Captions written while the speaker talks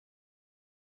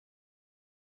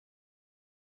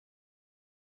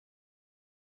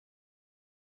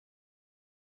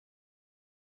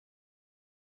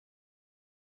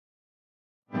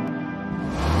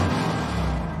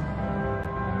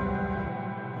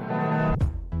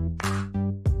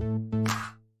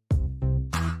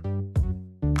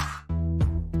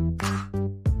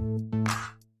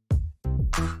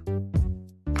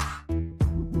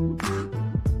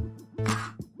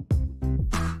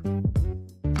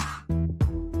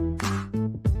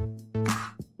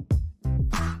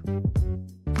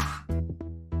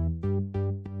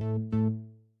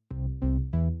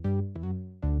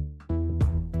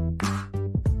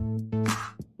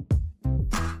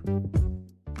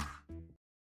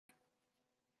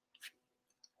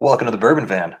Welcome to the Bourbon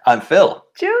Van. I'm Phil.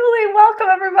 Julie, welcome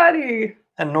everybody.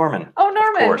 And Norman. Oh,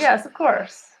 Norman, course. yes, of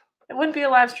course. It wouldn't be a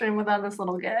live stream without this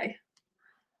little guy.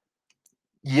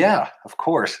 Yeah, of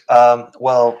course.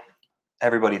 Well,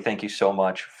 everybody, thank you so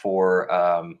much for,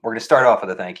 we're going to start off with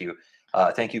a thank you.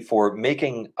 Thank you for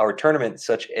making our tournament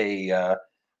such a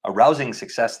rousing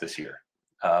success this year.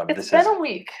 It's been a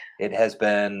week. It has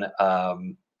been a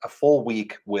full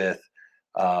week with,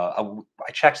 I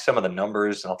checked some of the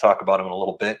numbers, and I'll talk about them in a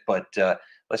little bit, but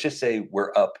let's just say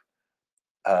we're up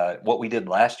what we did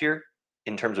last year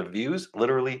in terms of views,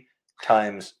 literally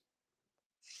times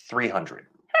 300.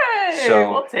 Hey, So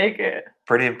we'll take it.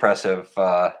 Pretty impressive.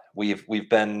 We've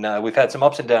had some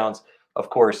ups and downs, of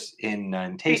course, in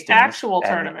tastings The actual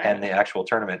tournament. And the actual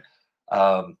tournament.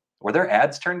 Were there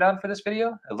ads turned on for this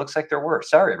video? It looks like there were.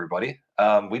 Sorry, everybody.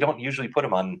 We don't usually put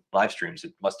them on live streams.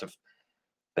 It must have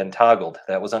been toggled.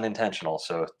 That was unintentional.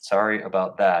 So sorry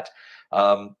about that.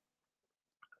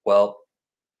 Well,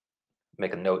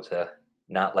 make a note to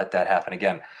not let that happen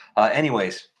again.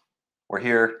 Anyways, we're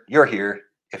here. You're here.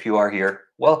 If you are here,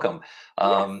 welcome.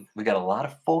 Yes. We got a lot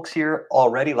of folks here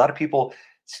already. A lot of people.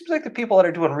 Seems like the people that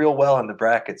are doing real well in the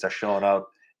brackets are showing up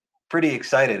pretty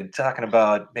excited, talking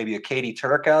about maybe a Katie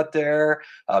Turk out there,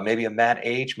 maybe a Matt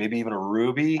H, maybe even a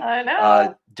Ruby. I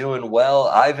know. Doing well.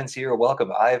 Ivan's here.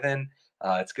 Welcome, Ivan.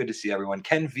 It's good to see everyone.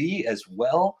 Ken V as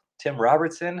well. Tim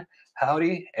Robertson.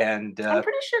 Howdy. And I'm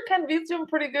pretty sure Ken V's doing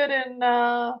pretty good in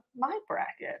my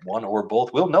bracket. One or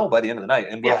both. We'll know by the end of the night,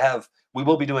 and we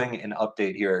will be doing an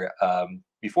update here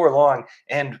before long.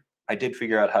 And I did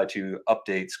figure out how to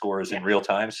update scores in real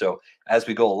time. So as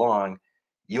we go along,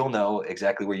 you'll know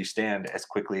exactly where you stand as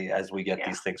quickly as we get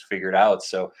these things figured out.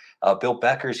 So Bill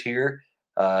Becker's here.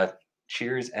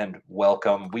 Cheers and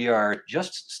welcome. We are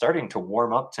just starting to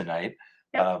warm up tonight.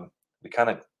 Yep. We kind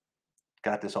of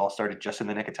got this all started just in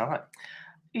the nick of time.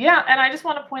 Yeah, and I just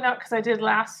want to point out, because I did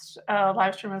last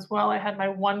live stream as well, I had my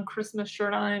one Christmas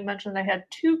shirt on. I mentioned I had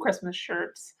two Christmas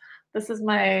shirts. This is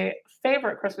my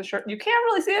favorite Christmas shirt. You can't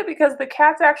really see it because the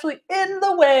cat's actually in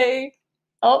the way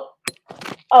of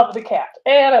the cat.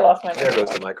 And I lost my microphone. There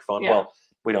goes the microphone. Yeah. Well,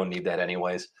 we don't need that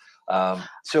anyways.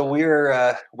 So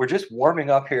we're just warming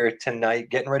up here tonight,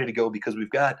 getting ready to go, because we've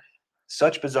got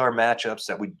such bizarre matchups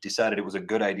that we decided it was a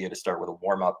good idea to start with a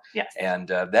warm-up. Yes. And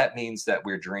that means that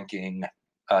we're drinking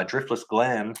Driftless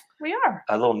Glen. We are.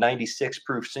 A little 96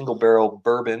 proof single barrel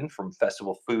bourbon from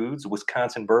Festival Foods,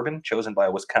 Wisconsin bourbon, chosen by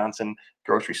a Wisconsin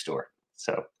grocery store.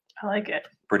 So I like it.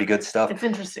 Pretty good stuff. It's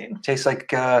interesting. Tastes like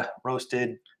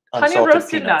roasted, honey unsalted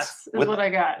roasted peanuts nuts is what I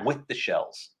got. With the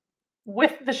shells.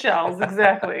 With the shells,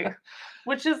 exactly.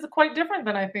 Which is quite different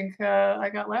than I think I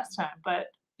got last time. But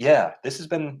yeah, this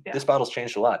bottle's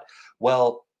changed a lot.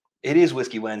 Well, it is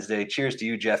Whiskey Wednesday. Cheers to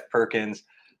you, Jeff Perkins.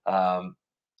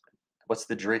 What's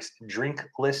the drink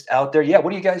list out there? Yeah,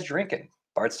 what are you guys drinking?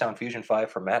 Bardstown Fusion 5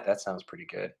 for Matt. That sounds pretty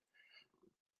good.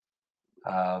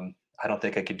 I don't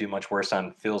think I could do much worse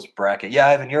on Phil's bracket. Yeah,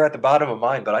 Ivan, you're at the bottom of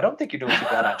mine, but I don't think you're doing too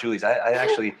bad on Julie's.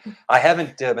 I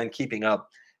haven't been keeping up.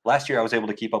 Last year, I was able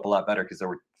to keep up a lot better because there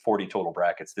were 40 total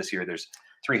brackets. This year, there's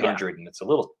 300, and it's a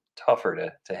little tougher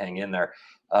to hang in there.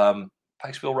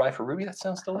 Pikesville Rye for Ruby. That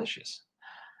sounds delicious.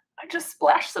 I just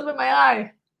splashed some in my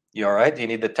eye. You all right? Do you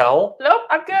need the towel? Nope,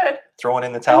 I'm good. Throwing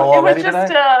in the towel already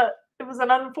tonight? It was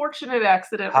an unfortunate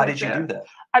accident. How did you do that?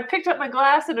 I picked up my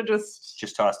glass and it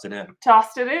just tossed it in.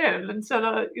 Tossed it in instead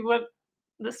of you went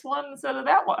this one instead of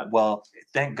that one. Well,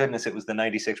 thank goodness it was the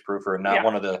 96 proofer and not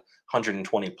one of the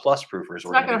 120 plus proofers. It's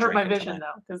not going to hurt my vision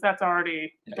though, because that's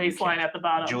already baseline at the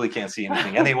bottom. Julie can't see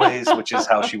anything anyways, which is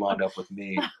how she wound up with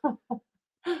me.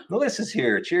 Melissa's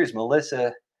here. Cheers,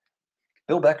 Melissa.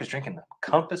 Bill Becker's drinking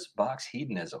Compass Box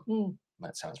Hedonism.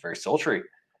 That sounds very sultry.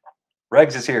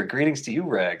 Regs is here. Greetings to you,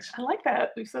 Regs. I like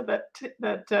that. You said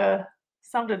that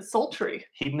sounded sultry.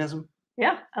 Hedonism?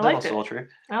 Yeah, I like it. Sultry.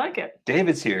 I like it.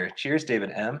 David's here. Cheers,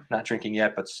 David M. Not drinking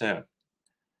yet, but soon.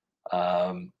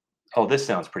 Oh, this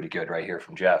sounds pretty good right here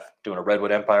from Jeff. Doing a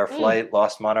Redwood Empire Flight,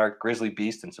 Lost Monarch, Grizzly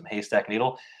Beast, and some Haystack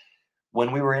Needle.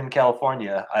 When we were in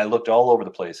California, I looked all over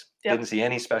the place. Yep. Didn't see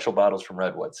any special bottles from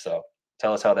Redwood. So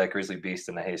tell us how that Grizzly Beast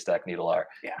and the Haystack Needle are.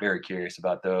 Yeah. Very curious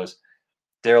about those.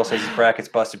 Daryl says his bracket's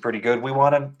busted pretty good. We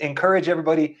want to encourage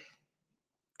everybody,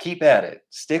 keep at it.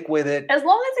 Stick with it. As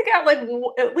long as you got like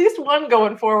at least one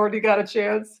going forward, you got a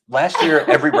chance. Last year,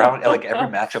 every round, like every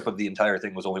matchup of the entire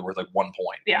thing was only worth like 1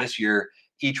 point. Yeah. This year,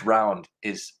 each round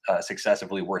is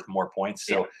successively worth more points.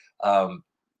 So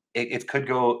it could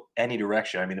go any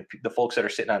direction. I mean, the folks that are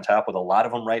sitting on top with a lot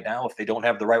of them right now, if they don't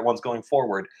have the right ones going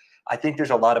forward, I think there's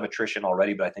a lot of attrition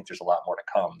already, but I think there's a lot more to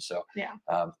come. So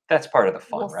that's part of the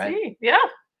fun, right? See. Yeah.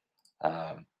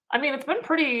 I mean, it's been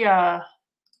pretty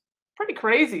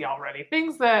crazy already.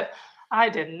 Things that I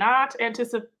did not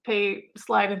anticipate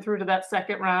sliding through to that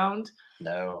second round,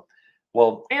 No.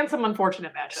 Well, and some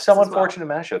unfortunate matchups. some as well. unfortunate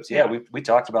matchups. Yeah, we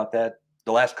talked about that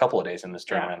the last couple of days in this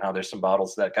Yeah. tournament. How there's some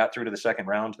bottles that got through to the second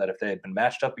round that if they had been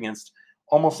matched up against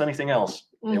almost anything else,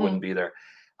 they Mhm. wouldn't be there.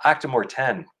 Octomore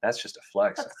 10. That's just a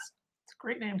flex. That's a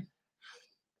great name.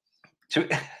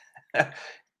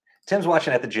 Tim's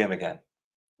watching at the gym again.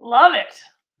 Love it.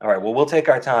 All right. Well, we'll take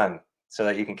our time so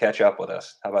that you can catch up with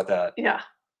us. How about that? Yeah.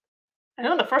 I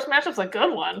know the first matchup's a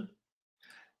good one.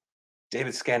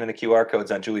 David's scanning the QR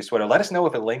codes on Julie's sweater. Let us know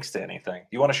if it links to anything.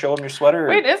 You want to show him your sweater?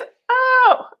 Wait, is it?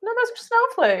 Oh, no, those are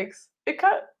snowflakes. It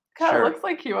kind of Sure. looks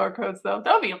like QR codes, though.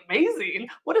 That would be amazing.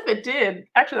 What if it did?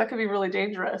 Actually, that could be really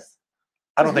dangerous.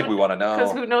 I don't think we want to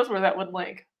Because know. who knows where that would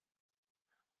link?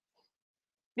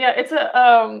 Yeah, it's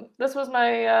a this was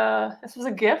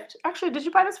a gift. Actually, did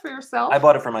you buy this for yourself? I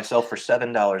bought it for myself for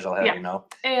 $7. I'll have Yeah. you know.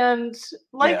 And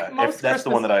like Yeah, most if that's the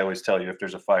Christmas, one that I always tell you. If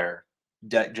there's a fire,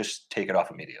 just take it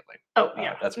off immediately. oh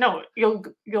yeah, that's no, you'll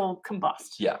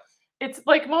combust. Yeah. It's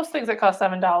like most things that cost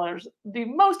 $7. The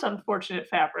most unfortunate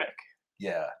fabric,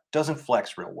 Yeah, doesn't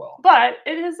flex real well. but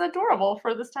it is adorable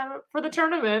for this time for the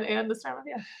tournament and this time of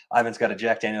year. Ivan's got a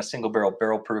Jack Daniel's single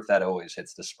barrel proof that always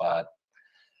hits the spot.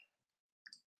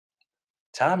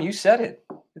 Tom, you said it.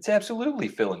 It's absolutely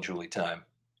Phil and Julie time.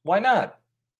 Why not?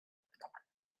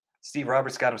 Steve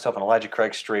Roberts got himself an Elijah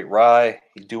Craig straight rye.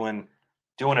 He's doing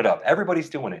it up. Everybody's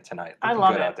doing it tonight. I Looking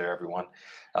love good it. out there, everyone.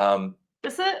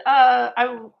 Is it?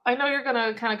 I know you're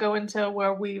gonna kind of go into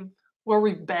where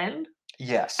we've been.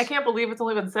 Yes. I can't believe it's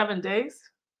only been 7 days.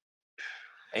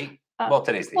 8. Well,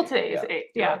 today's the 8th. Today is 8.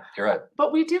 You're Yeah, right. You're right.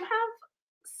 but we do have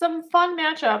some fun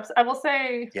matchups. I will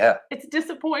say. Yeah. It's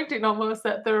disappointing almost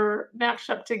that they're matched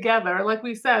up together. Like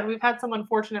we said, we've had some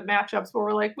unfortunate matchups where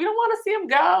we're like, we don't want to see them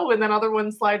go, and then other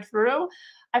ones slide through.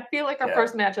 I feel like our Yeah.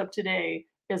 first matchup today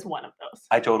is one of those.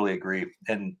 I totally agree.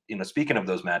 And speaking of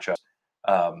those matchups,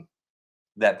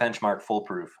 that benchmark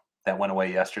foolproof that went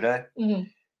away yesterday, Mhm.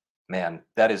 man,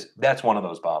 that's one of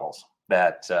those bottles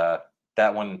that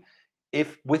that one,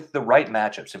 if with the right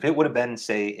matchups, if it would have been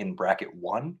say in bracket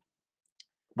 1,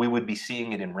 we would be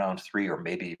seeing it in round 3 or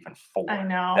maybe even 4. I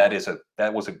know.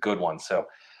 That was a good one. So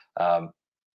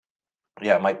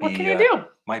yeah, it might be What can you do?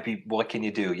 Might be what can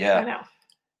you do? I Yeah. know.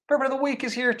 Bourbon of the week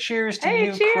is here. Cheers to Hey,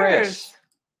 you, cheers. Chris.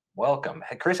 Welcome.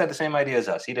 Hey, Chris had the same idea as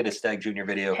us. He did a Stag Junior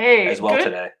video Hey, as well good-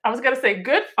 today. I was gonna say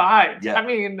good find. Yeah. I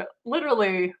mean,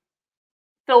 literally,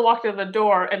 Phil walked in the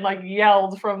door and like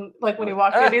yelled from like when he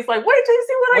walked in. He's like, "Wait till you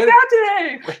see what Wait.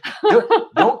 I got today."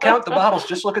 Don't count the bottles.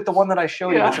 Just look at the one that I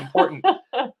showed you. Yeah. It's important.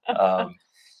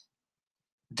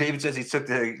 David says he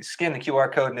scanned the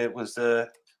QR code and it was.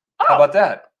 How about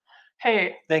that?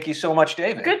 Hey, Thank you so much,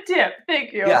 David. good tip.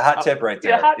 Thank you. Yeah, hot tip right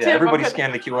there. Yeah, hot tip. Everybody Okay.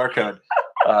 scan the QR code.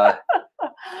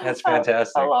 That's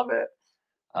fantastic. I love it.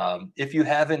 If you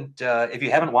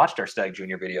haven't watched our Stag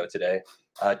Junior video today,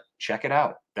 check it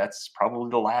out. That's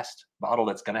probably the last bottle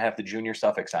that's going to have the junior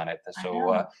suffix on it.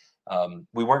 So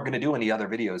we weren't going to do any other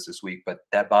videos this week, but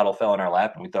that bottle fell in our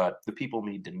lap, and we thought the people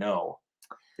need to know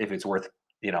if it's worth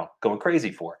going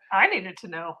crazy for. I needed to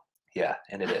know. Yeah,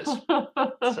 and it is.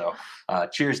 So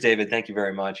cheers, David. Thank you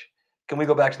very much. Can we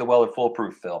go back to the Weller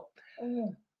Foolproof, Phil?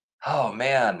 Mm. Oh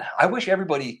man, I wish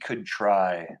everybody could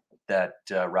try that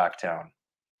Rocktown.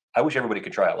 I wish everybody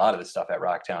could try a lot of this stuff at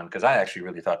Rocktown because I actually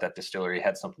really thought that distillery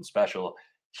had something special.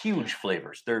 Huge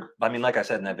flavors. I mean, like I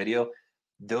said in that video,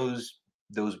 those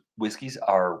whiskeys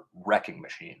are wrecking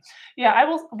machines. Yeah,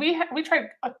 we tried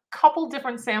a couple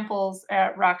different samples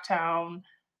at Rocktown.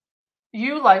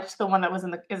 You liked the one that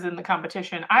is in the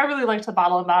competition. I really liked the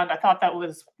Bottle and Bond. I thought that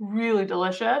was really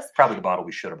delicious. Probably the bottle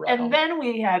we should have brought home. And then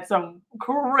we had some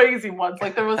crazy ones.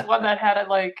 Like there was one that had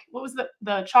what was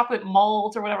the chocolate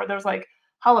malt or whatever. There was like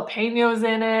jalapenos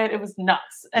in it. It was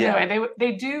nuts. Anyway,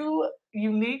 they do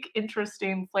unique,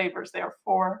 interesting flavors there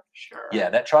for sure. Yeah,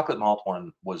 that chocolate malt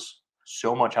one was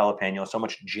so much jalapeno, so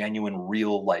much genuine,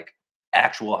 real, like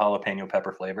actual jalapeno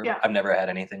pepper flavor. Yeah. I've never had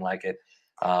anything like it.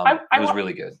 It was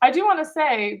really good. I do want to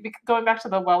say, going back to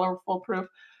the Weller Foolproof,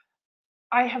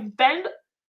 I have been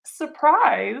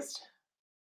surprised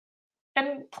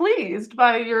and pleased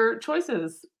by your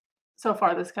choices so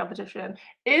far this competition.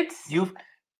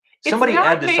 Somebody not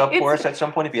add this ma- up for us at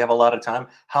some point if you have a lot of time.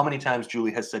 How many times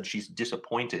Julie has said she's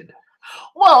disappointed?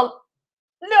 Well,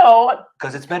 no,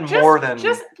 Because it's been more than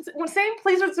when saying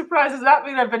pleased with surprise does not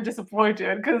mean I've been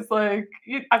disappointed. Because I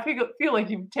feel like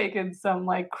you've taken some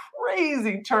like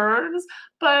crazy turns,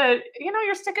 but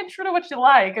you're sticking true to what you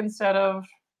like instead of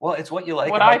well, it's what you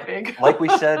like. what I think. Like we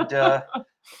said,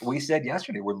 we said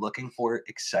yesterday, we're looking for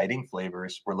exciting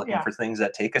flavors. We're looking Yeah. for things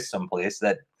that take us someplace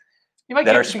that You might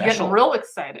that are be getting special. real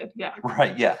excited. Yeah.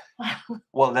 Right. Yeah.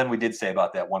 Well, then we did say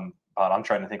about that one bottle. I'm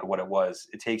trying to think of what it was.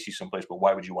 It takes you someplace, but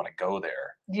why would you want to go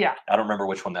there? Yeah. I don't remember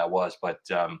which one that was, but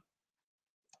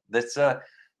that's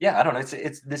yeah, I don't know.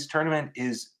 It's this tournament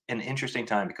is an interesting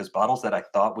time because bottles that I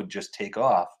thought would just take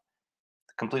off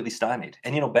completely stymied.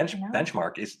 And you know, I know.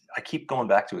 benchmark is I keep going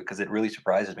back to it because it really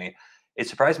surprises me. It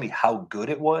surprised me how good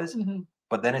it was, Mhm.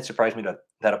 but then it surprised me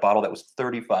that a bottle that was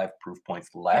 35 proof points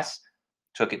less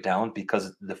took it down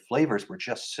because the flavors were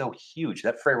just so huge.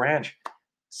 That Frey Ranch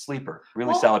sleeper, really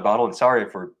Well- solid bottle. And sorry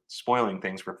for spoiling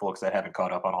things for folks that haven't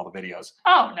caught up on all the videos.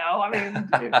 Oh no, I mean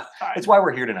it's fine. It's why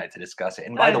we're here tonight to discuss it.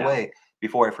 And by I the know. way,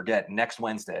 before I forget, next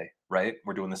Wednesday, right?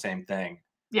 We're doing the same thing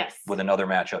Yes. with another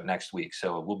matchup next week.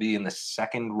 So we'll be in the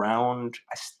second round.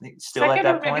 I think still Second at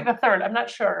that or maybe point. the third. I'm not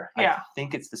sure. Yeah. I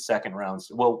think it's the second round.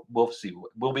 Well, we'll see.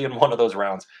 We'll be in one of those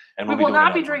rounds, and We we'll will doing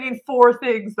not be another one. drinking 4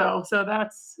 things though, so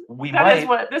that We is might.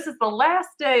 what this is the last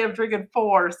day of drinking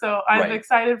 4. So I'm Right.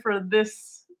 excited for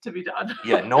this to be done.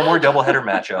 Yeah, no more doubleheader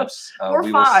matchups. Or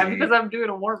we will 5 see. because I'm doing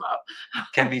a warm up.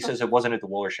 Ken V says it wasn't at the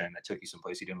Wollersheim that took you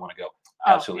someplace you didn't want to go.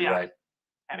 Oh, Absolutely yeah. right.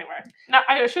 Anyway, no,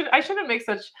 I shouldn't make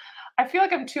such. I feel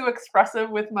like I'm too expressive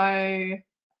with my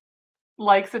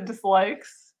likes and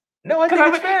dislikes. No, I think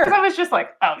it's Because I fair. was just like,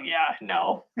 oh yeah,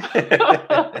 no,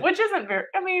 which isn't very.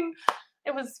 I mean,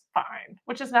 it was fine,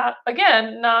 which is not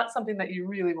not something that you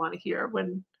really want to hear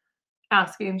when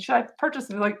asking, should I purchase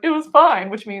it? Like, it was fine,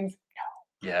 which means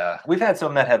Yeah, we've had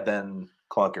some that have been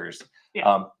clunkers.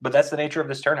 Yeah. But that's the nature of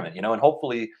this tournament, you know. And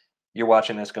hopefully, you're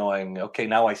watching this going, okay,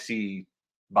 now I see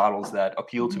bottles that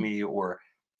appeal to Mhm. me, or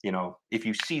you know, if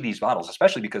you see these bottles,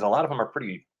 especially because a lot of them are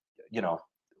pretty, you know,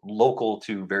 local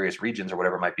to various regions or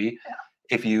whatever it might be. Yeah.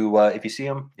 If you see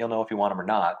them, you'll know if you want them or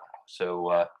not.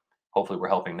 So hopefully, we're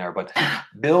helping there. But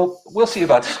Bill, we'll see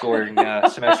about scoring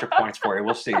some extra points for you.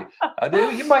 We'll see.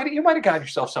 You might have got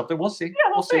yourself something. We'll see.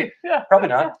 yeah, we'll see. Yeah, Probably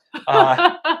not.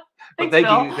 But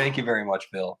Thanks, thank you very much,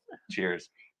 Bill. Cheers.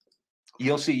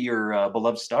 You'll see your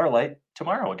beloved Starlight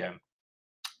tomorrow again,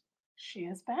 She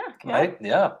is back. Yeah. right?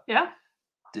 Yeah, Yeah.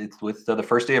 it's with the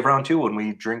first day of round 2 when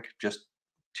we drink just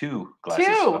 2 glasses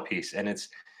 2. apiece, and it's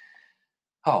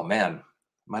oh man,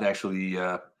 might actually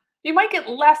You might get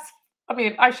less. I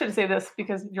mean, I shouldn't say this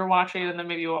because you're watching and then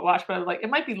maybe you won't watch, but like it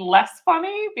might be less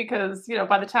funny because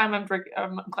by the time I'm drinking,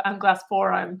 on glass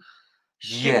 4, I'm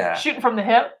Yeah. shooting from the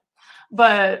hip.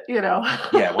 But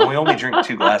yeah. When we only drink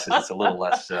 2 glasses, it's a little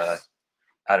less.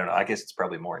 I don't know. I guess it's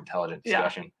probably more intelligent Yeah.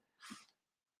 discussion.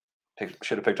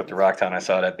 Should have picked up the Rocktown. I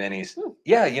saw it at Benny's. Ooh.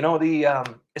 Yeah,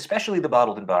 the especially the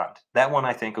bottled and bond. That one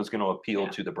I think was going to appeal Yeah.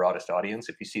 to the broadest audience.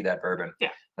 If you see that bourbon,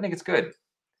 Yeah. I think it's good.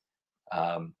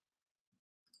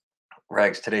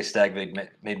 Rags, today's stag vid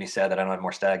made me sad that I don't have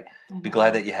more stag. Be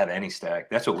glad that you have any stag.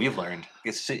 That's what we've learned.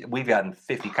 We've gotten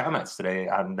 50 comments today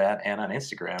on that and on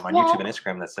Instagram, on YouTube and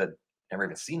Instagram that said never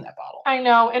even seen that bottle. I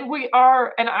know, and we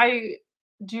are, and I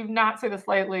do not say this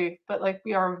lightly, but like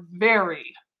we are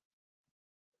very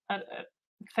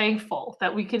thankful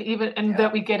that we can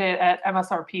that we get it at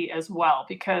MSRP as well,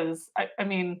 because I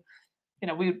mean,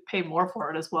 we pay more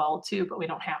for it as well too, but we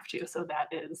don't have to, so that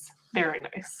is very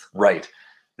nice. Right.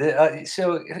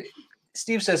 So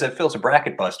Steve says that Phil's a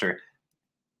bracket buster.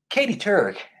 Katie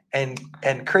Turk and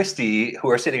Christy, who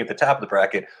are sitting at the top of the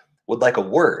bracket, would like a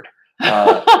word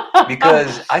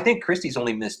because I think Christy's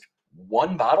only missed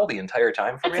 1 bottle the entire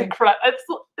time for me.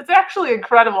 It's actually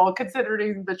incredible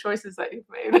considering the choices that you've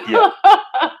made. Yeah.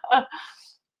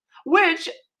 Which,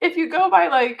 if you go by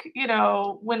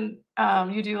when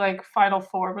you do like Final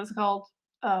Four, what's it called?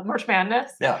 March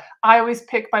Madness. Yeah. I always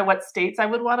pick by what states I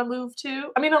would want to move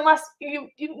to. I mean, unless you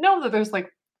know that there's like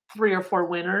 3 or 4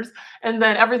 winners, and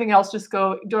then everything else just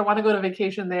go, do I want to go to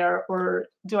vacation there, or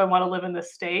do I want to live in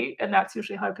this state? And that's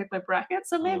usually how I pick my bracket.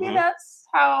 So maybe that's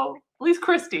how, at least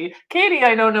Christy. Katie,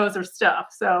 I know, knows her stuff.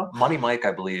 So Money Mike,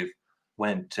 I believe,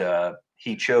 went,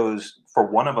 he chose, for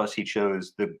one of us, he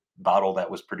chose the bottle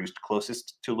that was produced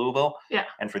closest to Louisville. Yeah.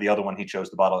 And for the other one, he chose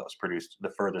the bottle that was produced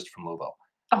the furthest from Louisville.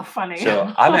 Oh, funny.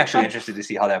 So I'm actually interested to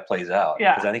see how that plays out.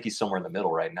 Yeah. Because I think he's somewhere in the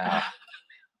middle right now.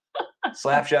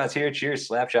 Slapshot's here. Cheers,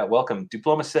 Slapshot. Welcome.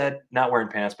 Diploma said, not wearing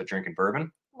pants, but drinking bourbon.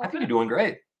 I think you're doing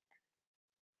great.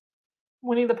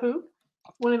 Winnie the Pooh?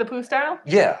 Winnie the Pooh style?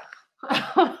 Yeah.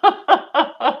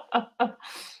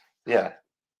 Yeah.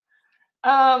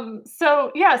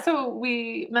 So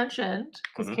we mentioned,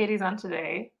 because Katie's on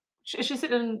today, is she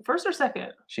sitting in first or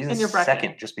second? She's in your bracket?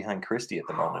 second, just behind Christy at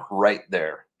the moment, right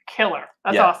there. Killer.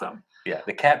 That's Yeah. awesome. Yeah,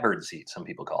 the catbird seat, some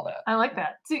people call that. I like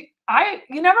that. See,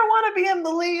 you never want to be in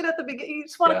the lead at the beginning. You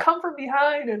just want to come from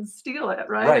behind and steal it,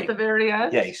 right? At the very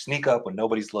end. Yeah, you sneak up when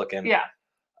nobody's looking. Yeah.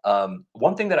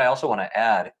 One thing that I also want to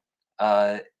add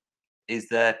is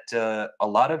that a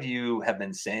lot of you have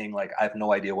been saying, like, I have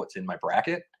no idea what's in my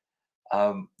bracket.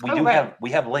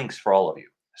 We have links for all of you.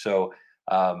 So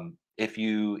if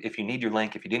you need your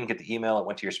link, if you didn't get the email, it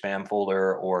went to your spam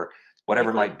folder or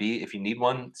whatever it might be. If you need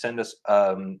one, send us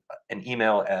an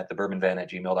email at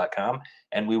thebourbonvan@gmail.com,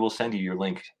 and we will send you your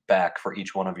link back for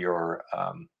each one of your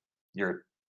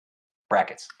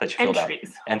brackets that you filled out.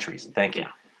 Entries. Thank you.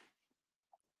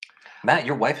 Matt,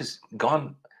 your wife is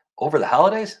gone over the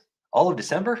holidays, all of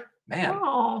December. Man,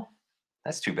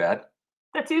 that's too bad.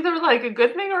 That's either like a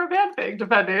good thing or a bad thing,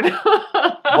 depending.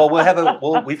 Well,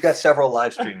 we've got several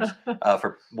live streams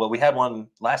we had one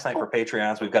last night for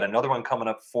Patreons. We've got another one coming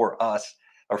up for us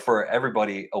or for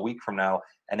everybody a week from now,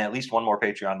 and at least one more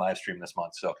Patreon live stream this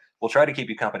month. So we'll try to keep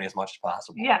you company as much as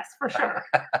possible. Yes, for sure.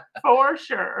 For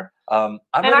sure. I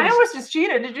almost just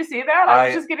cheated. Did you see that? I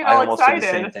was just getting all excited. I almost did the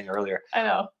same thing earlier. I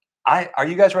know. Are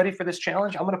you guys ready for this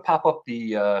challenge? I'm going to pop up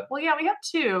the. Well, yeah, we have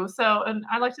two. So, and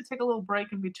I like to take a little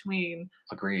break in between.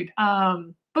 Agreed.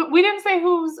 But we didn't say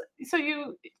who's. So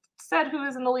you said who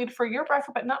is in the lead for your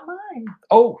bracket, but not mine.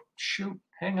 Oh shoot!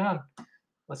 Hang on.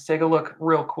 Let's take a look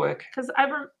real quick. Because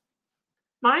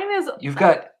mine is. You've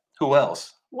got who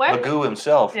else? Magoo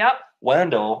himself. Yep.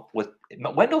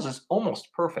 Wendell's is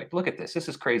almost perfect. Look at this. This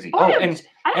is crazy. And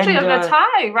actually have a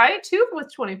tie, right? 2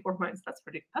 with 24 points. That's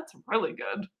really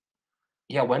good.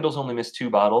 Yeah, Wendell's only missed 2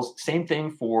 bottles. Same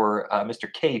thing for Mr.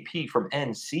 KP from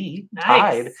NC, nice.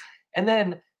 tied. And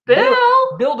then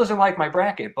Bill doesn't like my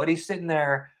bracket, but he's sitting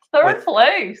there. Third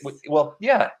place.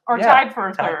 Tied for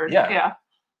a third. Yeah.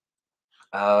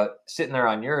 Sitting there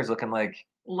on yours looking like.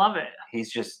 Love it. He's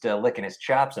just licking his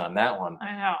chops on that one.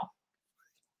 I know.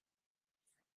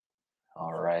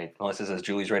 All right. Melissa says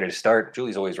Julie's ready to start.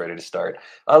 Julie's always ready to start.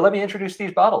 Let me introduce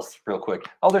these bottles real quick.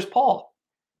 Oh, there's Paul.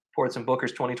 Poured some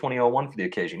Booker's 2020-01 for the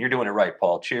occasion. You're doing it right,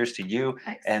 Paul. Cheers to you.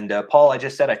 Thanks. And Paul, I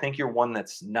just said, I think you're one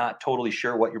that's not totally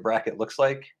sure what your bracket looks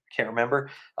like. Can't remember.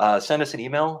 Send us an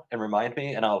email and remind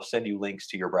me, and I'll send you links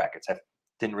to your brackets. I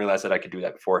didn't realize that I could do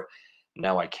that before.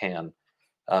 Now I can.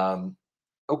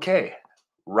 Okay.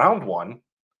 Round 1,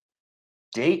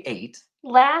 day 8.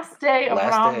 Last day of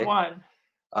round 1.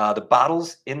 The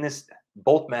bottles in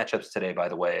both matchups today, by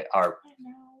the way, are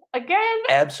again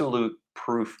absolute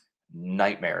proof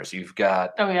nightmares. You've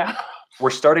got. Oh yeah.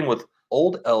 We're starting with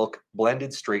Old Elk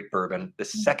blended straight bourbon, the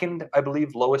second, I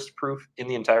believe, lowest proof in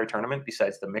the entire tournament,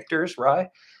 besides the Michter's rye.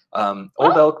 Old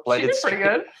Elk blended pretty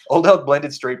good. Old Elk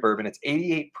blended straight bourbon. It's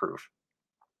 88 proof,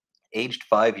 aged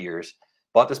 5 years.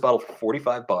 Bought this bottle for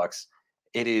 $45.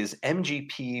 It is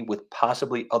MGP with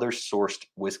possibly other sourced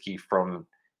whiskey from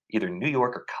either New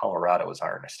York or Colorado, is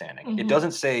our understanding. Mm-hmm. It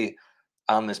doesn't say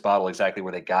on this bottle exactly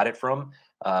where they got it from.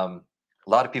 A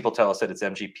lot of people tell us that it's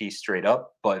MGP straight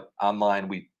up, but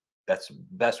online that's the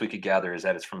best we could gather is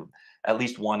that it's from at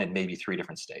least 1 and maybe 3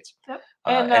 different states. Yep.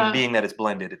 And being that it's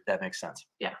blended, that makes sense.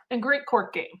 Yeah, and great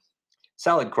cork game.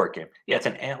 Solid cork game. Yeah, it's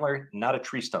an antler, not a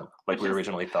tree stump like we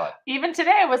originally thought. Even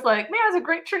today, I was like, man, it's a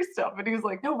great tree stump. And he was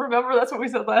like, no, remember, that's what we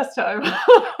said last time.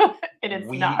 And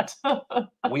it's not.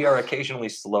 We are occasionally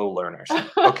slow learners.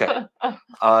 Okay.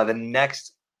 The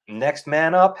next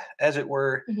man up, as it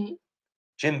were,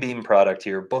 Jim Beam product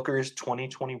here, Booker's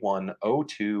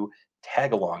 2021-02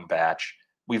 Tagalong batch.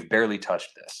 We've barely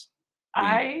touched this.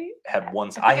 I had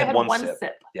one sip.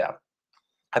 Yeah.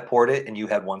 I poured it and you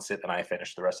had 1 sip and I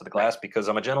finished the rest of the glass because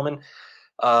I'm a gentleman.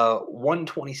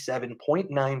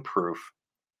 127.9 proof,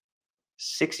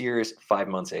 6 years, 5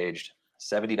 months aged,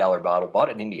 $70 bottle. Bought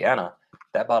it in Indiana.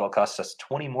 That bottle costs us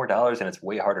 $20 more and it's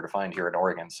way harder to find here in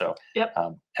Oregon. So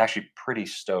actually pretty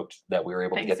stoked that we were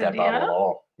able to get that bottle at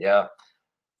all. Yeah.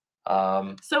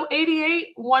 So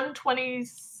 88,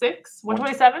 126,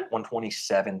 127?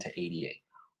 127 to 88.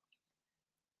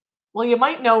 Well, you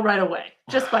might know right away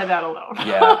just by that alone.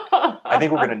 Yeah, I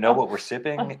think we're going to know what we're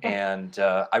sipping, and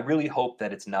I really hope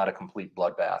that it's not a complete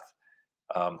bloodbath.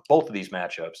 Both of these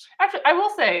matchups. Actually, I will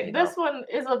say this one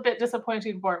is a bit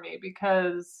disappointing for me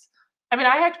because, I mean,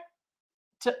 I had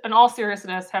to, in all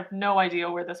seriousness, have no idea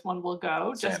where this one will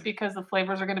go just because the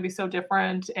flavors are going to be so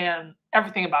different and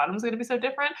everything about them is going to be so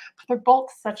different. But they're both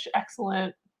such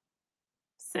excellent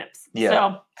sips. Yeah.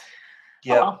 So,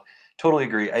 yeah. Totally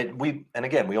agree. We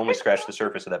only scratched the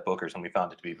surface of that Booker's and we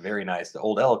found it to be very nice. The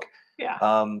Old Elk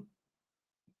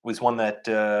was one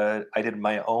that I did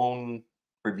my own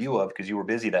review of because you were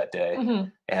busy that day.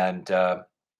 And I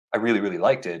really, really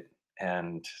liked it.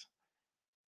 And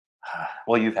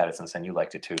Well, you've had it since then. You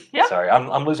liked it too. Yeah. Sorry,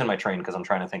 I'm losing my train because I'm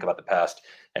trying to think about the past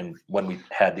and when we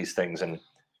had these things. And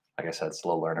like I said,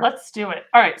 slow learner. Let's do it.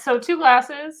 All right. So 2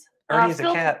 glasses. Ernie is a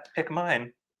cat. Pick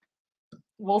mine.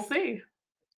 We'll see.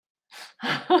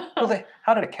 Well,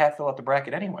 how did a cat fill out the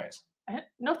bracket anyways?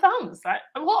 No thumbs.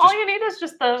 All you need is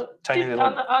just the tiny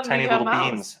little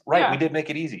beans. Right. Yeah. We did make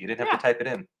it easy. You didn't have to type it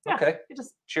in. Yeah. Okay. You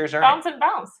just cheers, Ernie. Bounce and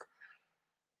bounce.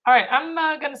 All right. I'm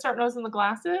going to start nosing the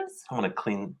glasses. I'm going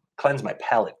to cleanse my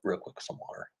palate real quick with some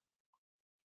water.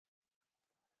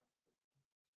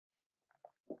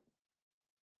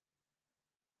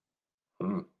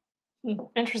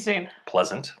 Interesting.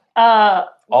 Pleasant.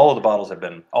 All the glasses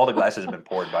have been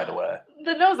poured, by the way.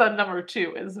 The nose on number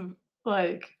 2 is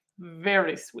like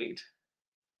very sweet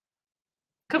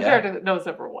compared to nose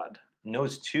number 1.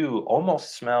 Nose 2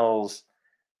 almost smells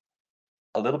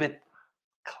a little bit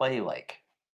clay-like.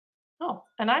 Oh,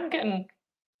 and I'm getting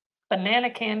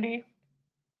banana candy.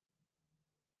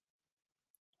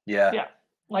 Yeah. Yeah,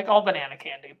 like all banana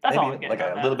candy. That's all I'm getting. Like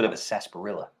a little bit of a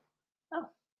sarsaparilla. Oh,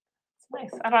 it's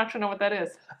nice. I don't actually know what that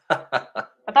is.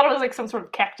 I thought it was like some sort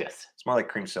of cactus. It's more like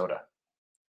cream soda.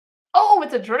 Oh,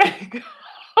 it's a drink.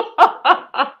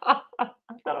 I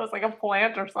thought it was like a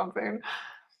plant or something.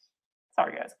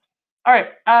 Sorry, guys. All right,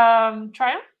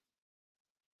 try them.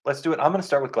 Let's do it. I'm going to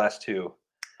start with glass 2.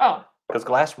 Oh. Because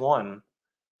glass 1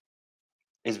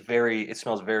 is it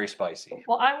smells very spicy.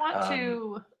 Well, I want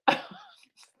to,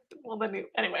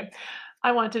 anyway,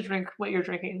 I want to drink what you're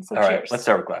drinking. So all cheers. Right, let's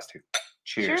start with glass 2.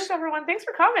 Cheers. Cheers, everyone. Thanks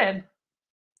for coming.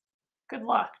 Good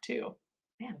luck, too.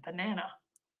 Man, banana.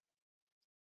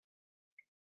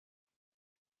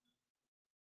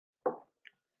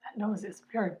 That nose is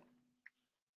very...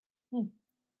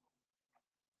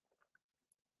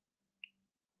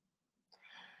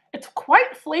 It's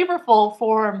quite flavorful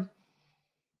for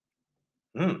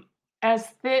as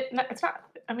thin. It's not.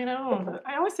 I mean, I don't know.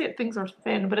 I always say things are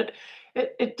thin, but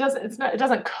it doesn't. It's not. It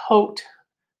doesn't coat.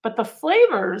 But the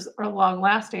flavors are long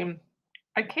lasting.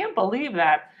 I can't believe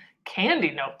that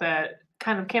candy note that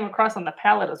kind of came across on the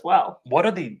palate as well. What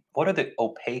are the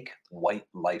opaque white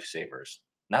lifesavers?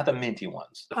 Not the minty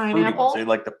ones. The pineapple? Fruity ones. They're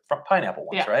like the pineapple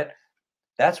ones, right?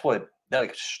 That's what.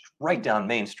 Like right down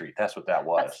Main Street. That's what that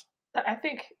was. I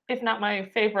think, if not my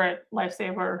favorite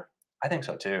lifesaver. I think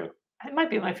so too. It might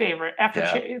be my favorite after.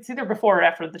 It's either before or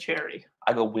after the cherry.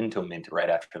 I go Winto mint right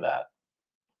after that.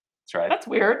 That's right. That's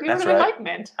weird. You don't even like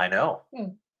mint. I know.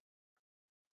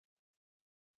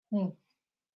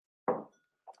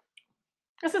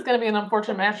 This is going to be an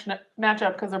unfortunate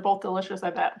matchup because they're both delicious, I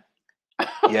bet.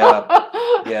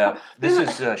 Yeah. This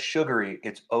is sugary.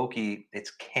 It's oaky.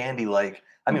 It's candy-like.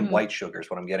 I mean, white sugar is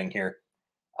what I'm getting here.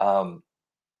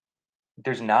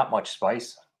 There's not much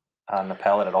spice on the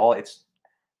palate at all. It's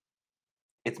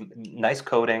nice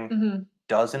coating,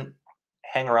 doesn't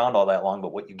hang around all that long,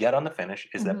 but what you get on the finish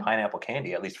is that pineapple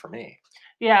candy, at least for me.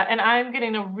 Yeah, and I'm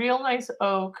getting a real nice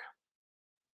oak.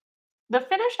 The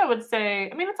finish, I would say,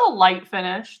 I mean, it's a light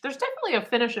finish. There's definitely a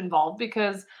finish involved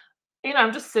because,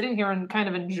 I'm just sitting here and kind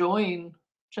of enjoying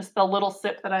just the little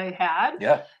sip that I had.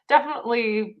 Yeah.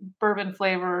 Definitely bourbon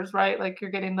flavors, right? Like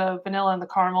you're getting the vanilla and the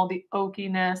caramel, the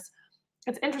oakiness.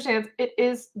 It's interesting. It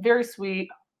is very sweet,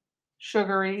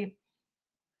 sugary,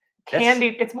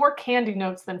 candy. It's more candy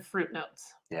notes than fruit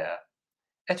notes. Yeah,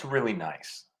 it's really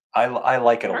nice. I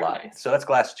like it a lot. Nice. So that's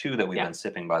glass 2 that we've been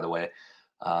sipping, by the way.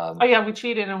 Oh yeah, we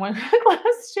cheated and went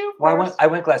glass 2 first. Well, I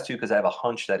went glass 2 because I have a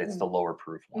hunch that it's the lower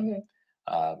proof one.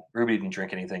 Ruby didn't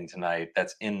drink anything tonight.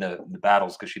 That's in the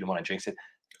battles because she didn't want to jinx it.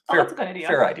 That's a good idea.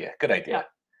 Fair idea. Good idea.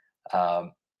 Yeah.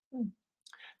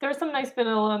 There's some nice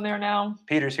vanilla in there now.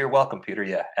 Peter's here. Welcome, Peter.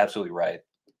 Yeah, absolutely right.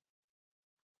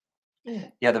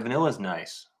 Yeah, the vanilla is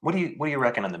nice. What do you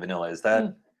reckon on the vanilla? Is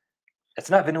that it's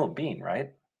not vanilla bean,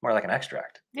 right? More like an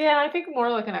extract. Yeah, I think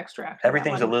more like an extract.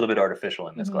 Everything's a little bit artificial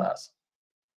in this glass.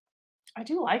 I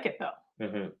do like it though.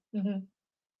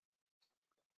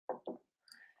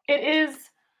 It is.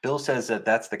 Bill says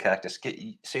that's the cactus.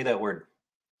 Say that word.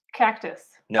 Cactus.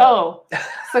 No. Oh.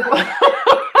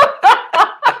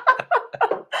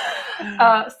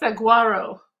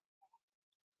 Saguaro.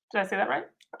 Did I say that right?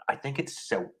 I think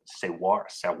it's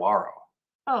saguaro.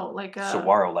 Oh, like a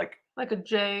saguaro, like a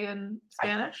J in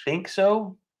Spanish. I think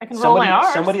so. I can roll my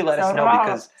R's. Somebody let us know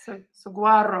because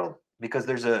saguaro. Because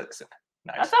there's a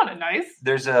nice. That sounded nice.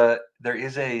 There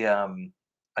is a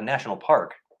national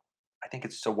park. I think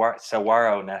it's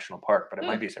Saguaro National Park, but it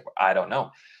might be Saguaro. I don't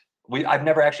know. I've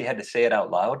never actually had to say it out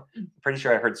loud. I'm pretty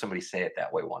sure I heard somebody say it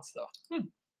that way once though.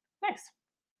 Nice.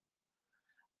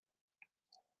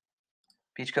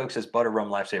 Peach Coke says butter rum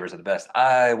lifesavers are the best.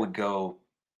 I would go.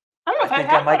 I don't know I've think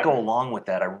I had might go one. along with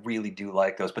that. I really do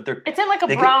like those, but It's in like a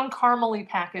they get- brown caramely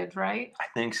package, right? I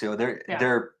think so. They're Yeah.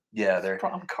 they're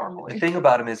Brown the caramely. thing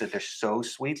about them is that they're so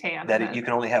sweet Tan, that and you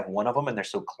can only have one of them, and they're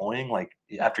so cloying. Like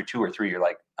after 2 or 3, you're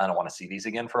like, I don't want to see these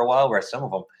again for a while. Whereas some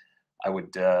of them, I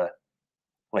would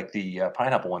like the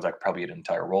pineapple ones. I could probably eat an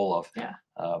entire roll of. Yeah.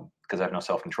 Because I have no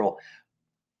self control.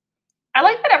 I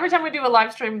like that every time we do a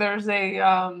live stream, there's a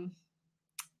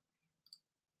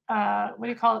what do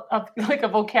you call it? Like a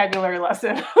vocabulary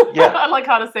lesson. Yeah. I like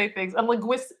how to say things. A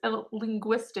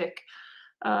linguistic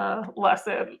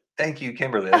lesson. Thank you,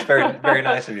 Kimberly. That's very very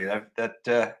nice of you.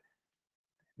 That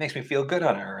makes me feel good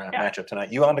on our matchup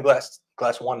tonight. You on to glass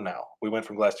 1 now. We went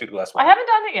from glass 2 to glass 1. I haven't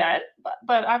done it yet,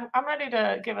 but I'm ready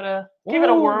to give it a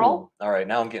whirl. All right,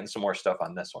 now I'm getting some more stuff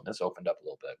on this one. This opened up a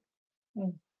little bit.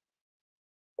 Mm.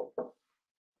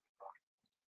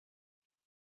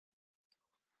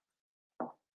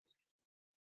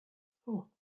 Ooh.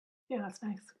 Yeah, that's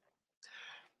nice.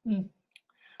 Mm.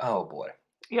 Oh boy.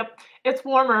 Yep, it's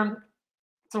warmer.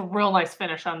 It's a real nice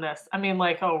finish on this. I mean,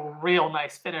 like a real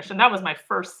nice finish. And that was my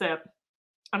first sip.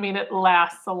 I mean, it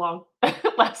lasts a long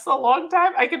it lasts a long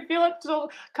time. I can feel it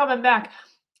still coming back.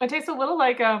 It tastes a little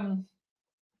like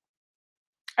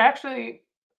actually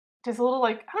tastes a little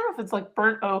like, I don't know if it's like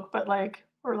burnt oak, but like,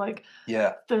 or like,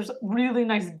 Yeah. there's really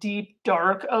nice deep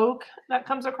dark oak that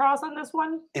comes across on this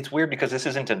one. It's weird because this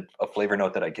isn't a flavor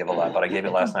note that I give a lot, but I gave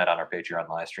it last night on our Patreon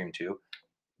live stream too.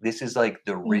 This is like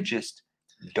the richest,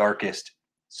 darkest,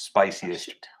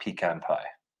 spiciest pecan pie.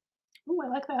 Oh, I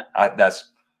like that.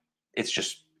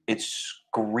 It's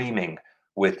screaming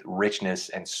with richness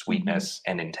and sweetness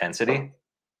and intensity.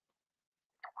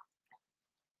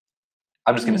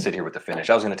 I'm just going to sit here with the finish.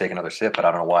 I was going to take another sip, but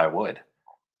I don't know why I would.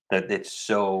 There's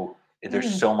so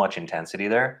much intensity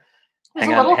there.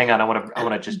 Hang on. I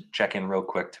want to just check in real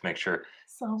quick to make sure.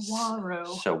 Saguaro.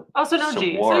 So no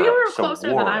G. So you were closer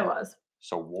than I was.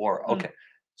 Okay.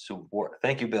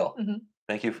 Thank you, Bill.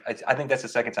 Thank you. I think that's the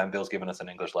second time Bill's given us an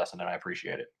English lesson, and I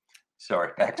appreciate it.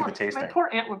 Sorry. Back to the tasting. My poor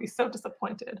aunt would be so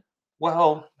disappointed.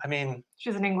 Well, I mean,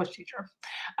 she's an English teacher.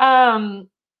 I'm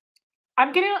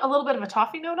getting a little bit of a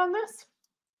toffee note on this,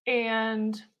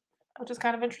 and which is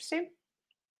kind of interesting.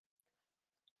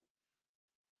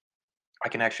 I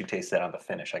can actually taste that on the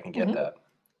finish. I can get that.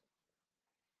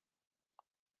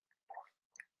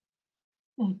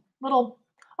 Little,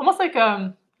 almost like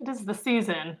it is the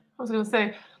season. I was going to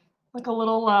say like a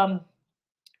little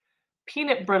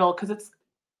peanut brittle, because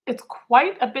it's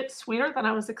quite a bit sweeter than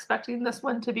I was expecting this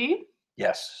one to be.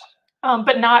 Yes.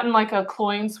 But not in like a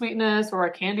cloying sweetness or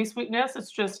a candy sweetness. It's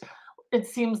just, it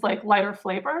seems like lighter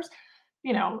flavors.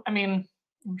 You know, I mean,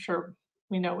 I'm sure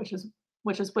we know which is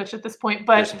which at this point,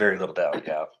 but there's very little doubt.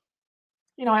 Yeah.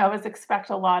 You know, I always expect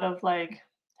a lot of like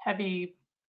heavy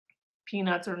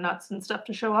peanuts or nuts and stuff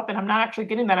to show up, and I'm not actually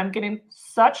getting that. I'm getting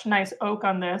such nice oak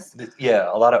on this. Yeah,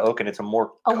 a lot of oak, and it's a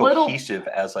more cohesive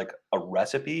as like a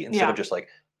recipe instead of just like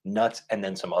nuts and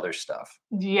then some other stuff.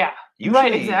 Yeah. Usually,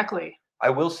 right, exactly. I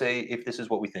will say, if this is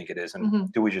what we think it is,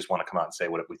 and do we just want to come out and say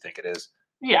what we think it is?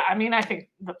 Yeah, I mean, I think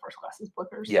the first glass is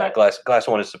Booker's. Yeah, glass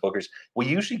 1 is the Booker's. We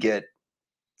usually get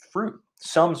fruit,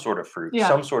 some sort of fruit,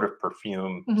 some sort of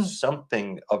perfume,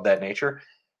 something of that nature.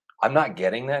 I'm not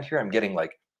getting that here. I'm getting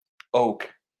like oak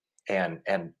and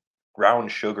brown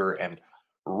sugar and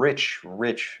rich.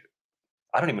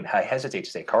 I hesitate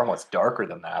to say caramel. It's darker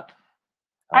than that.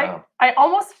 I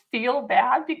almost feel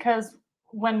bad because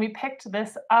when we picked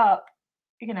this up,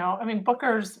 you know, I mean,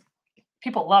 Booker's,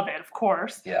 people love it, of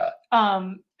course. Yeah.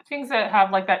 Things that have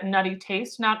like that nutty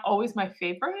taste, not always my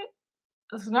favorite.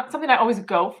 It's not something I always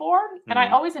go for. And I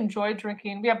always enjoy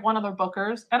drinking. We have one other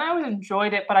Booker's, and I always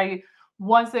enjoyed it, but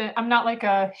I'm not like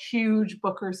a huge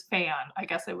Booker's fan, I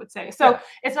guess I would say. So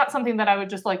it's not something that I would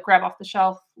just like grab off the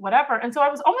shelf, whatever. And so I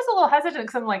was almost a little hesitant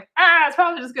because I'm like, it's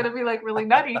probably just going to be like really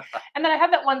nutty. And then I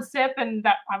had that one sip, and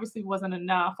that obviously wasn't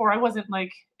enough, or I wasn't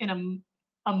like in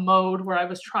a mode where I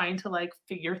was trying to like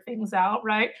figure things out.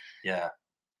 Right. Yeah.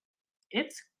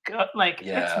 It's good. Like,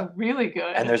 it's really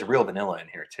good. And there's real vanilla in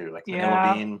here too. Like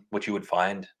vanilla bean, which you would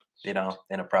find, you know,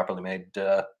 in a properly made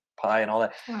pie and all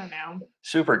that. I know.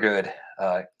 Super good.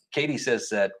 Katie says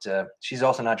that she's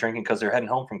also not drinking because they're heading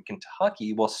home from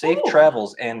Kentucky. Well, safe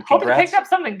travels, and hope you congrats. picked up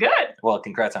something good. Well,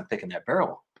 congrats on picking that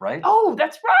barrel, right? Oh,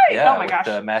 that's right. Yeah, oh my gosh.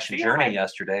 The Mash and Journey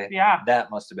yesterday. Yeah. That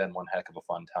must have been one heck of a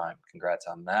fun time. Congrats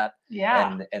on that.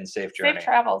 Yeah. And safe journey. Safe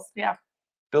travels. Yeah.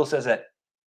 Bill says that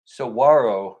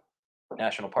Saguaro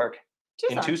National Park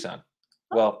in Tucson.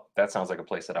 Oh. Well, that sounds like a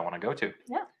place that I want to go to.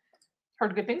 Yeah.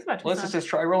 Heard good things about Tucson. Melissa says,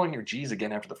 try rolling your G's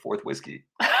again after the 4th whiskey.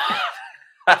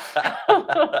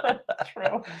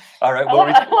 True. All right. I Well,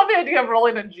 love the idea of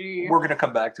rolling a G. we're gonna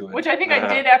come back to it. Which I think I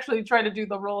did actually try to do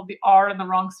the roll of the R in the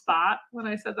wrong spot when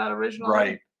I said that originally.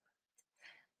 Right.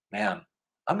 Man,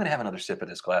 I'm gonna have another sip of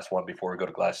this glass one before we go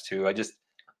to glass two. I've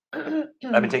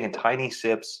been taking tiny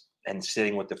sips and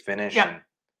sitting with the finish. Yeah. And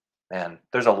man,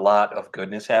 there's a lot of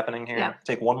goodness happening here. Yeah.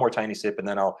 Take one more tiny sip and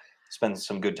then I'll spend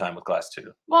some good time with glass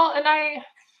two. Well, and I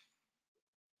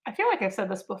feel like I've said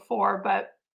this before,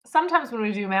 but sometimes when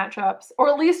we do matchups, or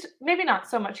at least maybe not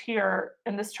so much here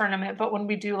in this tournament, but when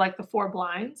we do like the 4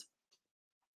 blinds,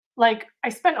 like I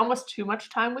spend almost too much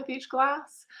time with each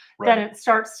glass that it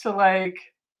starts to like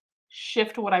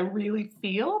shift what I really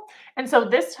feel. And so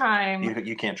this time,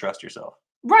 You can't trust yourself.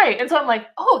 right. And so I'm like,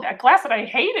 oh, that glass that I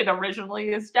hated originally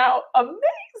is now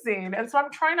amazing. And so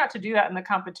I'm trying not to do that in the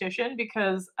competition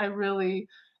because I really,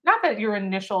 not that your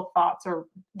initial thoughts are,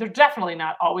 they're definitely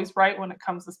not always right when it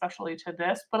comes especially to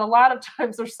this, but a lot of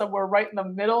times there's somewhere right in the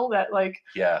middle that like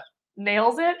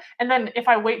nails it. And then if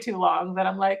I wait too long, then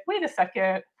I'm like, wait a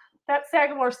second, that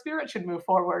Sagamore spirit should move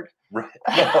forward. Right.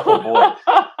 Oh boy.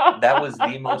 That was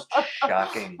the most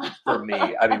shocking for me.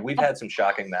 I mean, we've had some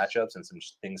shocking matchups and some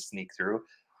things sneak through.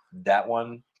 That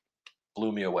one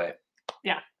blew me away.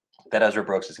 Yeah. That Ezra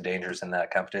Brooks is dangerous in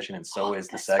that competition, and so is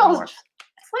the Sagamore. It's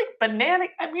like banana.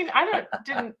 I mean, I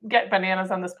didn't get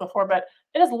bananas on this before, but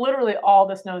it is literally all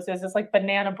this nose is. It's like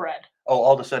banana bread. Oh,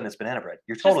 all of a sudden it's banana bread.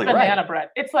 You're totally just banana right. bread.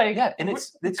 It's like and it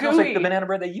smells like the banana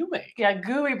bread that you make. Yeah,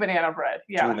 gooey banana bread.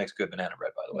 Yeah, Julie makes good banana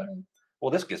bread, by the way.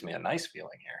 Well, this gives me a nice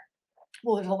feeling here.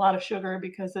 Well, there's a lot of sugar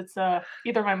because it's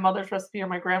either my mother's recipe or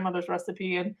my grandmother's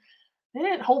recipe, and they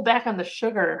didn't hold back on the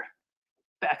sugar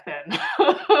back then.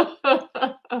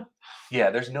 Yeah,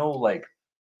 there's no like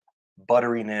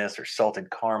butteriness or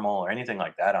salted caramel or anything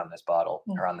like that on this bottle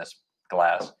or on this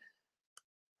glass.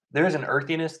 There is an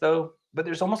earthiness though, but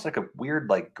there's almost like a weird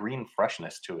like green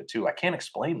freshness to it too. I can't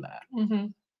explain that.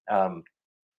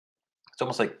 It's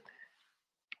almost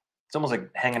like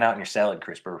hanging out in your salad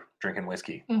crisper drinking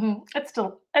whiskey.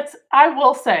 It's I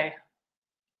will say,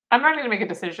 I'm not going to make a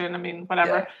decision. I mean,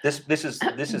 whatever. Yeah. This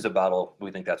is a bottle.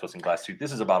 We think that's what's in glass two.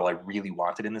 This is a bottle I really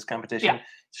wanted in this competition. Yeah.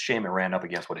 It's a shame it ran up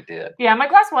against what it did. Yeah, my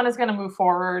glass one is going to move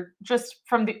forward just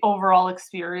from the overall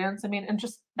experience. I mean, and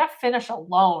just that finish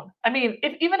alone. I mean,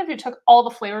 even if you took all the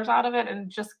flavors out of it and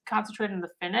just concentrated on the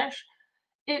finish,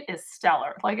 it is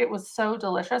stellar. Like it was so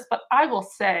delicious. But I will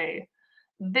say,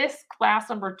 this glass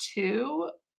number 2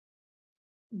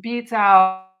 beats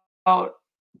out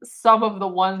some of the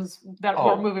ones that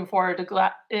were moving forward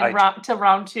to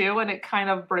round 2, and it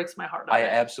kind of breaks my heart. I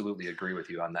absolutely agree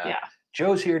with you on that. Yeah.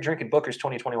 Joe's here drinking Booker's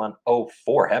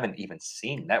 2021-04. Haven't even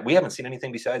seen that. We haven't seen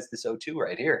anything besides this 02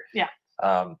 right here. Yeah.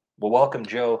 Well, welcome,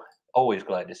 Joe. Always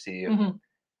glad to see you.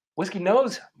 Whiskey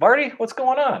Nose, Marty, what's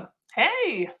going on?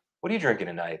 Hey. What are you drinking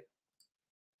tonight?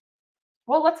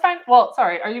 Well, let's find. Well,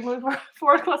 sorry. Are you moving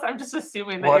forward, Cliff? I'm just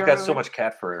assuming that. Well, I've got so much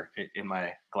cat fur in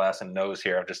my glass and nose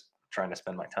here. I'm just trying to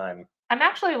spend my time. I'm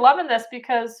actually loving this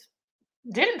because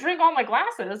didn't drink all my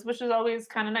glasses, which is always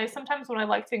kind of nice. Sometimes when I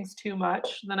like things too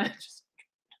much, then I just,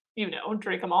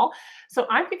 drink them all. So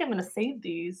I think I'm going to save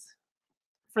these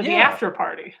for the after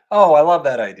party. Oh, I love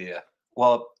that idea.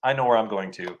 Well, I know where I'm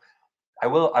going to. I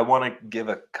want to give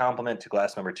a compliment to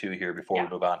glass number 2 here before we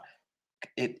move on.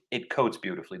 It coats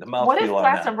beautifully. The mouthfeel. What if on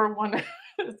glass that, number 1?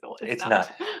 It's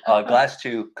not. Glass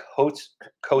 2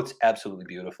 coats absolutely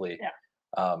beautifully.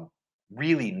 Yeah.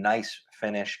 Really nice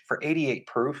finish for 88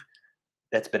 proof.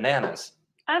 That's bananas.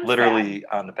 I'm literally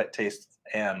sad. On the taste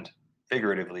and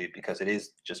figuratively, because it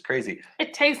is just crazy.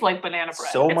 It tastes like banana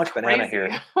bread. So it's much banana here.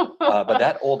 But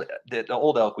the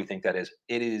old elk, we think it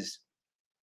is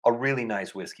a really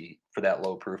nice whiskey for that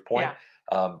low proof point.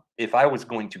 Yeah. If I was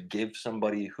going to give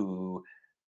somebody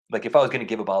if I was going to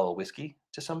give a bottle of whiskey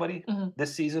to somebody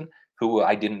this season who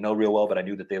I didn't know real well, but I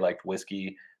knew that they liked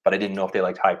whiskey, but I didn't know if they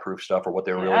liked high proof stuff or what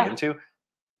they were really into,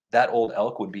 that old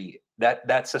elk would be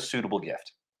that's a suitable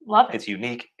gift. Love it. It's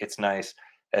unique. It's nice.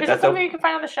 Is it something you can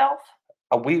find on the shelf?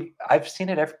 I've seen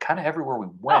it kind of everywhere we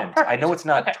went. I know it's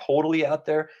not totally out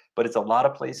there, but it's a lot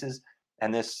of places.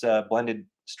 And this blended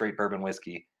straight bourbon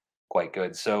whiskey, quite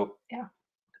good. So yeah.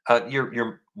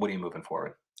 You're what are you moving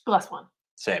forward? Glass 1.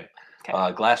 Same.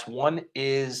 Okay. Glass 1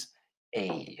 is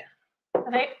A.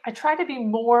 And I try to be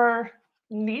more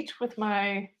neat with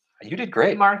my. You did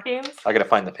great. Markings. I got to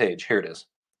find the page. Here it is.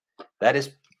 That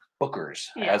is Booker's,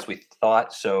 as we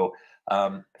thought. So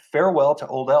farewell to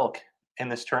Old Elk in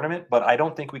this tournament, but I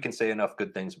don't think we can say enough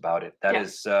good things about it. That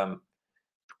is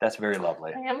that's very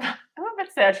lovely. I'm a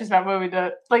bit sad she's not moving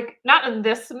to, not in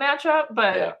this matchup,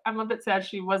 but I'm a bit sad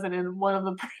she wasn't in one of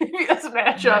the previous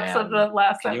matchups of the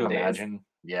last 7 days. Can you imagine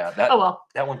Yeah, Oh well.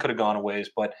 that one could have gone a ways,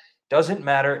 but doesn't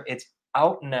matter. It's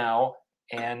out now,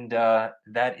 and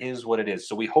that is what it is.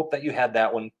 So we hope that you had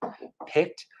that one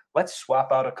picked. Let's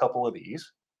swap out a couple of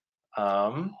these.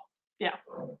 Yeah.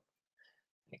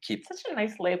 Keep Such a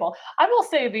nice label. I will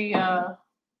say the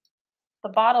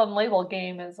bottle and label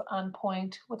game is on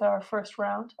point with our first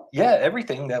round. yeah,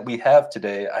 everything that we have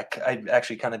today. I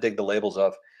actually kind of dig the labels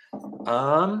of.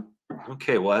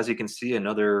 Okay, well, as you can see,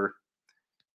 another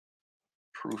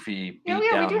proofy Yeah, we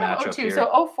beatdown do have matchup 02. here.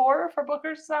 So 04 for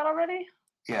Booker's is out already?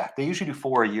 Yeah, they usually do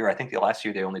 4 a year. I think the last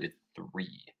year they only did 3.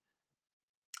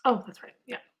 Oh, that's right.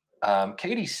 Yeah.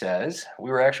 Katie says we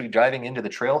were actually driving into the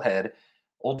Trailhead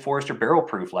Old Forester Barrel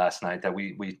Proof last night. That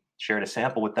we shared a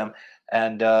sample with them,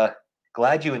 and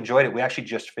glad you enjoyed it. We actually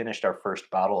just finished our first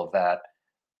bottle of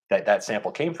that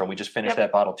sample came from. We just finished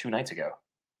that bottle 2 nights ago.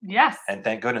 Yes. And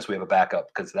thank goodness we have a backup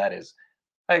because that is,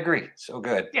 I agree, so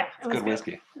good. Yeah, it's good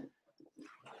whiskey.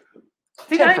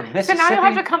 See, now you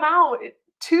have to come out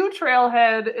to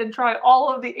Trailhead and try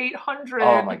all of the 800.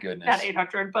 Oh my goodness. Not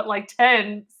 800, but like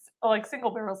 10 like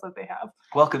single barrels that they have.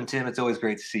 Welcome, Tim. It's always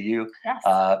great to see you. Yes.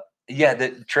 Yeah, the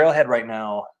Trailhead right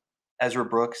now, Ezra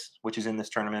Brooks, which is in this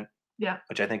tournament. Yeah.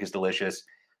 Which I think is delicious.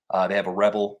 They have a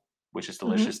Rebel, which is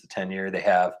delicious, the 10-year. They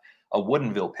have a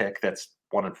Woodinville pick that's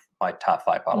one of my top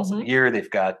 5 bottles of the year. They've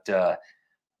got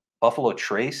Buffalo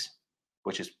Trace,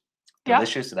 which is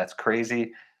delicious. That's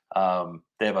crazy.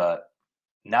 They have a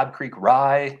Knob Creek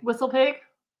Rye. Whistle Pig.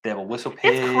 They have a Whistle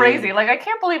Pig. It's crazy. Like, I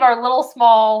can't believe our little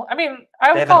small. I mean, I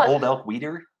would they have call an it Old Elk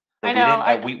Wheater. I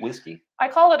know. Wheat whiskey. I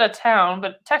call it a town,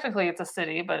 but technically it's a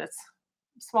city. But it's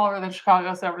smaller than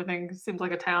Chicago, so everything seems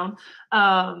like a town.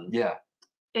 Yeah.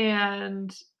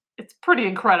 And it's pretty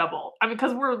incredible. I mean,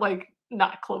 because we're like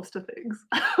not close to things.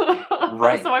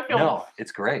 Right. So I feel no,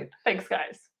 it's great. Thanks,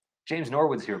 guys. James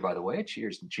Norwood's here, by the way.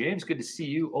 Cheers, James. Good to see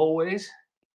you always.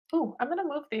 Oh, I'm gonna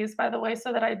move these, by the way,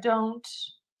 so that I don't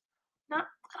not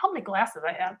how many glasses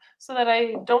I have, so that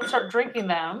I don't start drinking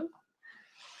them.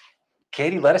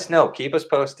 Katie, let us know. Keep us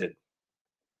posted.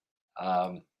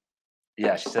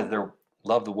 Yeah, she said they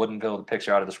love the Woodinville. The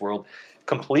picture out of this world.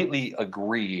 Completely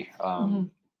agree.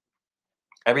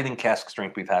 Everything cask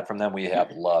strength we've had from them, we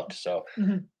have loved. So,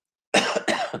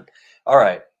 all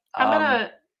right. I'm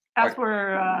gonna, as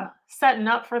we're setting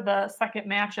up for the second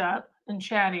matchup and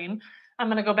chatting, I'm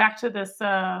gonna go back to this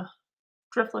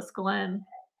Driftless Glen.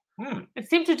 It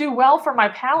seemed to do well for my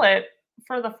palate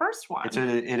for the first one.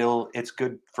 It's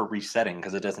good for resetting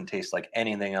because it doesn't taste like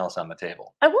anything else on the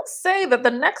table. I will say that the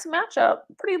next matchup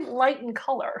pretty light in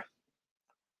color.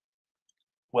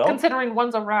 Well, considering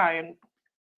one's a rye and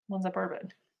one's a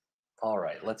bourbon. All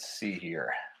right, let's see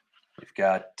here. We've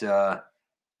got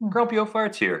Grumpy O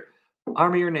Farts here.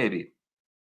 Army or Navy?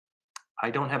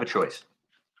 I don't have a choice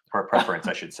or a preference,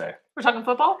 I should say. We're talking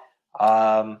football?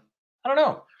 I don't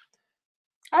know.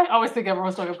 I always think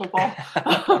everyone's talking football.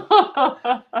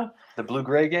 The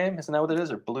blue-gray game, isn't that what it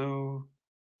is? Or blue?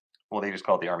 Well, they just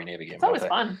call it the Army-Navy game. It's always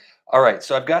fun. All right,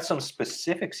 so I've got some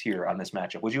specifics here on this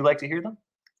matchup. Would you like to hear them?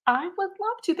 I would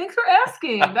love to. Thanks for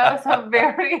asking. That is a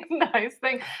very nice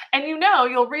thing. And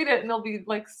you'll read it and it'll be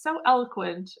like so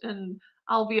eloquent, and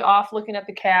I'll be off looking at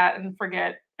the cat and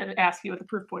forget and ask you what the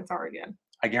proof points are again.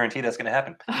 I guarantee that's going to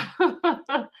happen.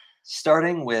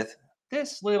 Starting with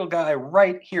this little guy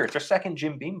right here. It's our second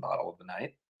Jim Beam bottle of the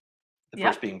night. The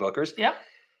first being Booker's. Yep.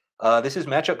 This is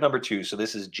matchup number 2. So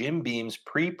this is Jim Beam's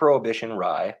Pre-Prohibition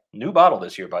Rye. New bottle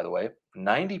this year, by the way.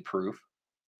 90 proof.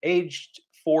 Aged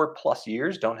 4+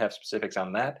 years. Don't have specifics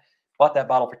on that. Bought that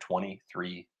bottle for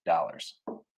 $23.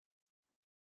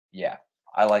 Yeah.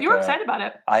 I like. You were excited about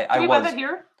it. I was. Buy that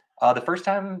here? The first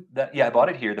time I bought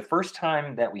it here. The first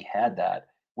time that we had that,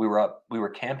 we were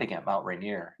camping at Mount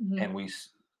Rainier, and we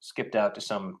skipped out to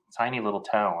some tiny little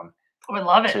town. Oh, I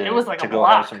love it. It was like to a go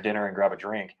block. have some dinner and grab a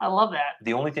drink. I love that.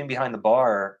 The only thing behind the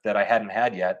bar that I hadn't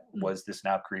had yet was this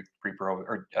Knob Creek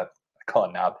I call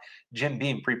it Knob Jim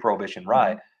Beam Pre-Prohibition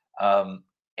Rye,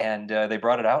 and they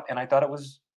brought it out, and I thought it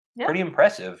was pretty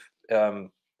impressive for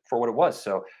what it was.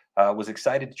 So was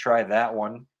excited to try that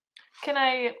one. Can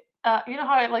I? You know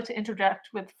how I like to interject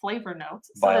with flavor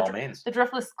notes? By all means. The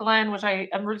Driftless Glen, which I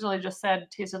originally just said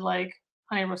tasted like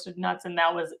honey roasted nuts, and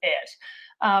that was it.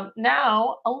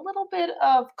 Now, a little bit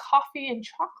of coffee and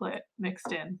chocolate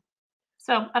mixed in.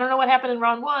 So I don't know what happened in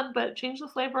round 1, but change the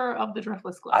flavor of the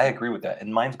Driftless Glen. I agree with that,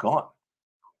 and mine's gone.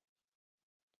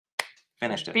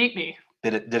 Finished it. Beat me.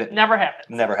 Did it? Never happens.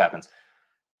 Never happens.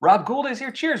 Rob Gould is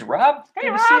here. Cheers, Rob. Hey,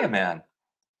 Good Rob. to see you, man.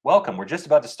 Welcome. We're just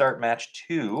about to start match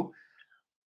 2.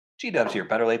 G-Dub's here.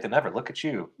 Better late than never. Look at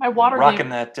you. My water rocking game.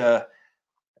 that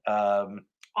Nice.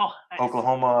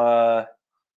 Oklahoma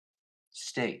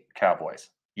State Cowboys.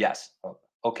 Yes.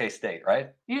 Okay, State, right?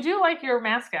 You do like your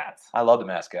mascots. I love the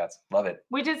mascots. Love it.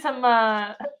 We did some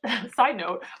side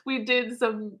note. We did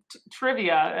some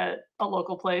trivia at a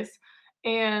local place,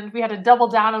 and we had to double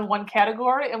down on one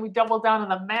category, and we doubled down on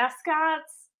the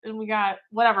mascots, and we got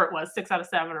whatever it was, 6 out of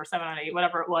 7 or 7 out of 8,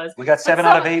 whatever it was. We got 7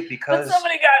 out of 8 But because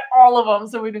somebody got all of them,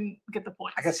 so we didn't get the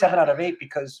points. I got 7 out of 8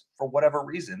 because for whatever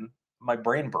reason my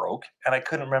brain broke and I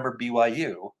couldn't remember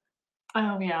BYU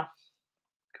Oh yeah,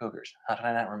 Cougars. How did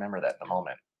I not remember that in the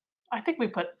moment? I think we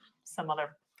put some other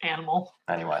animal.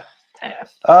 Anyway. Yeah.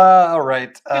 All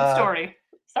right. Good story.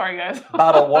 Sorry, guys.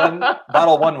 Bottle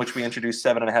one, which we introduced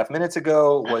 7.5 minutes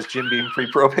ago, was Jim Beam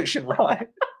Pre-Prohibition Rye.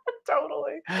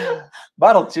 Totally.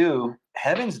 Bottle 2,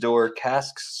 Heaven's Door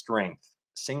Cask Strength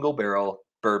Single Barrel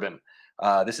Bourbon.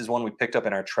 This is one we picked up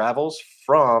in our travels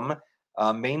from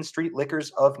Main Street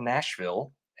Liquors of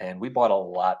Nashville, and we bought a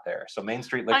lot there. So Main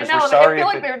Street Liquors, I know. we're sorry. I feel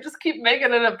like they just keep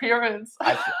making an appearance.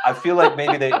 I feel like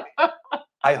maybe they.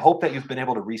 I hope that you've been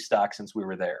able to restock since we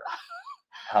were there.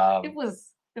 It was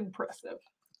impressive.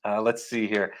 Let's see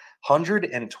here,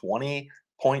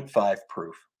 120.5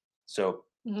 proof. So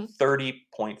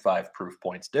 30.5 proof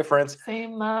points difference.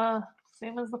 Same as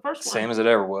the first one. Same as it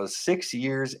ever was. 6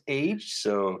 years aged,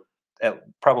 so at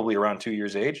probably around 2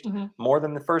 years aged, more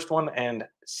than the first one, and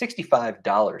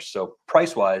 $65. So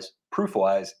price-wise,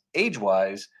 proof-wise,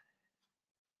 age-wise,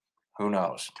 who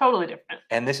knows? Totally different.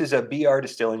 And this is a BR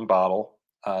Distilling bottle,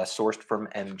 sourced from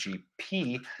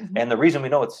MGP. And the reason we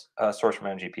know it's sourced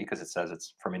from MGP, because it says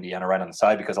it's from Indiana right on the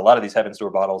side, because a lot of these Heaven's Door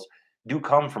bottles do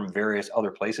come from various other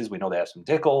places. We know they have some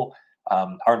Dickel.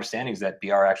 Our understanding is that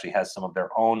BR actually has some of their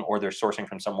own, or they're sourcing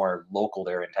from somewhere local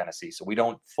there in Tennessee. So we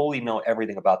don't fully know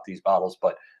everything about these bottles,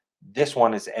 but this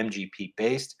one is MGP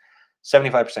based,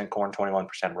 75% corn,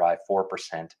 21% rye,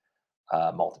 4%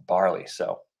 malted barley.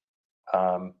 So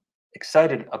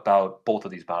excited about both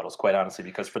of these bottles, quite honestly,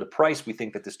 because for the price, we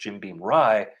think that this Jim Beam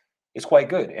Rye is quite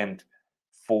good. And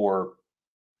for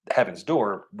Heaven's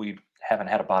Door, we haven't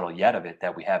had a bottle yet of it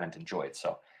that we haven't enjoyed.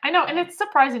 So I know, and it's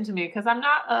surprising to me because I'm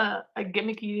not a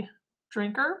gimmicky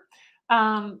drinker,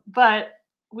 but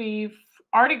we've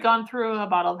already gone through a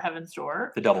bottle of Heaven's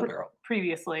Door, the double barrel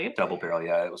previously. Double barrel,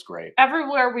 yeah, it was great.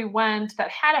 Everywhere we went that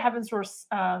had a Heaven's Door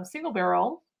single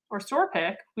barrel or store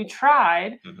pick, we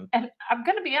tried, and I'm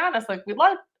gonna be honest, like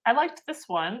I liked this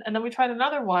one, and then we tried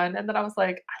another one, and then I was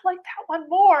like, I like that one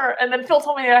more. And then Phil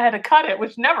told me I had to cut it,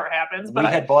 which never happens. But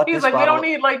he's like, we don't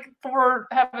need like 4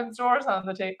 Heaven's Doors on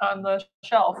the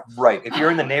shelf. Right. If you're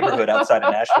in the neighborhood outside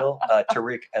of Nashville,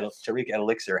 Tariq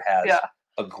Elixir has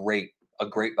a great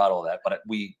bottle of that. But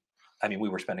we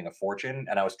were spending a fortune,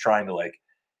 and I was trying to like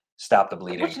stop the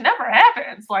bleeding, which never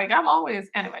happens. Like I'm always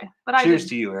anyway. But cheers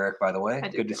to you, Eric. By the way,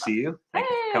 good to see you. Thank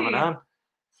you for coming on.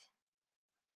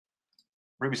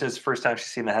 Ruby says first time she's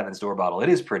seen the Heaven's Door bottle. It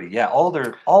is pretty. Yeah, all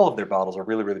of their bottles are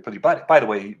really, really pretty. By the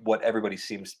way, what everybody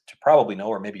seems to probably know,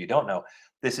 or maybe you don't know,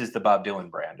 this is the Bob Dylan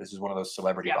brand. This is one of those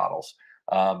celebrity bottles.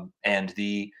 And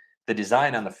the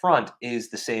design on the front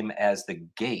is the same as the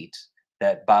gate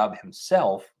that Bob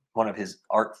himself, one of his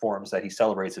art forms that he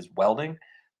celebrates is welding.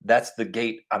 That's the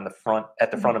gate on the front,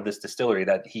 at the front of this distillery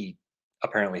that he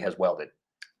apparently has welded.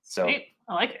 So sweet.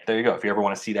 I like it. There you go. If you ever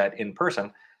want to see that in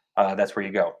person, that's where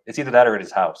you go. It's either that or at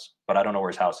his house, but I don't know where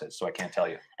his house is, so I can't tell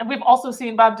you. And we've also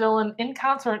seen Bob Dylan in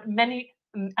concert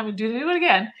do it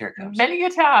again. Here it comes. Many a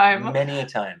time. Many a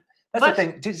time. That's the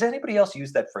thing. Does anybody else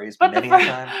use that phrase, many a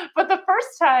time? But the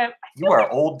first time... You are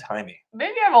old-timey.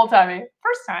 Maybe I'm old-timey.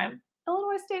 First time,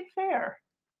 Illinois State Fair,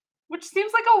 which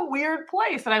seems like a weird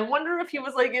place. And I wonder if he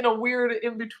was like in a weird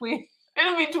in-between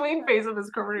phase of his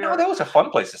career. No, that was a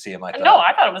fun place to see him, I thought. No,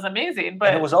 I thought it was amazing. But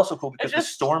and it was also cool because the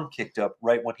storm kicked up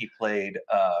right when he played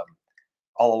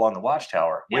All Along the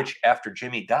Watchtower, which after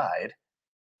Jimmy died,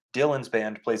 Dylan's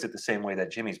band plays it the same way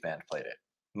that Jimmy's band played it.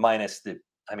 Minus they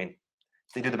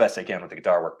do the best they can with the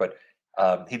guitar work, but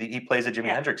he plays a Jimi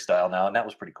Hendrix style now, and that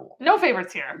was pretty cool. No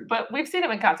favorites here, but we've seen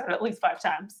him in concert at least 5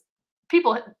 times.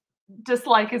 People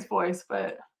dislike his voice,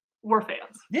 but we're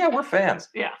fans. Yeah, we're fans.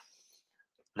 Yeah.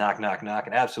 Knock, knock, knock,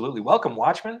 and absolutely welcome,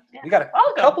 Watchmen. Yeah. We got a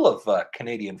couple of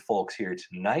Canadian folks here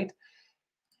tonight.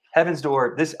 Heaven's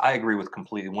Door. This I agree with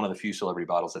completely. One of the few celebrity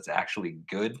bottles that's actually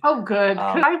good. Oh, good.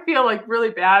 I feel like really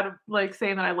bad, like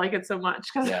saying that I like it so much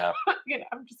because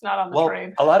I'm just not on the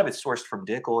train. A lot of it's sourced from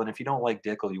Dickel, and if you don't like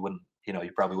Dickel, you wouldn't.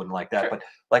 You probably wouldn't like that. Sure. But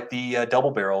like the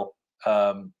double barrel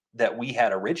that we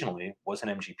had originally was an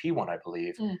MGP one, I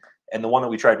believe, and the one that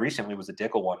we tried recently was a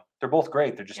Dickel one. They're both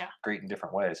great. They're just great in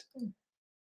different ways.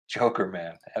 Joker,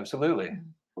 man, absolutely.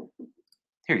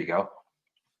 Here you go.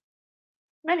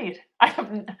 Many. I have.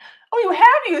 Oh, you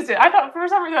have used it. I thought for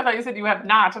some reason I thought you said you have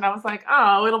not, and I was like,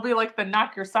 oh, it'll be like the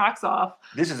knock your socks off.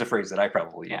 This is a phrase that I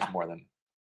probably use Yeah. more than.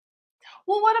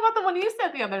 Well, what about the one you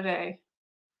said the other day?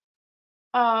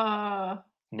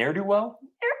 Ne'er-do-well?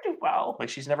 Ne'er-do-well. Like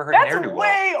she's never heard That's ne'er-do-well.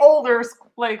 way older,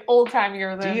 like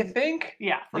old-timeier Do than. you think?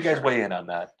 Yeah, for You guys sure. weigh in on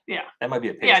that. Yeah. That might be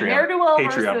a Yeah, Patreon, ne'er-do-well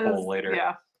Patreon versus, poll later.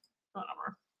 Yeah.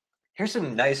 Whatever. Here's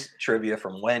some nice trivia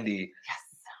from Wendy. Yes.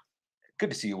 Good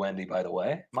to see you, Wendy, by the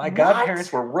way. My What?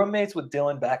 godparents were roommates with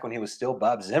Dylan back when he was still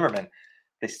Bob Zimmerman.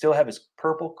 They still have his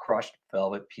purple crushed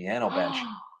velvet piano bench.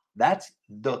 That's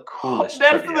the coolest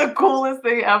That's trivia. the coolest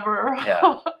thing ever.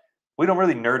 Yeah. We don't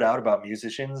really nerd out about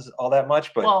musicians all that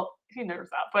much, but well, he nerds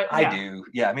out, but I yeah. do.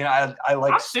 Yeah, I mean, I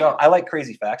like I'm stuff. super- I like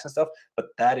crazy facts and stuff, but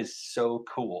that is so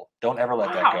cool. Don't ever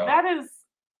let that go.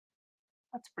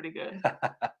 That's pretty good.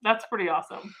 That's pretty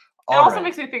awesome. It All also right.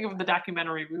 makes me think of the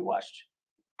documentary we watched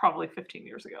probably 15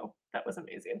 years ago. That was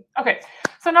amazing. Okay,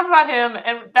 so enough about him,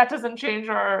 and that doesn't change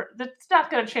that's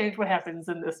not going to change what happens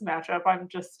in this matchup.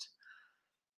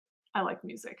 I like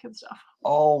music and stuff.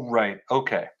 All right.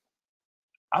 Okay.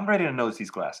 I'm ready to nose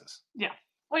these glasses. Yeah.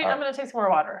 Wait, All I'm going to take some more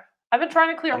water. I've been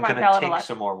trying to clear I'm my gonna palate a take lot.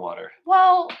 some more water.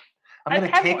 Well, I'm I've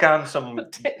gonna had take more. on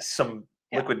some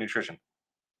Yeah. liquid nutrition.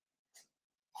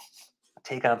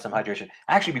 Take on some hydration.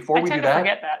 Actually, before I we do tend to that,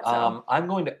 forget that. So. I'm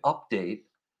going to update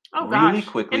Oh really gosh.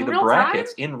 quickly In the real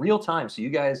brackets time? in real time, so you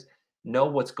guys know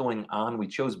what's going on. We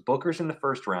chose Booker's in the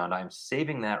first round. I'm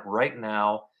saving that right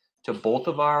now to both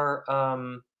of our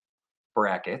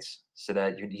brackets, so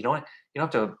that you don't have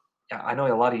to. I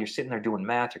know a lot of you are sitting there doing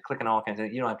math, you're clicking all kinds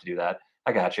of. You don't have to do that.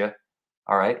 I got you.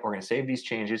 All right, we're gonna save these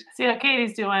changes, See how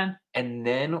Katie's doing. and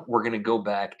then we're gonna go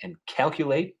back and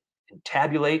calculate and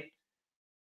tabulate.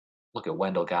 Look at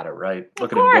Wendell, got it right.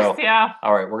 Look Of at him course, go. yeah.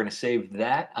 All right, we're going to save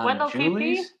that on Wendell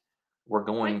Julie's. KP? We're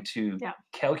going to yeah.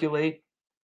 calculate.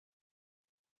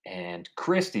 And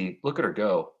Christy, look at her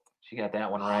go. She got that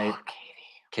one right. Oh,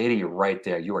 Katie, you're right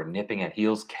there. You are nipping at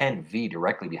heels. Ken V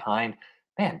directly behind.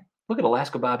 Man, look at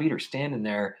Alaska Bob Eater standing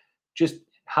there, just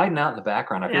hiding out in the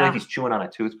background. I feel like he's chewing on a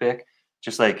toothpick,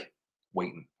 just like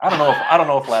waiting. I don't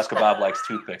know if Alaska Bob likes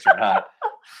toothpicks or not.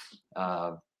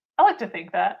 I like to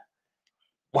think that.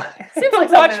 What? Seems like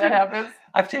something that happens.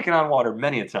 I've taken on water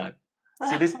many a time.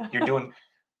 See this? You're doing.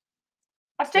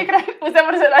 I've taken. Was that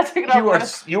what I said? I taken on.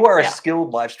 You are a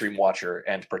skilled live stream watcher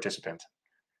and participant.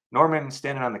 Norman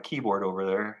standing on the keyboard over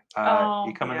there.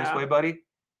 You coming this way, buddy?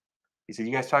 He said,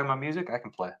 "You guys talking about music? I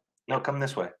can play." No, come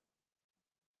this way.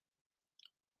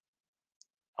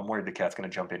 I'm worried the cat's gonna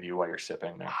jump into you while you're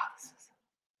sipping there.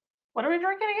 What are we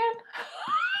drinking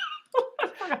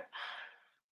again?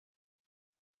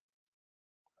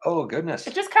 Oh goodness!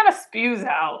 It just kind of spews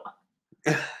out.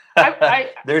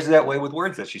 There's that way with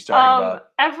words that she's talking about.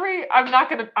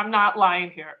 I'm not lying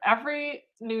here. Every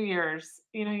New Year's,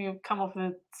 you come up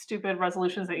with stupid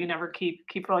resolutions that you never keep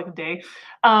for like a day.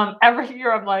 Every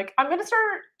year I'm like, I'm gonna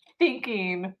start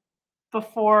thinking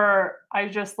before I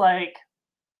just like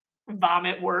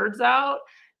vomit words out.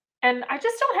 And I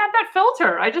just don't have that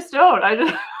filter. I just don't. I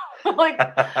just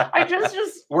I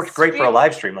just worked great for a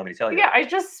live stream, let me tell you. Yeah, I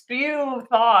just spew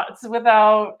thoughts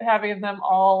without having them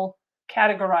all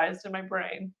categorized in my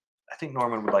brain. I think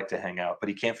Norman would like to hang out, but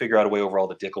he can't figure out a way over all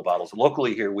the Dickel bottles.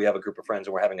 Locally here, we have a group of friends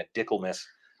and we're having a Dickelmas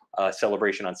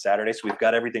celebration on Saturday. So we've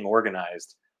got everything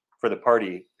organized for the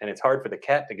party, and it's hard for the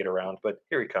cat to get around, but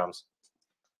here he comes.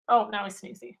 Oh, now he's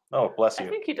sneezy. Oh, bless you. I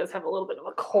think he does have a little bit of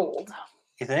a cold.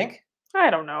 You think? I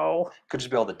don't know. Could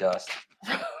just be all the dust.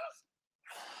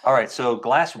 All right, so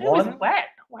glass It one. was wet.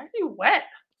 Why are you wet?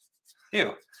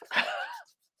 Ew.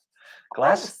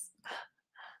 Glass.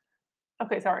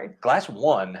 Okay, sorry. Glass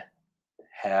one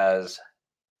has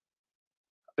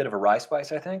a bit of a rye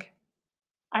spice, I think.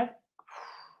 I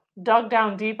dug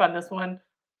down deep on this one.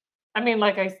 I mean,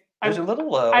 like there's a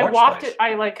little I orange wafted.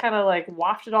 spice. I like kind of like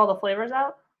wafted all the flavors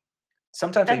out.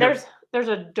 Sometimes and there's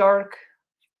a dark,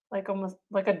 like almost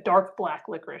like a dark black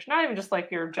licorice. Not even just like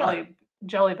your jelly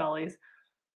bellies.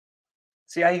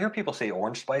 See, I hear people say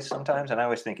orange spice sometimes, and I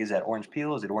always think, is that orange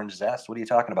peel? Is it orange zest? What are you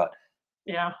talking about?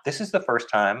 Yeah. This is the first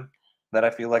time that I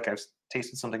feel like I've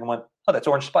tasted something and went, oh, that's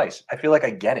orange spice. I feel like I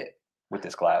get it with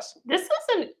this glass.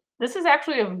 This is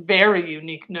actually a very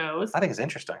unique nose. I think it's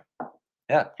interesting.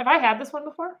 Yeah. Have I had this one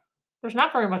before? There's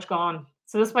not very much gone.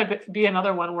 So this might be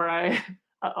another one where I,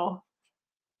 uh-oh.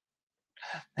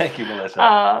 Thank you,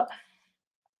 Melissa.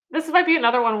 This might be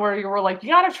another one where you were like, you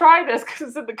gotta try this because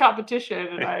it's in the competition,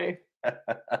 and I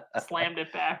slammed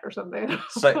it back or something.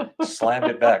 Slammed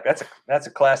it back. That's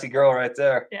a classy girl right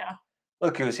there. Yeah.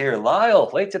 Look who's here. Lyle,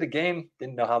 late to the game.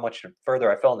 Didn't know how much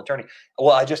further I fell in the tourney.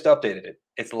 Well, I just updated it.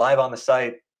 It's live on the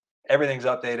site. Everything's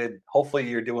updated. Hopefully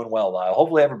you're doing well, Lyle.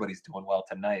 Hopefully everybody's doing well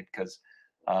tonight because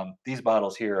these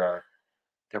bottles here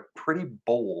they're pretty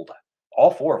bold.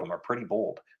 All four of them are pretty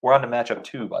bold. We're on to matchup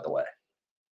 2, by the way.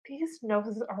 These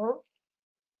noses are.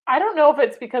 I don't know if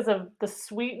it's because of the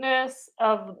sweetness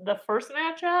of the first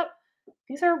matchup.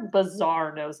 These are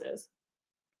bizarre noses.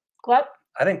 Gleb?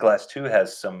 I think glass 2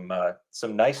 has some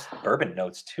nice bourbon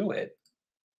notes to it.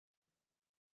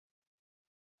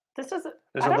 This doesn't.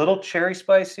 There's a little cherry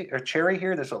spicy or cherry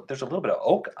here. There's a little bit of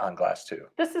oak on glass 2.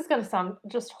 This is going to sound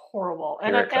just horrible,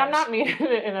 Here it I'm not comes. meaning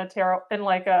it in a terrible, in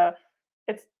like a.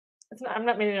 It's not. I'm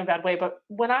not meaning it in a bad way, but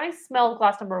when I smelled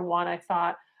glass number 1, I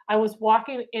thought I was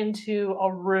walking into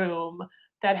a room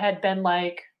that had been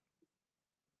like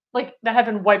that had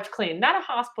been wiped clean, not a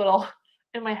hospital.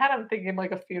 In my head, I'm thinking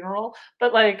like a funeral,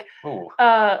 but like, Ooh.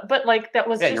 but like that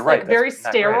was Yeah, just you're right. like very That's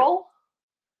not great. sterile.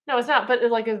 No, it's not, but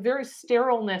like a very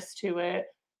sterileness to it,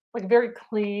 like very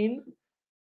clean,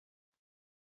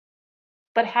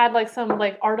 but had like some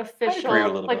like a little artificial,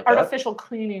 bit like with that. artificial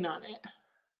cleaning on it.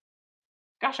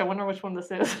 Gosh, I wonder which one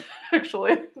this is.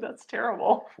 Actually, that's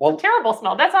terrible. Well, Terrible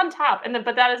smell. That's on top, and then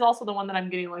but that is also the one that I'm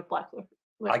getting like black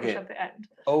licorice get at the end.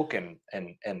 oak and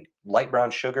light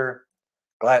brown sugar.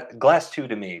 Glass 2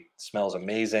 to me smells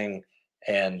amazing,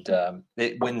 and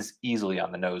it wins easily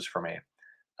on the nose for me.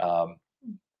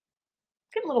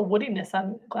 Get a little woodiness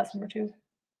on glass number 2.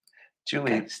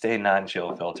 Julie, Okay. stay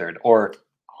non-chill filtered or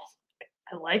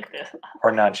I like this.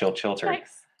 non-chill chiltered.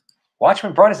 Nice.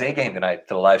 Watchman brought his A game tonight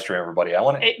to the live stream, everybody. I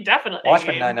want to Definitely.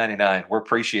 Watchman 999. We're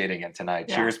appreciating it tonight.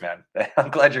 Yeah. Cheers, man. I'm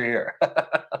glad you're here.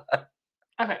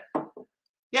 Okay.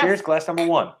 Yes. Cheers, glass number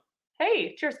 1.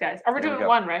 Hey, cheers, guys. Are we There we doing go.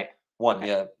 1, right? 1, Okay.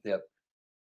 yeah, yep.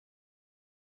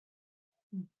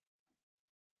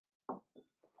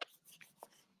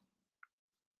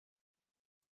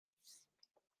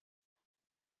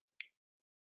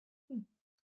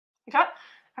 I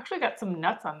actually got some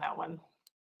nuts on that one.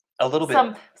 A little bit.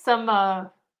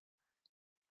 Some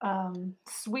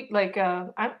sweet, like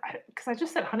because I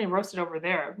just said honey roasted over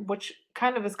there, which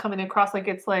kind of is coming across like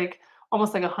it's like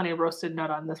almost like a honey roasted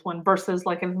nut on this one versus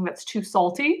like anything that's too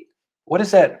salty. What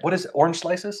is that? What is orange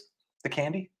slices? The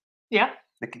candy? Yeah.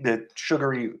 The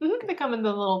sugary. They come in the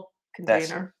little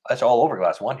container. That's all over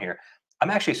glass 1 here. I'm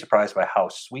actually surprised by how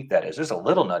sweet that is. There's a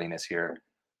little nuttiness here,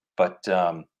 but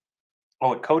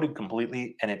it coated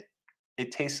completely, and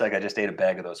it tastes like I just ate a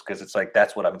bag of those because it's like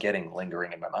that's what I'm getting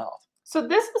lingering in my mouth. So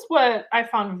this is what I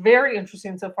found very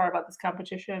interesting so far about this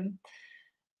competition.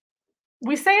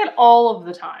 We say it all of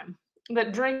the time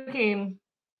that drinking,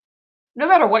 no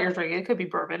matter what you're drinking, it could be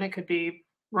bourbon, it could be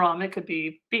rum, it could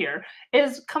be beer,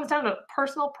 comes down to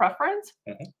personal preference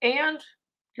and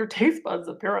your taste buds,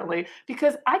 apparently.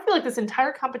 Because I feel like this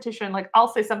entire competition, like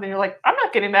I'll say something, you're like, I'm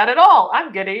not getting that at all.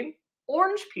 I'm getting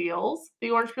orange peels,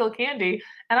 the orange peel candy,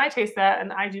 and I taste that,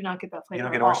 and I do not get that flavor. You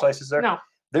don't get orange slices there? No.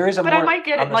 There is But I might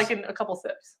get it like in a couple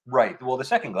sips. Right. Well, the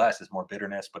second glass is more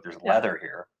bitterness, but there's leather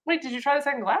here. Wait, did you try the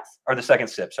second glass? Or the second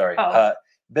sip, sorry. Oh.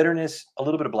 Bitterness, a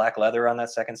little bit of black leather on that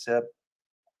second sip.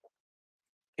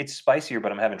 It's spicier,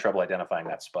 but I'm having trouble identifying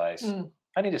that spice.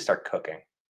 I need to start cooking,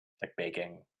 like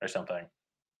baking or something.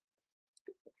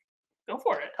 Go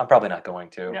for it. I'm probably not going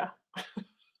to. Yeah.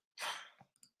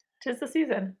 'Tis the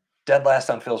season. Dead last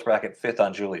on Phil's bracket, 5th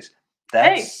on Julie's.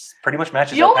 That's pretty much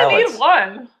matches you our only palates. need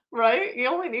one, right? You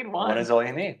only need one. One is all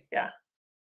you need. Yeah.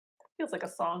 Feels like a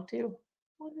song too.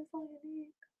 One is all you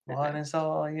need. One is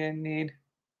all you need.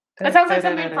 That sounds like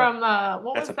something from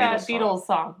what That's was a that Beatles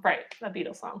song? Right, that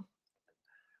Beatles song.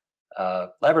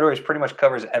 Laboratories pretty much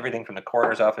covers everything from the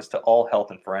coroner's office to all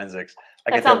health and forensics.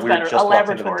 I get that sounds weird better. just A walked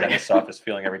into the laboratory. dentist's office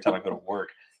feeling every time I go to work.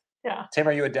 Yeah. Tim,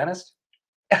 are you a dentist?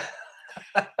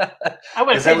 I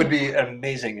would. That would be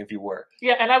amazing if you were.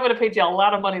 Yeah, and I would have paid you a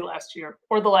lot of money last year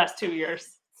or the last 2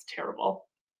 years. It's terrible.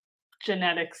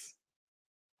 Genetics.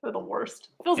 They're the worst.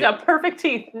 Phil's got perfect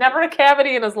teeth, never a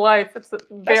cavity in his life. It's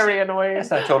very annoying.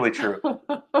 That's not totally true.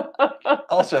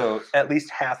 Also, at least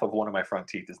half of one of my front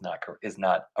teeth is not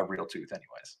a real tooth,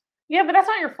 anyways. Yeah, but that's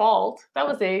not your fault. That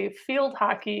was a field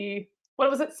hockey.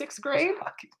 What was it? 6th grade?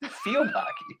 Field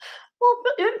hockey. Well,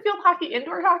 isn't field hockey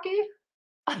indoor hockey?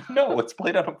 No, it's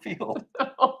played on a field.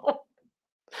 Well,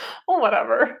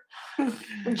 whatever.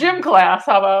 Gym class,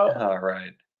 how about? All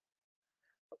right.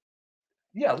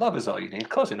 Yeah, love is all you need.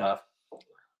 Close enough.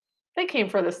 They came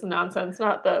for this nonsense,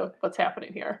 not what's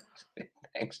happening here.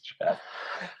 Thanks, Jeff.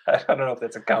 I don't know if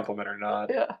that's a compliment or not.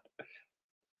 Yeah.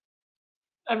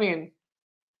 I mean,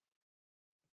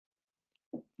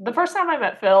 The first time I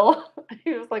met Phil,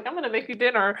 he was like, "I'm gonna make you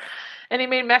dinner," and he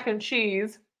made mac and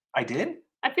cheese. I did?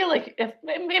 I feel like if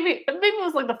maybe it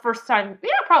was like the first time, yeah,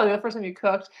 probably the first time you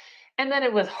cooked, and then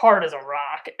it was hard as a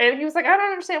rock. And he was like, "I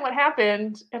don't understand what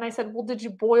happened." And I said, "Well, did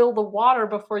you boil the water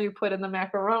before you put in the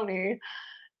macaroni?"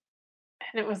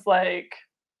 And it was like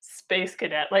space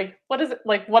cadet. Like, what is it?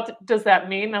 Like, what does that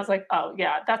mean? And I was like, "Oh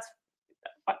yeah, that's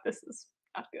this is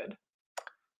not good."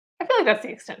 I feel like that's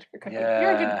the extent of your cooking.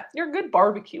 Yeah. You're a good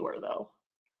barbecuer though.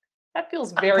 That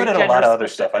feels I'm very good at a gender lot of other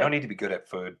stuff. I specific. don't need to be good at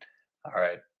food. All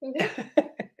right. Mhm.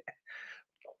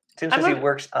 Tim I'm says he a,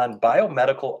 works on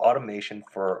biomedical automation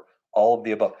for all of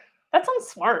the above. that sounds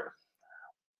smart.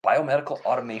 Biomedical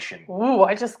automation. Ooh,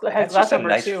 I just had That's glass just a number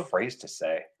nice 2. phrase to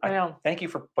say. I know. Thank you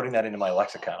for putting that into my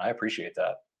lexicon. I appreciate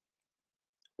that.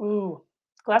 Ooh,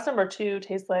 glass number 2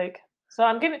 tastes like. So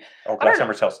I'm getting. Oh, I don't glass know.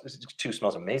 number 2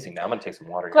 smells amazing. Now I'm gonna take some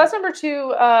water Glass here. number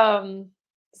 2, a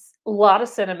lot of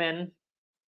cinnamon.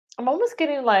 I'm almost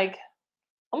getting like,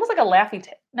 almost like a laffy.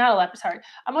 Not a laffy. Sorry,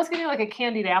 I'm almost getting like a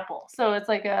candied apple. So it's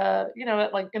like a,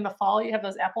 like in the fall you have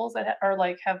those apples that are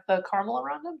like have the caramel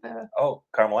around them. Oh,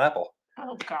 caramel apple.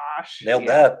 Oh gosh, Nailed yeah.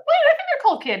 that. Wait, I think they're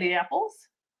called candy apples.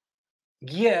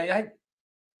 Yeah,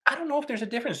 I don't know if there's a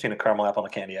difference between a caramel apple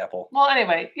and a candy apple. Well,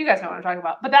 anyway, you guys know what I'm talking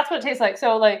about. But that's what it tastes like.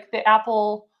 So like the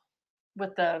apple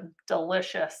with the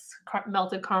delicious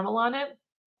melted caramel on it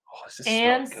Oh, this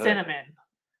and smells good. cinnamon.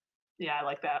 Yeah, I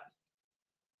like that.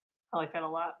 I like that a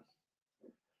lot.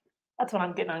 That's what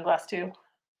I'm getting on glass 2.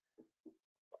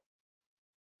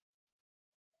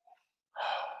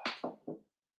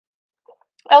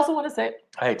 I also want to say,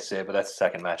 I hate to say it, but that's the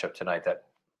second matchup tonight.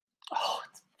 oh,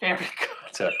 it's very good.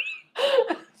 It's a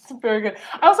It's very good.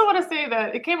 I also want to say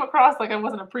that it came across like I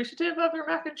wasn't appreciative of your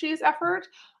mac and cheese effort.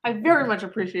 I very much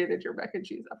appreciated your mac and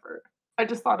cheese effort. I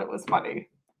just thought it was funny.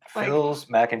 Like, Phil's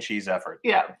mac and cheese effort.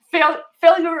 yeah,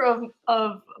 failure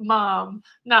of mom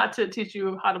not to teach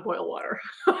you how to boil water.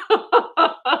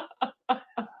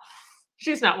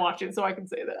 She's not watching, so I can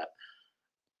say that.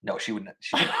 No, she wouldn't.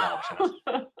 She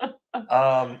wouldn't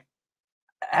know.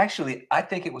 Actually, I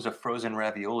think it was a frozen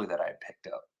ravioli that I had picked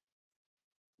up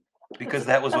because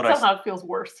that was what I. Somehow it feels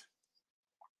worse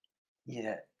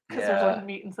Yeah. because there's like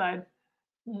meat inside.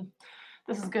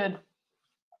 This is good.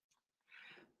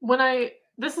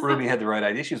 Ruby had the right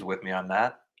idea. She was with me on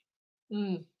that.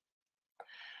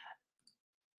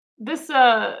 This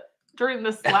during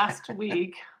this last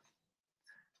week.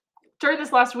 During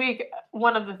this last week,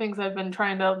 one of the things I've been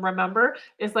trying to remember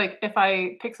is like if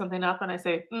I pick something up and I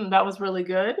say, that was really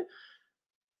good,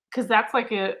 because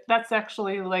that's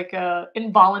actually like a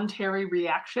involuntary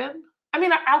reaction. I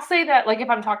mean, I'll say that like if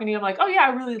I'm talking to you, I'm like, oh yeah, I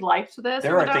really liked this.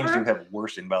 There are things you have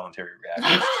worse involuntary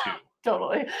reactions to.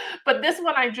 Totally. But this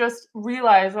one, I just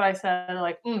realized what I said,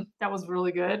 like, that was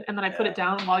really good. And then I put it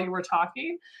down while you were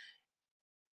talking.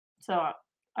 So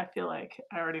I feel like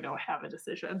I already don't have a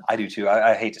decision. I do too.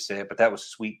 I hate to say it, but that was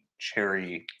sweet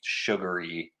cherry,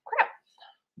 sugary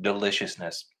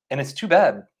deliciousness. And it's too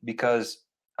bad because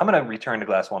I'm going to return to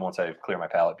glass 1 once I clear my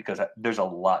palate because there's a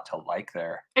lot to like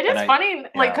there. It is funny,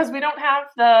 like, because we don't have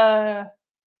the...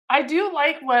 I do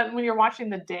like when you're watching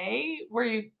the day where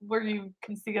you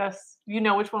can see us,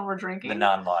 which one we're drinking. The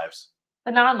non-lives.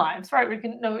 The non-lives, right? We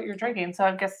can know what you're drinking. So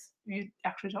I guess you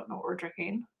actually don't know what we're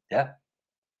drinking. Yeah.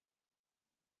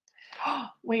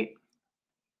 Wait.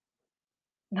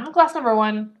 Not glass number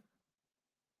 1.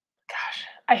 Gosh,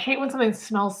 I hate when something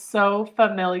smells so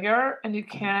familiar and you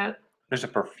can't. There's a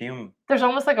perfume. There's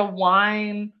almost like a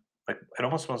wine. Like it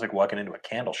almost smells like walking into a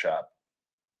candle shop.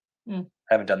 I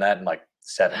haven't done that in like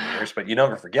 7 years, but you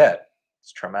never forget.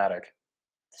 It's traumatic.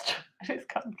 It's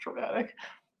kind of traumatic.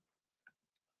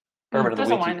 Bourbon of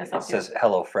the Week says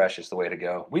Hello Fresh is the way to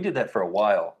go. We did that for a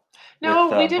while.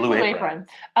 No, we did Blue Apron.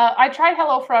 I tried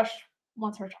Hello Fresh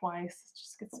once or twice. It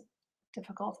just gets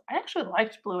difficult. I actually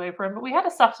liked Blue Apron, but we had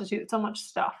to substitute so much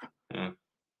stuff.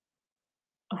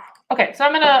 Okay, so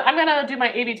I'm gonna do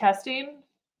my A/B testing.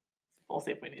 We'll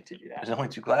see if we need to do that. There's only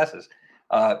 2 glasses.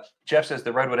 Jeff says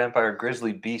the Redwood Empire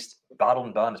Grizzly Beast bottled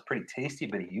and bond is pretty tasty,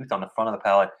 but a youth on the front of the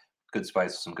palate. Good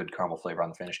spice, some good caramel flavor on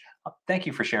the finish. Thank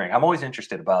you for sharing. I'm always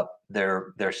interested about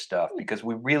their stuff because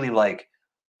we really like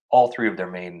all 3 of their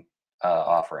main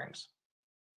offerings.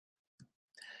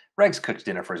 Regs cooks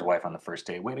dinner for his wife on the first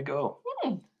date. Way to go.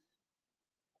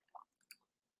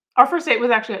 Our first date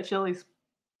was actually at Chili's.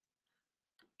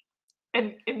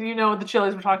 And you know the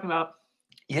Chili's we're talking about.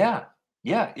 Yeah.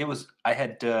 It was.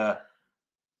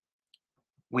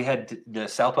 We had the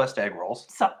Southwest egg rolls.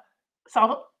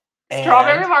 Strawberry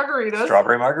margaritas.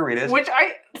 Strawberry margaritas. Which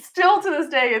I still to this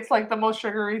day, it's like the most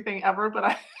sugary thing ever.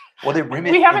 But Well, they rim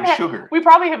it We haven't in had. sugar. We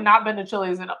probably have not been to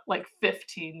Chili's in like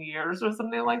 15 years or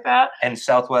something like that. And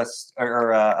Southwest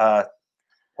or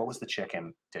what was the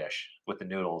chicken dish with the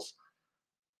noodles?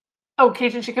 Oh,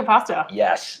 Cajun chicken pasta.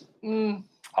 Yes. Mm,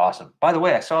 Awesome. By the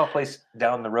way, I saw a place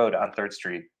down the road on 3rd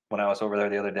Street when I was over there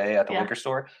the other day at the Yeah. liquor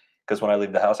store. Because when I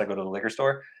leave the house, I go to the liquor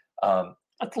store.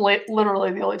 that's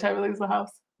literally the only time he leaves the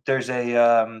house. There's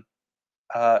a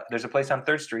place on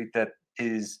 3rd Street that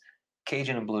is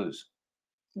Cajun and Blues.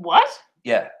 What?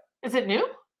 Yeah, Is it new?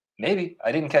 maybe.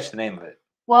 I didn't catch the name of it.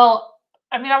 Well,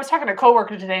 I mean, I was talking to a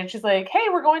coworker today, and she's like, "Hey,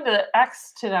 we're going to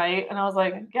X tonight," and I was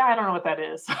like, "Yeah, I don't know what that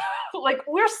is." Like,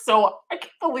 I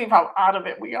can't believe how out of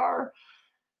it we are.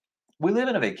 We live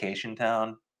in a vacation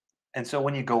town, and so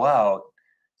when you go out,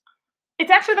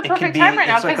 It's actually the It can perfect be- time right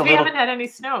now it's like because a we little- haven't had any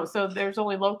snow, so there's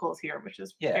only locals here, which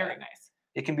is Yeah. very nice.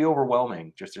 it can be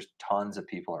overwhelming. Just there's tons of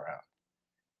people around.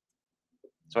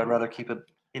 So I'd rather keep it,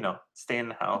 stay in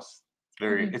the house.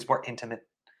 It's more intimate.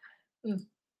 Mm.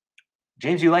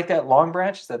 James, you like that Long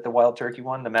Branch? Is that the Wild Turkey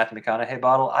one, the Matthew McConaughey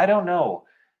bottle? I don't know.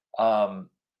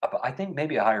 I think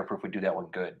maybe a higher proof would do that one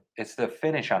good. It's the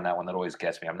finish on that one that always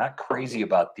gets me. I'm not crazy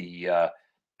about the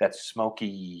that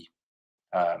smoky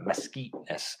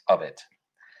mesquiteness of it.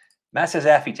 Matt says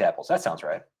Affy Tapples. That sounds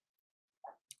right.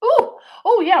 Ooh,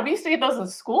 oh yeah, we used to get those in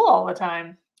school all the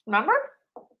time. Remember?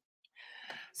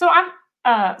 So I'm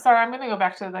sorry, I'm going to go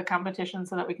back to the competition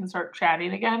so that we can start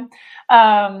chatting again.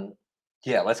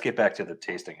 Yeah, let's get back to the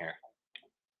tasting here.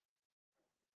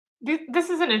 This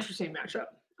is an interesting matchup.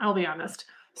 I'll be honest.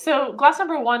 So glass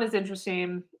number 1 is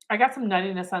interesting. I got some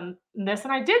nuttiness on this,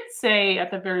 and I did say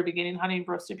at the very beginning, honey and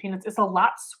roasted peanuts is a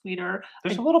lot sweeter.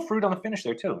 There's a little fruit on the finish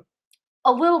there too.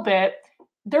 A little bit.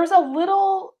 There's a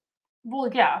little, well,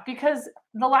 yeah, because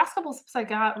the last couple sips I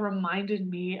got reminded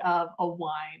me of a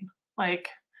wine. Like,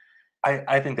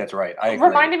 I think that's right. I agree.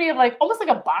 reminded me of like almost like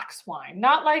a box wine,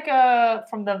 not like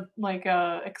from the like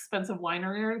expensive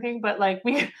winery or anything, but like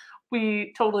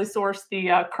we totally sourced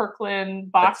the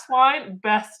Kirkland box wine,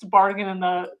 best bargain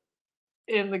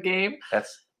in the game.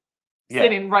 That's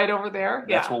sitting right over there.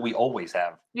 That's what we always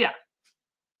have. Yeah.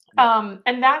 Yeah.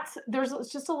 And there's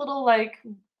just a little like,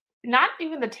 not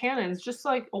even the tannins, just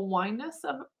like a wineness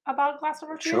about glass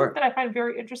number 2 Sure. that I find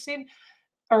very interesting.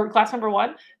 Or glass number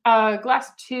 1.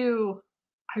 Glass 2,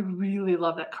 I really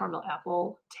love that caramel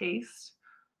apple taste.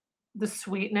 The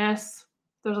sweetness.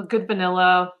 There's a good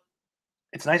vanilla.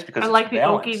 It's nice because I it's like the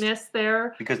balanced. oakiness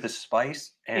there. Because the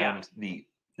spice and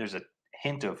there's a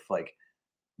hint of like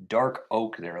dark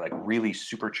oak there, like really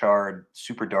supercharred,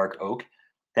 super dark oak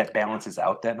that balances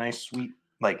out that nice sweet.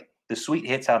 Like the sweet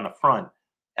hits out in the front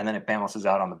and then it balances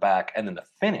out on the back, and then the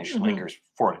finish lingers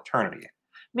for an eternity.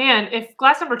 Man, if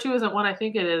glass number 2 isn't what I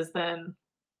think it is, then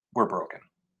We're broken.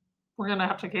 we're gonna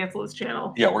have to cancel this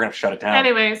channel. Yeah, we're gonna shut it down.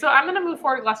 Anyway, so I'm gonna move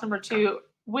forward to glass number 2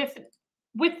 with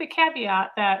the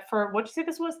caveat that for, what'd you say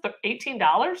this was? The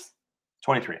 $18?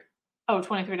 23. Oh,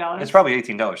 $23. It's probably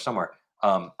 $18 somewhere.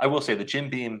 I will say the Jim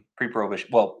Beam Pre-Prohibition.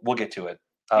 Well, we'll get to it.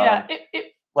 Yeah,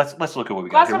 Let's look at what we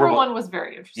got glass here. number 1 was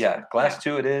very interesting. Yeah, glass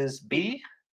 2 it is. B.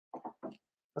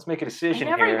 Let's make a I decision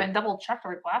never here. even double checked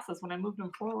our glasses when I moved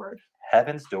them forward.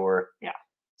 Heaven's Door. Yeah.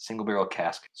 Single barrel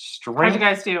cask. How'd Strength. you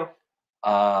guys do?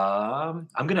 I'm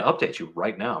going to update you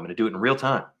right now. I'm going to do it in real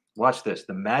time. Watch this.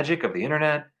 The magic of the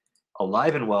internet,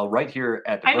 alive and well, right here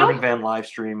at the I know. Bourbon Van live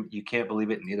stream. You can't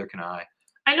believe it, and neither can I.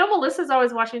 I know Melissa's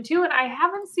always watching too, and I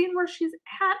haven't seen where she's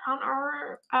at on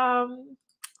our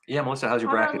Yeah, Melissa, how's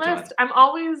your on our bracket doing? list. I'm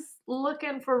always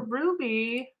looking for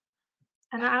Ruby,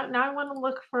 and now I want to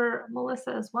look for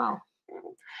Melissa as well.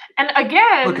 And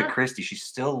again, Look at Christy. She's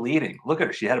still leading. Look at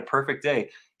her. She had a perfect day.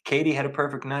 Katie had a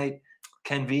perfect night.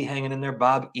 Ken V hanging in there.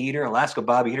 Bob Eater, Alaska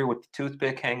Bob Eater with the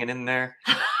toothpick hanging in there.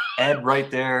 Ed right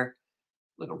there.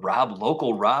 Look at Rob,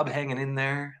 local Rob hanging in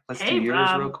there. Let's Hey, do yours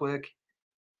Rob. real quick.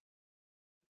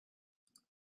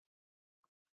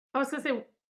 I was gonna say,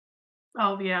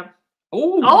 oh yeah.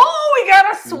 Ooh. Oh, we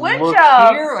got a switch Look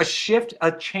up. here, a shift,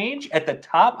 a change at the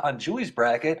top on Julie's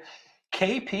bracket.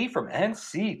 KP from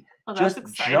NC Oh, that's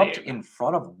just jumped exciting. in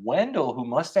front of Wendell, who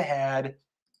must have had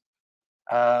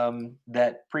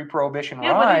that pre-prohibition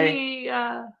Yeah, what rye. did he?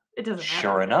 It doesn't matter.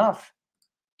 Sure enough,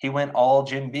 he went all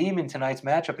Jim Beam in tonight's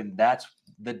matchup, and that's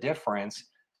the difference.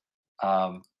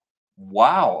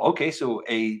 Wow. Okay, so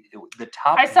the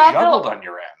top I saw juggled Bill- on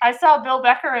your end, I saw Bill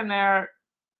Becker in there,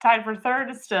 tied for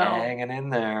third still. hanging in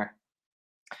there.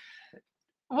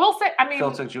 We'll say. I mean,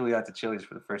 Phil took Julie out to Chili's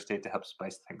for the first date to help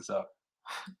spice things up.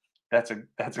 That's a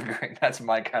great. That's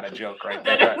my kind of joke right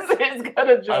there. that is his kind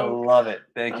of I joke. love it.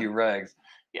 Thank you, Regs.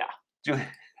 Yeah. Julie.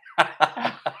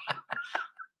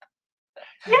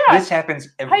 Yeah, This happens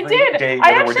I every did. day,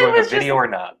 I whether we're actually doing a was just, video or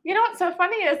not. you know what's so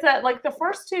funny is that like the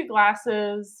first two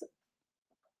glasses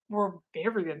were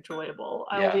very enjoyable.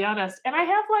 I will Yeah. be honest. And I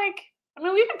have like, I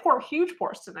mean, we didn't pour huge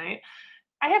pours tonight.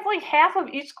 I have like half of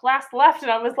each glass left,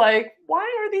 and I was like, why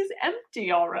are these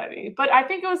empty already? But I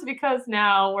think it was because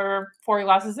now we're 4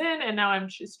 glasses in, and now I'm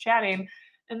just chatting,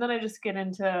 and then I just get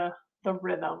into the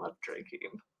rhythm of drinking.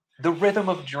 The rhythm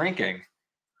of drinking.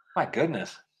 My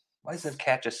goodness. Why is this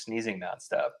cat just sneezing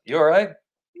nonstop? You all right?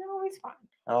 No, he's fine.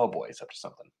 Oh boy, he's up to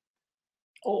something.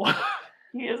 Oh,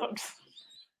 he is up to,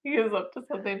 he is up to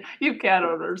something. You cat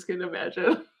owners can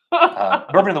imagine.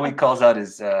 Bourbon of the Week calls out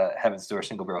his Heaven's Door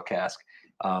single barrel cask.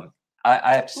 I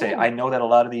have to say, I Ooh. know that a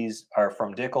lot of these are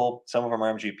from Dickel. Some of them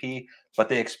are MGP, but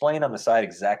they explain on the side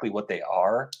exactly what they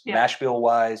are, Yeah. mash bill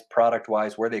wise, product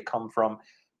wise, where they come from.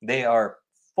 They are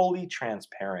fully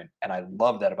transparent, and I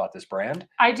love that about this brand.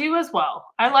 I do as well.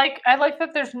 I like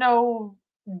that there's no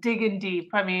digging deep.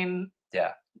 I mean,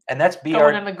 Yeah, and that's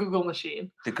going in BR, the Google machine.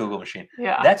 the Google machine.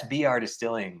 Yeah. That's BR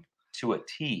distilling to a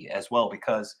T as well,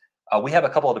 because we have a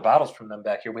couple of the bottles from them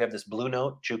back here. We have this Blue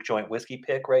Note Juke Joint Whiskey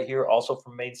Pick right here, also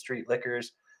from Main Street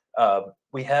Liquors.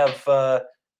 We have the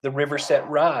Riverset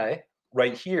Rye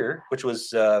right here, which was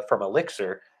from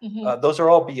Elixir. Mhm. Those are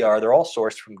all BR. They're all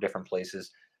sourced from different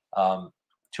places.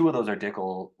 Two of those are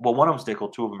Dickel. Well, one of them's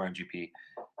Dickel. Two of them are MGP.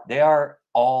 They are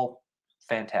all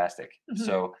fantastic. Mhm.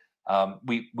 So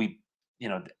we you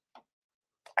know,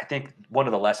 I think one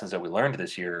of the lessons that we learned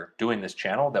this year doing this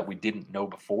channel that we didn't know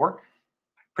before,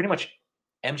 pretty much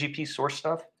MGP source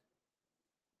stuff,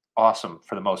 awesome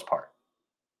for the most part.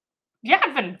 Yeah,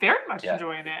 I've been very much Yeah.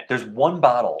 enjoying it. There's one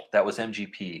bottle that was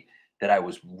MGP that I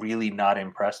was really not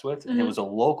impressed with, and it Mhm. was a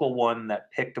local one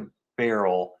that picked a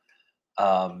barrel.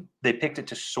 They picked it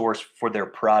to source for their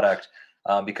product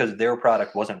because their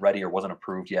product wasn't ready or wasn't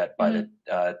approved yet by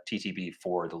the TTB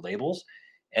for the labels,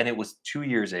 and it was 2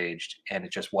 years aged, and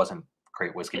it just wasn't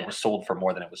great whiskey. It Yeah. was sold for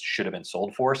more than it was should have been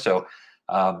sold for. So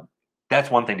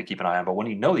that's one thing to keep an eye on. But when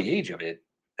you know the age of it,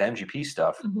 the MGP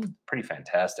stuff, Mhm. pretty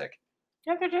fantastic.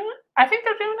 Yeah, they're doing. I think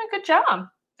they're doing a good job.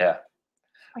 Yeah.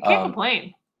 I can't Um,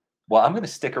 complain. Well, I'm going to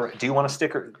stick around. Do you want to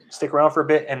stick around for a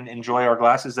bit and enjoy our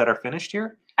glasses that are finished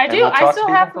here? I And do. we'll I talk to still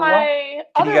people have for a while? my Can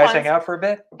other you guys ones. hang out for a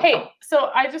bit? Hey,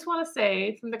 so I just want to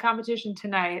say from the competition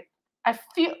tonight, I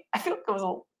feel like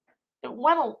it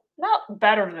went not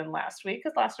better than last week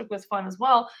because last week was fun as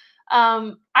well.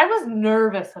 I was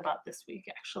nervous about this week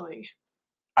actually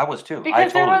I was too. I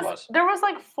because totally was. there was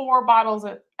like 4 bottles.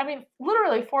 I mean,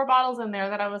 literally 4 bottles in there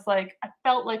that I was like I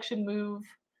felt like should move.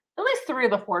 At least 3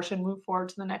 of the 4 should move forward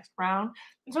to the next round.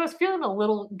 And so I was feeling a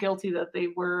little guilty that they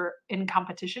were in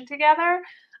competition together.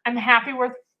 I'm happy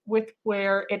with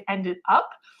where it ended up.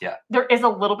 Yeah. There is a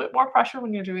little bit more pressure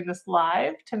when you're doing this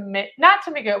live to make not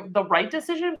to make the right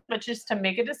decision, but just to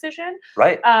make a decision.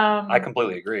 Right. I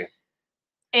completely agree.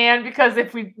 And because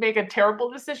if we make a terrible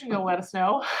decision, you'll let us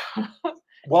know.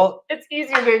 Well, It's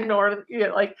easier to ignore,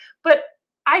 but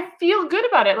I feel good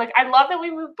about it. Like I love that we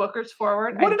moved Booker's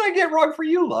forward. what did I get wrong for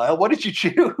you, Lyle? What did you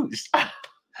choose?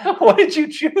 What did you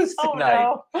choose Oh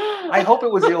tonight? no. I hope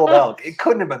it was the old elk. It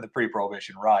couldn't have been the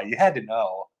pre-prohibition rye. You had to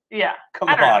know. Yeah. Come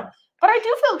I don't know. on. But I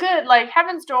do feel good. Like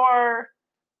Heaven's Door.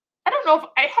 I don't know if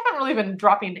I haven't really been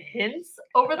dropping hints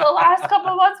over the last couple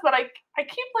of months, but I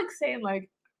keep like saying like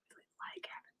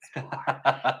Heaven's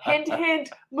Door. Hint, hint,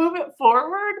 move it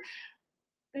forward.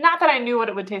 Not that I knew what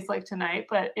it would taste like tonight,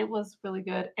 but it was really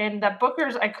good. And that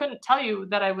Booker's, I couldn't tell you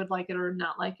that I would like it or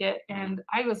not like it. And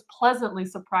I was pleasantly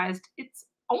surprised. It's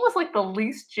almost like the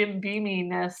least Jim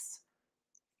Beaminess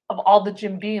of all the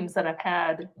Jim Beams that I've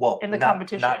had Well, in the not,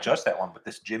 competition. not just that one, but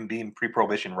this Jim Beam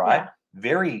pre-prohibition rye, Yeah.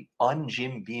 very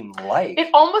un-Jim Beam like. It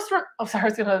almost. Oh, sorry, I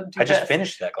was gonna do I just this.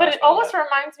 finished that glass. But it almost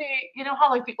reminds me. You know how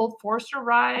like the Old Forester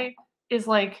rye is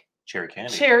like cherry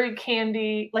candy. cherry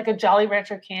candy, like a Jolly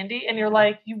Rancher candy, and you're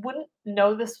like, you wouldn't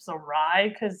know this was a rye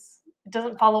because it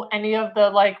doesn't follow any of the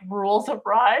like rules of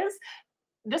ryes.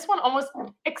 This one almost,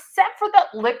 except for that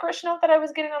licorice note that I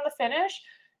was getting on the finish,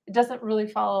 it doesn't really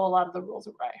follow a lot of the rules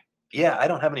of rye. Yeah, I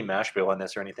don't have any mash bill on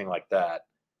this or anything like that.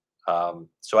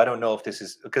 So I don't know if this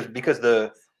is because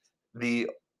the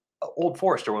Old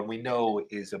Forester one we know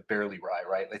is a barley rye,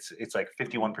 right? It's like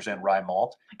 51% rye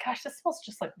malt. My gosh, this smells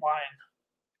just like wine.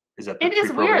 Is that the It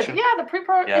is weird. pre-prohibition? Yeah, the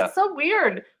pre-pro. Yeah. It's so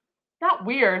weird. Not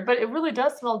weird, but it really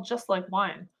does smell just like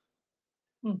wine.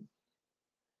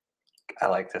 I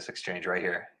like this exchange right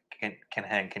here. Can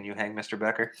you hang, Mr.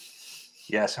 Becker?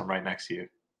 Yes, I'm right next to you.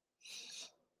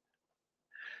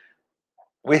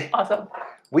 Awesome.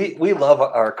 We love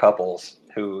our couples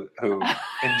who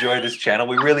enjoy this channel.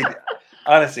 We really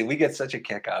honestly we get such a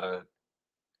kick out of it.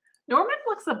 Norman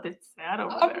looks a bit sad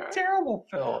over I'm there. terrible,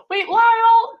 Phil. Wait,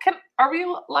 Lyle, are we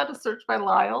allowed to search by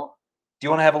Lyle? Do you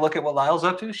want to have a look at what Lyle's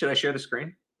up to? Should I share the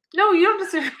screen? No, you don't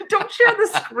have to. Don't share the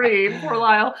screen for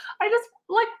Lyle. I just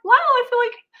like Lyle. I feel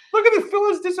like Look at this. Phil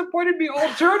has disappointed me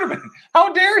all tournament.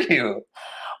 How dare you?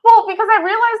 well because I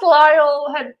realized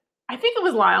Lyle had. I think it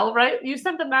was Lyle, right? You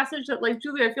sent the message that like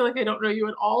Julie, I feel like I don't know you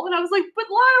at all, and I was like, but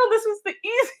Lyle, this was the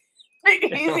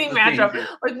easy matchup.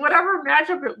 Like whatever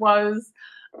matchup it was,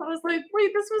 I was like,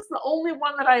 wait, this was the only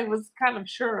one that I was kind of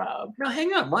sure of. No,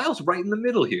 hang on. Lyle's right in the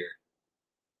middle here.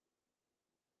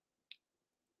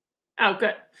 Oh,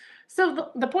 good. So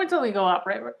the points only go up,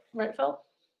 right? Right, Phil?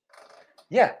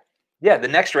 Yeah. Yeah. The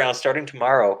next round starting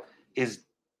tomorrow is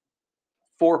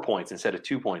 4 points instead of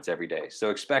 2 points every day.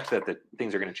 So expect that the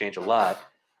things are going to change a lot.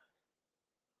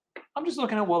 I'm just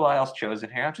looking at what Lyle's chosen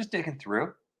here. I'm just digging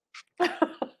through. I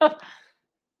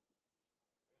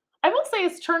will say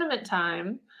it's tournament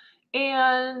time,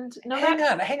 and no, hang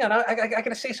on. I got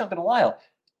to say something to Lyle.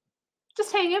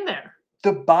 Just hang in there.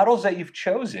 The bottles that you've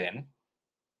chosen,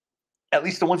 at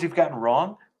least the ones you've gotten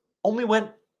wrong, only went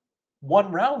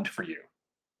one round for you.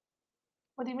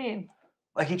 What do you mean?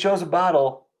 Like he chose a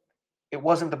bottle, it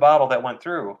wasn't the bottle that went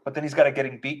through, but then he's got it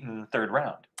getting beaten in the third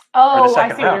round. Oh, I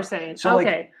see what you're saying. So,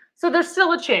 okay. Like, so there's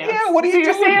still a chance. Yeah, what are you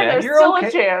doing, saying man? There's You're still okay.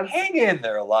 a chance. Hang in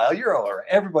there, Lyle. You're all right.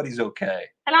 Everybody's okay.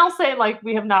 And I'll say, like,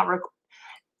 we have not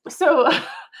so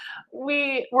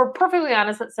we were perfectly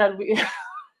honest that said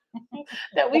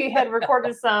that we had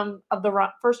recorded some of the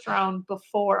first round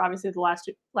before, obviously, the last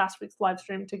week's live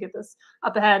stream to get this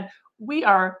up ahead. We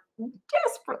are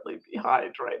desperately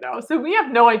behind right now, so we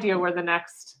have no idea where the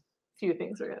next few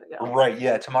things are gonna go. Right?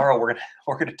 Yeah. Tomorrow we're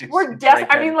gonna do. We're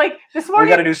I mean, like this morning, we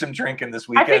got to do some drinking this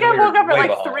weekend. I think I woke up at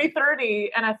like 3:30,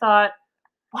 and I thought,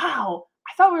 wow.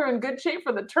 I thought we were in good shape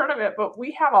for the tournament, but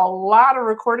we have a lot of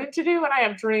recording to do, and I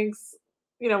have drinks.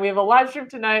 You know, we have a live stream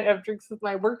tonight. I have drinks with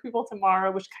my work people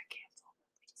tomorrow, which got canceled,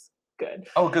 which is good.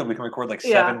 Oh, good. We can record like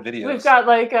 7 videos. We've got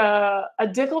like a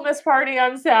Dicklemas party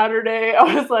on Saturday. I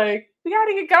was like, we got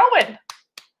to get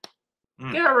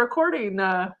going. Get our recording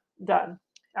done. All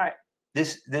right.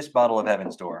 This bottle of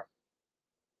Heaven's Door.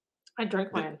 I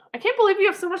drank mine. I can't believe you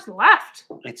have so much left.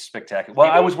 It's spectacular. Well,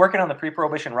 I was working on the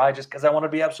Pre-Prohibition rye just because I want to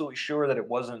be absolutely sure that it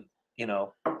wasn't, you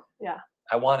know. Yeah.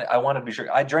 I want to be sure.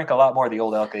 I drank a lot more of the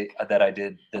old elk that I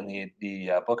did than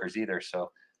the Bookers either. So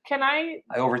can I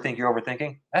overthink your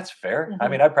overthinking? That's fair. Mm-hmm. I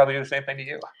mean, I'd probably do the same thing to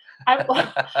you.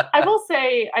 I will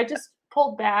say I just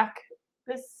pulled back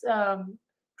this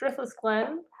Driftless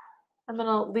Glen. I'm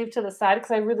gonna leave to the side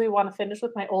because I really want to finish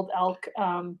with my old elk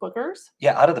Bookers.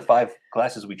 Yeah, out of the 5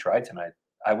 glasses we tried tonight,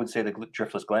 I would say the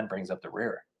Driftless Glen brings up the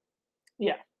rear.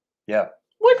 Yeah. Yeah.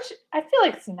 Which I feel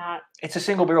like it's not. It's a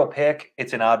single barrel pick.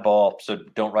 It's an oddball, so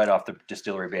don't write off the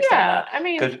distillery based on that. I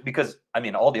mean, because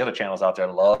all the other channels out there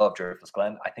love Driftless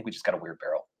Glen. I think we just got a weird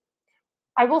barrel.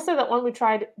 I will say that when we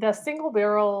tried the single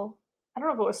barrel, I don't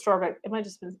know if it was Strawberry, it might have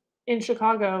just been in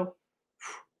Chicago,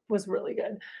 was really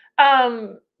good.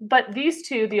 But these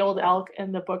two, the old elk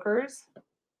and the Bookers,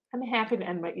 I'm happy to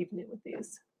end my evening with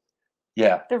these.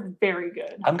 Yeah. They're very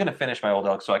good. I'm going to finish my old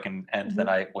elk so I can end the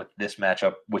night with this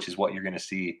matchup, which is what you're going to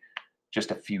see just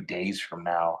a few days from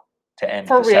now to end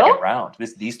the second round.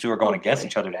 These two are going against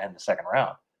each other to end the second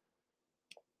round.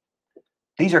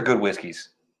 These are good whiskeys,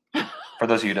 for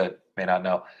those of you that may not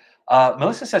know.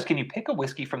 Melissa says, can you pick a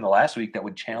whiskey from the last week that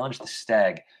would challenge the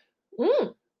Stag?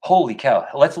 Holy cow.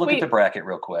 Let's look at the bracket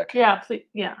real quick. Yeah, please.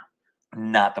 Yeah.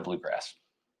 Not the Bluegrass.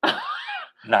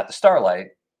 Not the Starlight.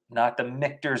 Not the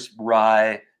Michter's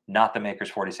Rye. Not the Maker's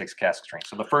 46 Cask Strength.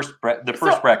 So the first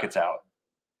bracket's out.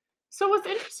 So what's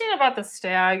interesting about the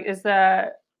Stag is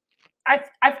that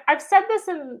I've said this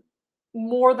in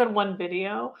more than one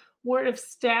video, where if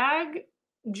Stag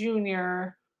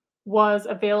Junior was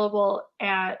available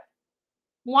at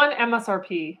one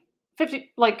MSRP, $50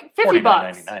 bucks.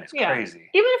 $49.99 is crazy.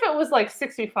 Even if it was like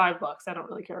 $65, I don't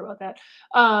really care about that.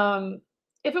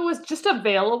 If it was just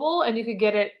available and you could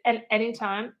get it at any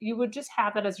time, you would just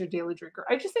have that as your daily drinker.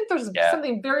 I just think there's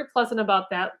something very pleasant about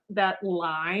that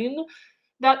line.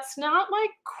 That's not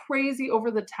like crazy over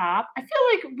the top. I feel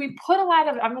like we put a lot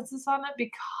of emphasis on it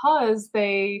because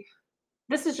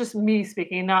this is just me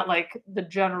speaking, not like the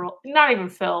general, not even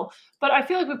Phil, but I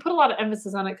feel like we put a lot of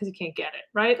emphasis on it because you can't get it,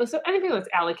 right? So anything that's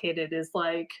allocated is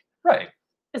like,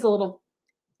 is a little,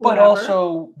 whatever. But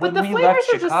also, when the we flavors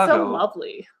left are just so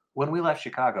lovely. When we left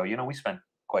Chicago, we spent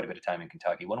quite a bit of time in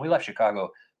Kentucky. When we left Chicago,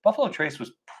 Buffalo Trace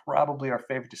was probably our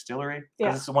favorite distillery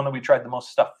because it's the one that we tried the most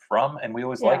stuff from, and we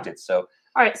always liked it. So,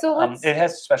 all right, so it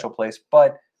has a special place,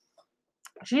 but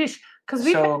geesh, Because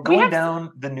So going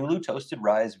down, the Nulu toasted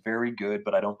rye is very good,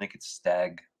 but I don't think it's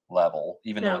stag level,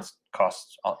 even though it's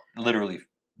costs literally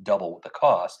double the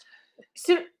cost.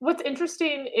 So what's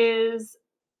interesting is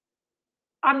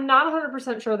I'm not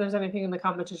 100% sure there's anything in the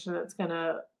competition that's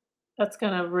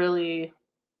gonna really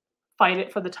fight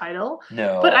it for the title.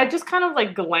 No. But I just kind of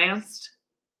like glanced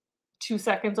 2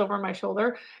 seconds over my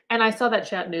shoulder and I saw that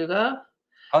Chattanooga.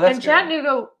 Oh, that's and good.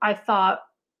 Chattanooga, I thought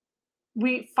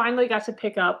we finally got to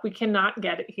pick up. We cannot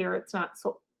get it here. It's not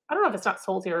sold. I don't know if it's not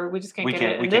sold here. We just can't get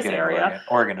it in this area.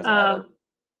 Oregon doesn't have it.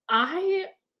 I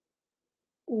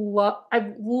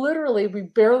literally, we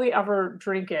barely ever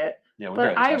drink it. Yeah,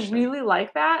 but I really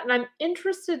like that, and I'm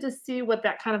interested to see what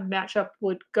that kind of matchup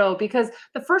would go, because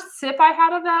the first sip I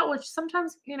had of that, which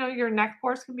sometimes, your neck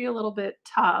pours can be a little bit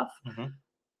tough,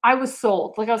 I was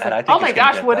sold. Like I was like, oh my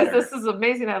gosh, what is this? This is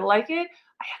amazing. I like it.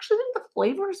 I actually think the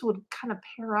flavors would kind of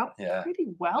pair up pretty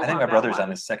well. I think my brother's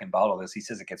on his second bottle of this. He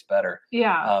says it gets better.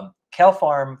 Yeah. Cal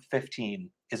Farm 15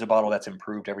 is a bottle that's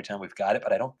improved every time we've got it,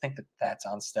 but I don't think that that's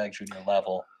on Stag Junior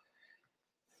level.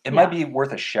 It might be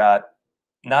worth a shot.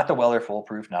 Not the Weller Full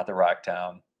Proof, not the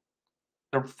Rocktown.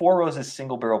 The Four Roses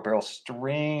single barrel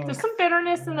strength. There's some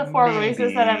bitterness in the Four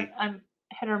Roses that I'm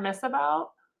hit or miss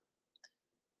about.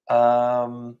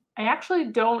 I actually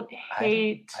don't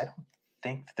hate. I don't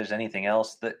think that there's anything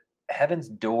else. The Heaven's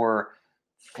Door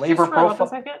flavor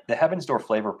profile. The Heaven's Door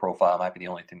flavor profile might be the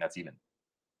only thing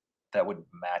that would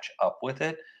match up with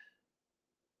it.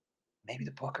 Maybe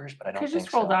the Bookers, but I don't think so. Could you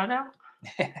scroll down now?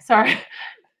 Sorry.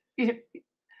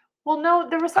 Well, no,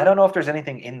 there was. I don't know if there's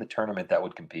anything in the tournament that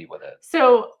would compete with it.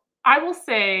 So I will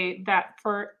say that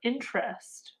for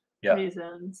interest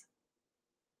reasons,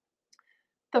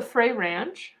 the Frey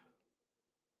Ranch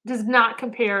does not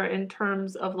compare in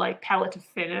terms of like palate to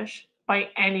finish by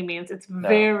any means. It's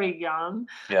very young.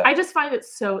 Yeah. I just find it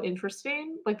so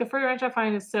interesting. Like the Frey Ranch, I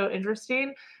find is so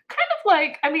interesting. Kind of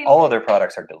like, I mean, all of their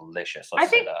products are delicious. I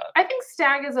think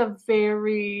Stag is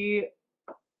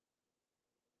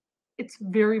it's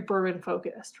very bourbon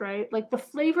focused, right? Like the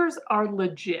flavors are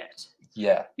legit.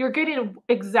 Yeah. You're getting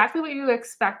exactly what you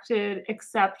expected,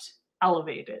 except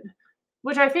elevated,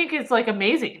 which I think is like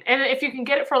amazing. And if you can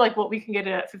get it for like what we can get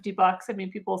it at $50, I mean,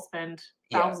 people spend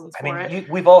thousands for it.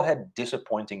 We've all had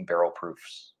disappointing barrel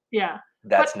proofs. Yeah.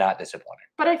 That's not disappointing.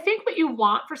 But I think what you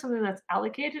want for something that's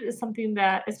allocated is something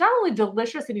that is not only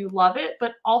delicious and you love it,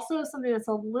 but also something that's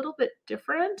a little bit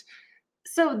different.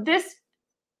 So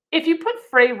if you put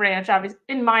Frey Ranch, obviously,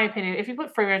 in my opinion, if you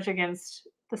put Frey Ranch against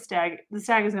the Stag is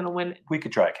going to win. We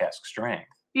could try a Cask Strength.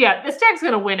 Yeah, the Stag's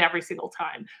going to win every single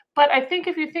time. But I think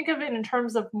if you think of it in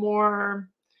terms of more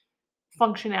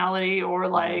functionality or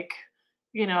like,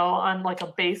 on like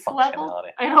a base level,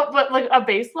 I know, but like a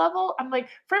base level, I'm like,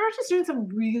 Frey Ranch is doing some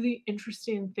really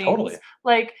interesting things. Totally.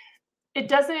 Like, it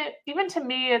doesn't, even to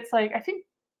me, it's like, I think,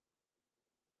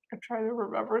 I'm trying to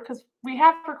remember because we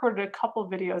have recorded a couple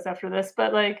videos after this,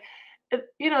 but like,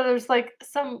 there's like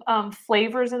some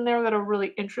flavors in there that are really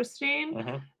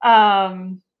interesting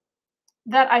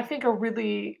that I think are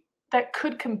that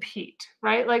could compete,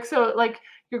 right? Like, so like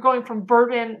you're going from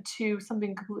bourbon to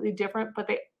something completely different, but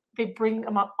they bring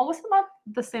almost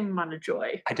the same amount of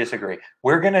joy. I disagree.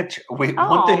 One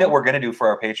thing that we're gonna do for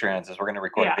our Patreons is we're gonna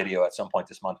record a video at some point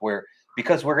this month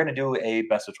because we're gonna do a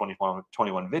best of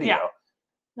 2021 video.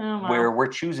 Where we're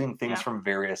choosing things from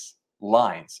various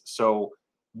lines. So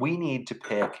we need to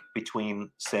pick between,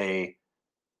 say,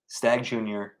 Stag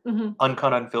Junior,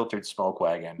 Uncut Unfiltered Smoke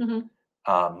Wagon,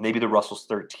 maybe the Russell's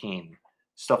 13,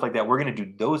 stuff like that. We're going to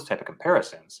do those type of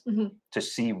comparisons to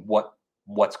see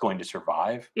what's going to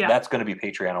survive. Yeah. That's going to be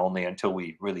Patreon only until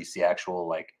we release the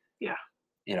actual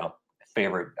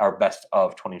favorite, our best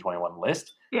of 2021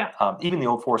 list. Yeah. Even the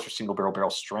Old Forester single barrel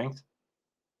strength.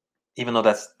 Even though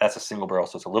that's a single barrel,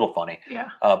 so it's a little funny. Yeah.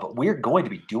 But we're going to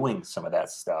be doing some of that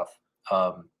stuff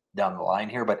down the line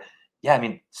here. But yeah, I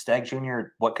mean, Stag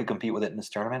Junior, what could compete with it in this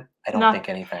tournament? I don't think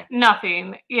anything.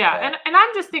 Nothing. Yeah. And I'm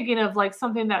just thinking of like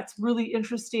something that's really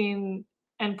interesting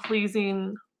and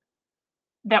pleasing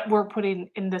that we're putting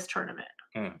in this tournament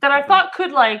that I thought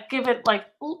could like give it like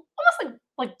almost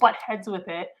like butt heads with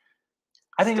it.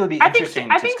 I think it would be interesting.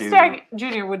 I think Stag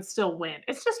Junior would still win.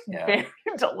 It's just very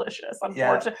delicious.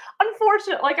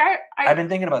 Unfortunately, like I've been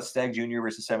thinking about Stag Junior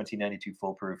versus 1792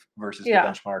 Full Proof versus the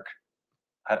benchmark.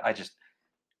 I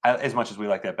as much as we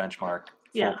like that benchmark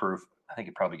Full Proof, I think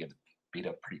it probably gets beat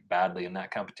up pretty badly in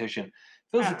that competition.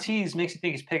 Feels a tease, makes you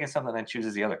think he's picking something, then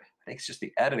chooses the other. I think it's just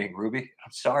the editing, Ruby.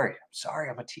 I'm sorry,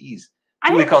 I'm a tease.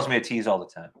 Julie calls me a tease all the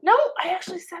time. No, I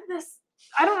actually said this.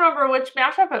 I don't remember which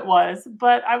matchup it was,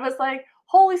 but I was like,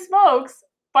 holy smokes,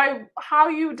 by how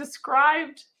you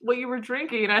described what you were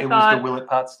drinking, I It thought, was the Willet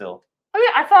Pot Still. oh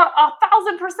yeah, I thought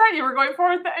 1,000% you were going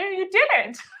for it, and you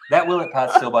didn't. That Willet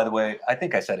Pot Still, by the way, I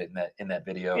think I said it in that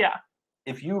video. Yeah.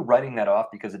 If you're writing that off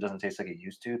because it doesn't taste like it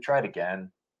used to, try it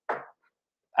again.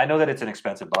 I know that it's an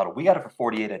expensive bottle. We got it for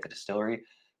 48 at the distillery.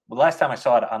 The last time I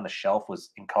saw it on the shelf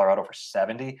was in Colorado for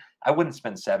 70. I wouldn't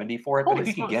spend 70 for it, but Holy if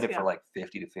you can smokes, get it yeah. for like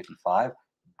 50 to 55,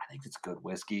 I think it's good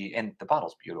whiskey, and the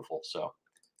bottle's beautiful. So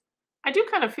I do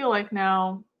kind of feel like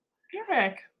now,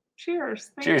 Eric,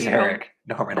 cheers. Thank cheers, you. Eric.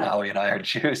 Norman, Howie, and I are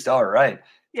juiced. All right.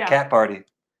 Yeah. Cat party.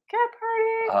 Cat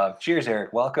party. Cheers,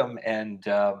 Eric. Welcome. And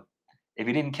if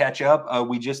you didn't catch up,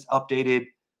 we just updated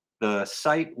the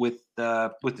site with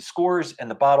the scores and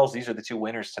the bottles. These are the two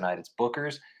winners tonight. It's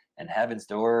Booker's and Heaven's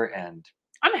Door, and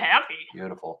I'm happy.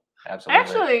 beautiful. Absolutely.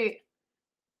 Actually,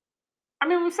 I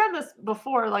mean, we've said this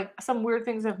before, like some weird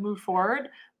things have moved forward,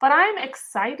 but I'm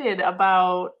excited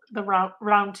about the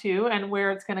round 2 and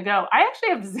where it's going to go. I actually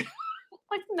have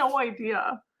like no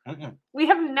idea. We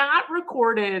have not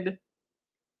recorded.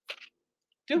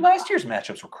 Dude, last year's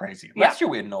matchups were crazy. Yeah. Last year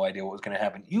we had no idea what was going to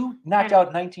happen. You knocked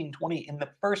out 1920 in the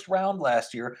first round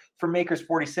last year for Makers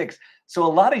 46. So a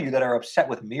lot of you that are upset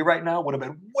with me right now would have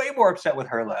been way more upset with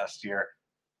her last year.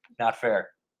 Not fair.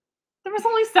 There was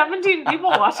only 17 people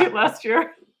watching last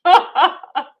year.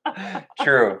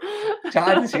 True.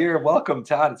 Todd is here. Welcome,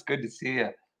 Todd. It's good to see you.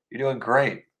 You're doing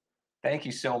great. Thank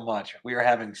you so much. We are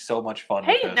having so much fun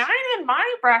Hey, with this. 9 in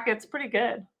my bracket's pretty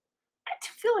good. I do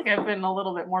feel like I've been a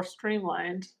little bit more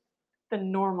streamlined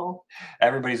than normal.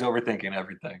 Everybody's overthinking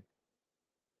everything.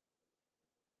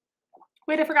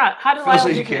 Wait, I forgot. How did Feels Lyle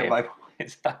like do you can't today? buy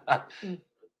points.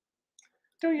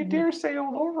 Don't you dare say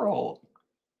overall.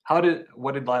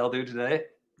 What did Lyle do today?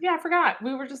 Yeah, I forgot.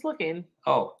 We were just looking.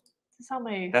 Oh, This is how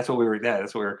my. that's what we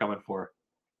were coming for.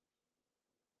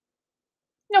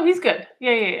 No, he's good.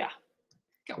 Yeah.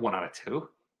 Got 1 out of 2.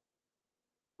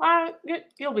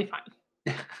 You'll be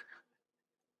fine.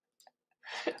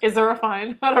 Is there a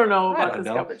fine? I don't know I about don't this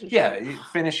know. competition. Yeah,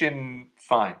 finishing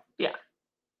fine. Yeah.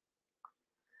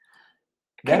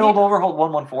 That old Overholt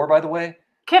 114, by the way,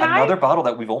 Can another I? bottle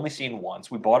that we've only seen once.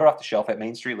 We bought it off the shelf at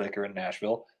Main Street Liquor in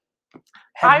Nashville.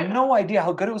 Had no idea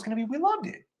how good it was going to be. We loved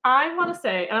it. I want to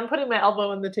say, and I'm putting my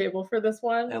elbow in the table for this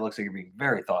one. And it looks like you're being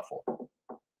very thoughtful.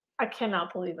 I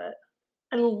cannot believe it.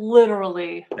 And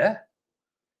literally, Yeah.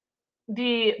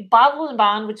 the bottle and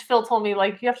bond, which Phil told me,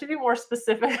 like, you have to be more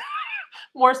specific,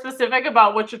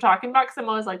 about what you're talking about. Because I'm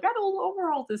always like, that old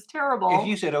Overholt is terrible. If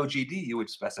you said OGD, you would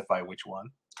specify which one.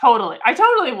 Totally. I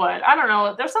totally would. I don't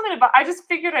know. There's something about, I just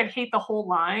figured I'd hate the whole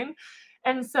line.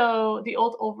 And so the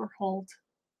old Overholt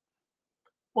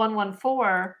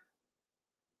 114,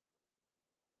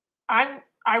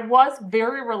 I was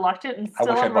very reluctant and I wish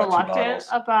still I am bought 2 reluctant bottles.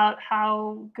 about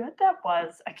how good that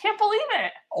was. I can't believe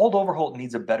it. Old Overholt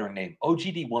needs a better name.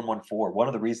 OGD 114. One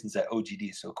of the reasons that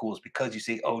OGD is so cool is because you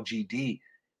say OGD.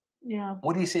 Yeah.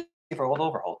 What do you say for Old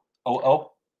Overholt?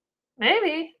 Oh,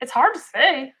 Maybe. It's hard to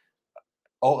say.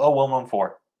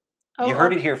 114. You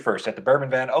heard it here first at the Bourbon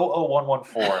Van.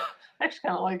 114. I actually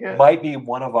kind of like it. Might be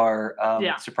one of our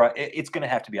Yeah. surprise. It's going to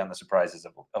have to be on the surprises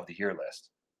of the year list.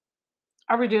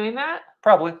 Are we doing that?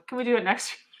 Probably. Can we do it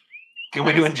next year? Can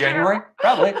we do it in January?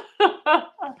 Probably.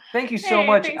 Thank you so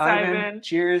much, thanks, Ivan.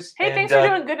 Cheers. Hey, and, thanks for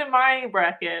doing good in my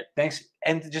bracket. Thanks,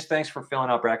 and just thanks for filling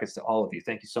out brackets to all of you.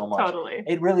 Thank you so much. Totally.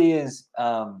 It really is.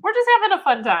 We're just having a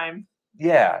fun time.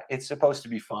 Yeah, it's supposed to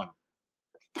be fun.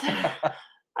 I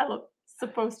love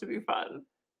supposed to be fun.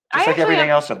 Just like everything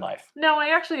else in life. No,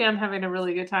 I actually am having a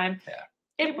really good time. Yeah.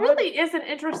 It really is an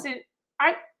interesting.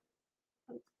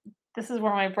 This is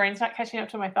where my brain's not catching up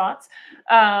to my thoughts.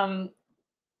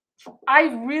 I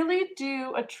really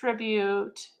do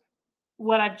attribute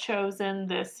what I've chosen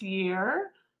this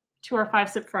year to our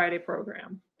 5-Sip Friday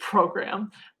program.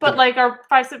 But like our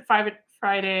 5-Sip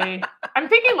Friday, I'm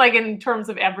thinking like in terms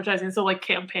of advertising, so like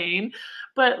campaign.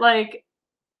 But like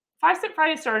 5-Sip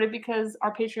Friday started because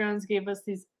our Patreons gave us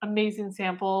these amazing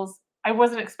samples. I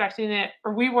wasn't expecting it,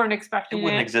 or we weren't expecting it. It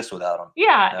wouldn't exist without them.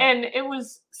 Yeah, No. and it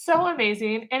was so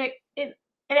amazing, and it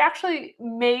actually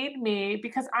made me,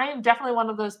 because I am definitely one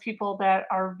of those people that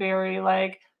are very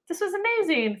like, this was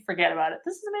amazing, forget about it.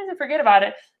 This is amazing, forget about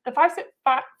it. The 5-Sip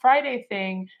Friday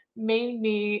thing made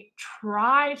me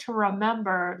try to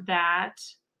remember that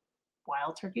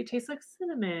wild turkey tastes like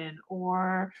cinnamon,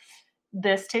 or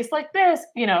this tastes like this.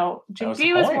 You know, Jim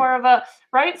D was more of a,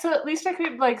 right? So at least I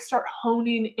could like start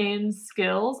honing in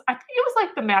skills. I think it was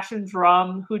like the Mash and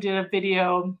Drum who did a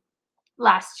video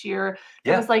last year.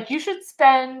 It was like, you should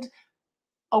spend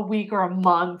a week or a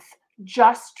month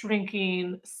just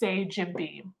drinking, say, Jim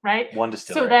Beam, right? One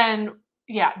distillery. So then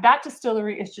yeah, that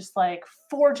distillery is just like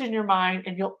forged in your mind,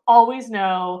 and you'll always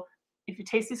know if you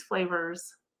taste these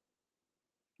flavors,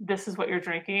 this is what you're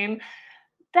drinking.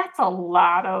 That's a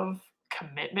lot of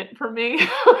commitment for me.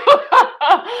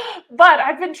 But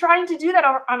I've been trying to do that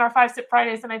on our 5-Sip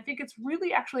Fridays, and I think it's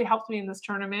really actually helped me in this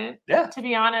tournament. Yeah. To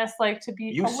be honest, like to be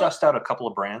You sussed out a couple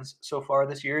of brands so far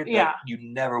this year that you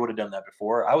never would have done that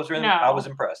before. I was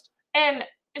impressed. And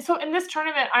so in this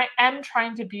tournament, I am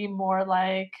trying to be more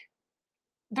like,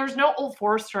 there's no Old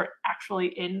Forester actually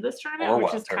in this tournament,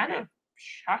 which is kind of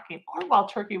shocking. Or Wild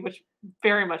Turkey, which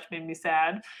very much made me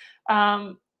sad.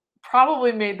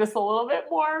 Probably made this a little bit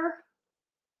more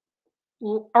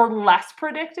or less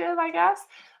predictive, I guess.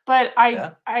 But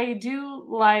I do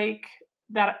like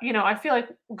that, you know, I feel like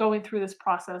going through this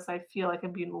process, I feel like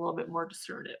I'm being a little bit more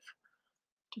discerning.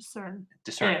 Discerning.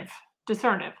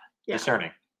 Yeah.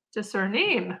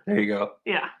 Discerning. There you go.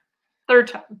 Yeah. Third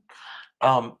time.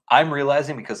 I'm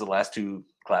realizing, because the last two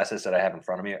glasses that I have in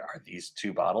front of me are these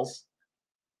two bottles,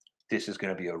 this is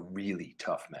going to be a really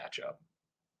tough matchup.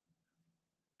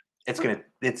 We're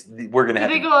going to have.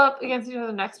 Do they go up against each other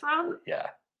the next round?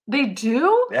 Yeah. They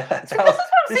do? Yeah.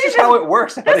 This is how it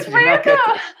works. This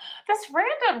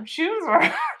random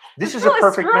chooser. This is really a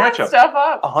perfect matchup. Stuff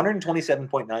up.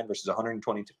 127.9 versus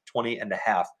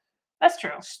 120.5. That's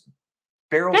true.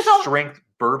 Barrel strength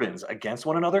bourbons against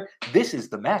one another. This is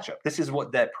the matchup. This is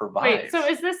what that provides. Wait, so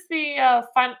is this the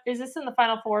is this in the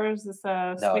final four? Or is this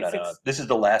a no. This is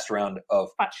the last round of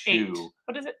 8.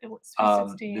 What is it? Sweet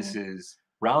 16. This is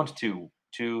round 2.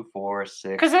 2, 4,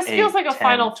 6. Because this feels like a 10,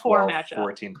 final 4 matchup.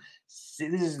 14.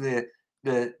 This is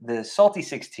the salty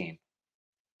 16.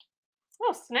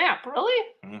 Oh snap! Really?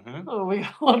 Mm-hmm. Oh, we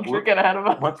got drinking ahead of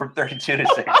us. Went from 32 to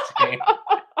 16.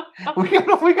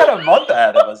 we got a month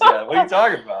ahead of us yet. What are you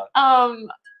talking about?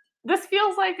 This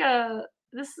feels like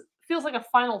a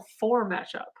final 4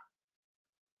 matchup.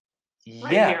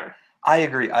 Yeah, here. I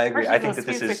agree. I think that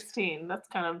this is 16. That's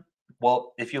kind of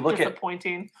if you look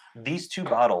disappointing. At these two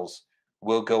bottles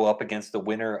will go up against the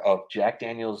winner of Jack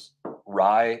Daniel's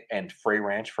Rye and Frey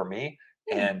Ranch for me,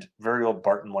 and Very Old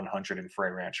Barton 100 and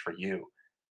Frey Ranch for you.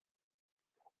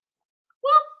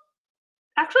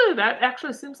 Actually, that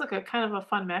actually seems like a kind of a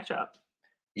fun matchup.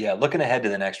 Yeah, looking ahead to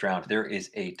the next round, there is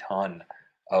a ton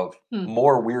of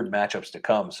more weird matchups to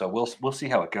come. So we'll see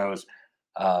how it goes.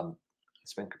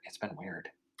 It's been weird.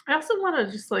 I also want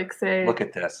to just like say, look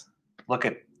at this. Look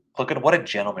at what a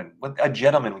gentleman. A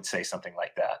gentleman would say something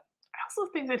like that. I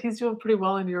also think that he's doing pretty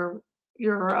well in your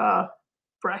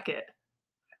bracket.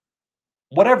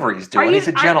 Whatever he's doing, he's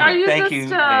a gentleman. Thank you,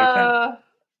 Nathan.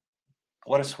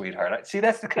 What a sweetheart. See,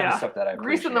 that's the kind of stuff that I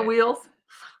appreciate. Greasing the wheels.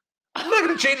 I'm not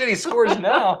going to change any scores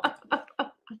now.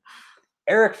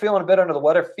 Eric feeling a bit under the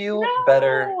weather. Feel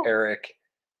better, Eric,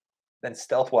 than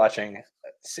stealth watching.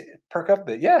 Perk up a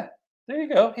bit. Yeah, there you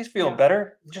go. He's feeling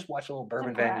better. Just watch a little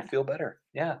Bourbon Van. You feel better.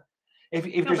 Yeah.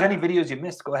 If there's any videos you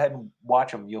missed, go ahead and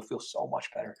watch them. You'll feel so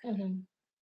much better.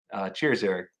 Mm-hmm. Cheers,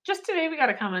 Eric. Just today we got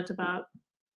a comment about,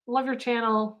 love your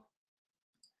channel.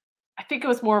 I think it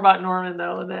was more about Norman,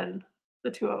 though, than the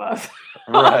two of us.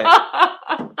 Right.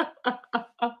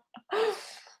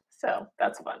 So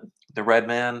that's fun. The Red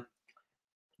Man.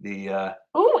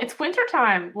 Oh, it's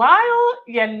wintertime. Lyle,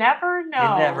 you never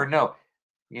know.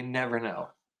 You never know.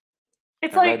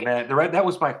 It's the like Red Man, that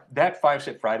was that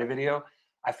 5-Sip Friday video.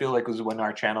 I feel like it was when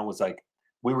our channel was like,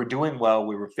 we were doing well,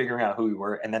 we were figuring out who we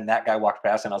were, and then that guy walked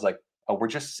past and I was like, oh, we're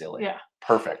just silly. Yeah.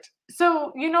 Perfect.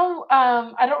 So,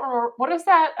 I don't remember, what is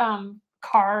that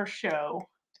car show?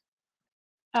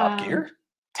 Top Gear?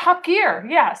 Top Gear,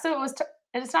 yeah. So it was,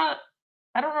 it's not,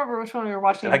 I don't remember which one we were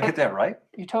watching. Did I get that right?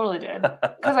 You totally did.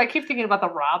 Because I keep thinking about the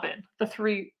Robin, the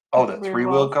three. Oh, the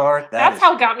three-wheel car? That's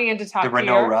how it got me into Top Gear. The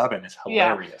Renault Robin is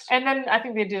hilarious. Yeah. And then I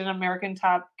think they did an American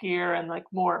Top Gear and like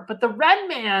more. But the Red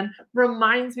Man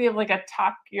reminds me of like a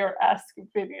Top Gear-esque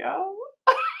video.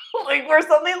 Like where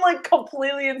something like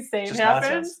completely insane just happens.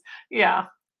 Nonsense. Yeah.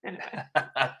 Anyway.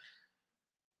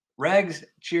 Rags,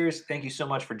 cheers. Thank you so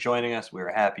much for joining us. We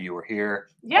were happy you were here.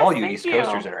 Yes, all you East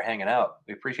Coasters that are hanging out.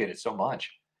 We appreciate it so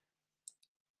much.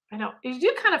 I know. You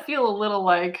do kind of feel a little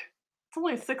like it's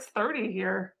only 6:30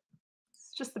 here.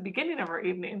 It's just the beginning of our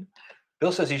evening.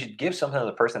 Bill says you should give something to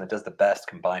the person that does the best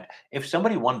combined. If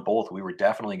somebody won both, we were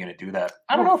definitely going to do that.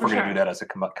 I don't know if we're going to do that as a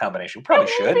combination. We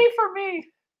probably should. Maybe for me.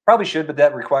 Probably should, but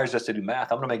that requires us to do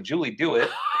math. I'm going to make Julie do it.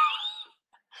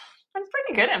 I'm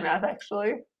pretty good at math,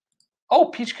 actually. Oh,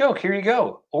 Peach Coke, here you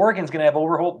go. Oregon's going to have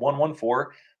Overholt 114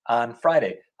 on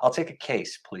Friday. I'll take a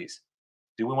case, please.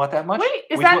 Do we want that much? Wait,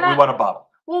 we want a bottle.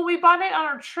 Well, we bought it on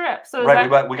our trip, so Right,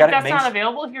 we got it that's Main not St-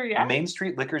 available here yet. Main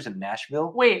Street Liquors in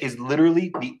Nashville Wait. is literally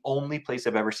the only place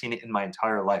I've ever seen it in my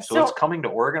entire life. So it's coming to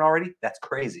Oregon already? That's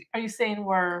crazy. Are you saying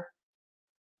we're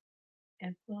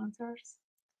influencers?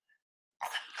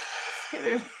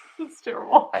 It's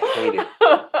terrible. I hate it.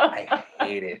 I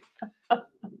hate it.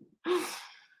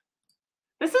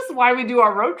 This is why we do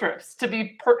our road trips. To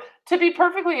be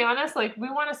perfectly honest, like we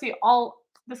want to see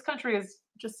this country is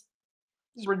just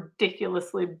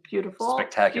ridiculously beautiful.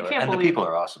 Spectacular. You can't and the people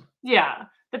are awesome. Yeah.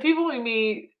 The people we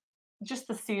meet, just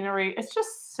the scenery, it's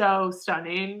just so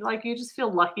stunning. Like you just feel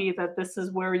lucky that this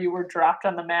is where you were dropped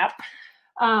on the map.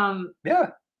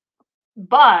 Yeah.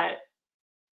 But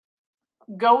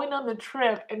going on the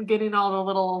trip and getting all the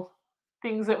little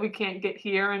things that we can't get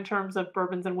here in terms of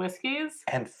bourbons and whiskeys.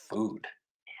 And food.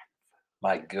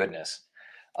 My goodness.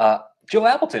 Joe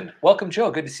Appleton. Welcome,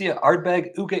 Joe. Good to see you.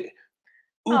 Ardbeg Ugadol.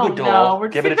 No,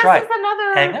 give it a try.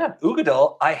 Another... Hang on.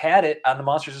 Ugadol. I had it on the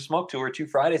Monsters of Smoke tour 2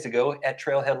 Fridays ago at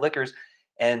Trailhead Liquors.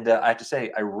 And I have to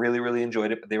say, I really, really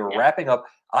enjoyed it. But they were wrapping up.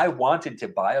 I wanted to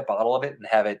buy a bottle of it and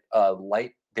have it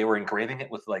light. They were engraving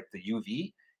it with like the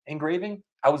UV engraving.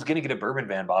 I was going to get a bourbon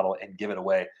van bottle and give it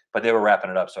away, but they were wrapping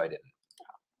it up, so I didn't.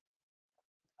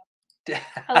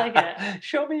 I like it.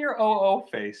 Show me your 00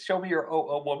 face. Show me your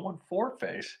 00114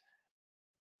 face.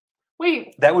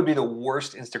 Wait. That would be the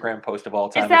worst Instagram post of all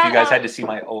time if you guys had to see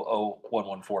my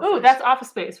 00114 face. Oh, that's Office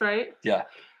Space, right? Yeah.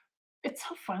 It's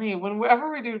so funny.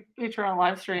 Whenever we do Patreon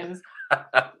live streams,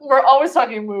 we're always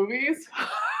talking movies.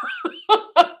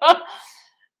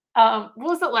 What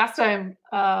was it last time?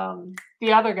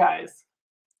 The Other Guys.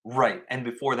 Right. And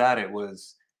before that, it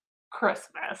was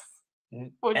Christmas.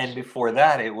 And before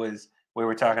that, it was we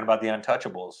were talking about the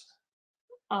Untouchables.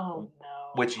 Oh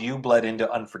no! Which you bled into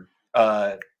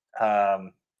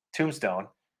Tombstone.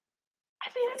 I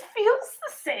mean, it feels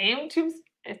the same.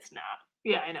 It's not.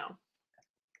 Yeah, I know.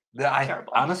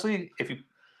 Terrible. Honestly, if you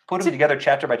put them together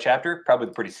chapter by chapter, probably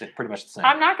pretty much the same.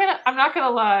 I'm not gonna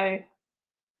lie.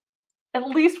 At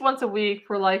least once a week,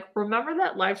 we're like, remember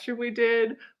that live stream we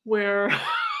did where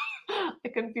I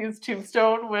confused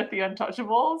Tombstone with the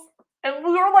Untouchables? And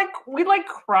we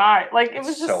cried. Like, it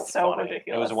was just so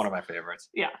ridiculous. It was one of my favorites.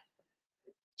 Yeah.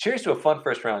 Cheers to a fun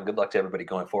first round. Good luck to everybody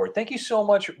going forward. Thank you so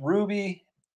much, Ruby.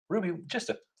 Ruby,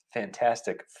 just a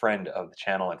fantastic friend of the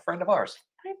channel and friend of ours.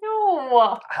 I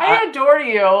know. I adore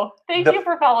you. Thank you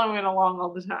for following me along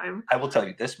all the time. I will tell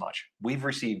you this much. We've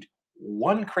received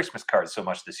one Christmas card so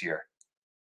much this year.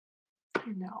 I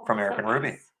know. From Eric and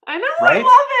Ruby. I know. Right? I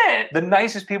love it. The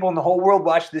nicest people in the whole world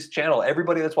watch this channel.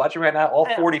 Everybody that's watching right now, all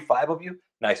 45 of you,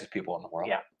 nicest people in the world.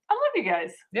 Yeah. I love you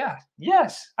guys. Yeah.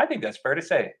 Yes. I think that's fair to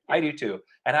say. I do too.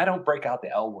 And I don't break out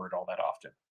the L word all that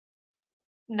often.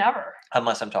 Never.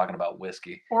 Unless I'm talking about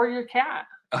whiskey. Or your cat.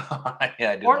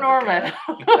 Yeah, I do. Or Norman.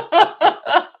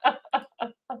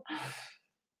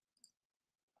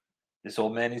 This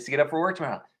old man needs to get up for work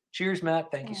tomorrow. Cheers, Matt.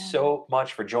 Thank you so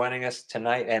much for joining us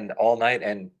tonight and all night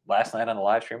and last night on the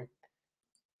live stream.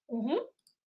 Mm-hmm.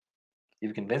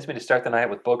 You've convinced me to start the night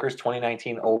with Booker's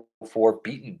 2019-04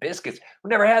 Beaten Biscuits. We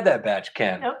never had that batch,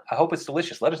 Ken. Nope. I hope it's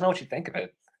delicious. Let us know what you think of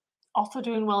it. Also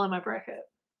doing well in my bracket.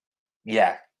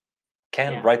 Yeah.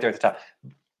 Ken, right there at the top.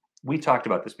 We talked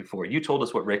about this before. You told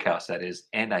us what Rick House that is,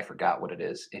 and I forgot what it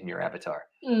is in your avatar.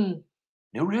 New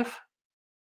riff?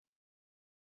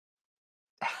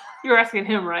 You're asking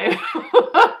him, right?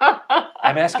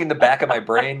 I'm asking the back of my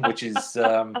brain, which is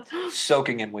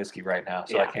soaking in whiskey right now,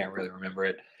 so I can't really remember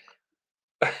it.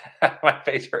 My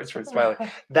face hurts from smiling.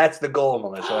 That's the goal,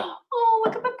 Melissa. Oh,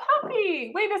 look at the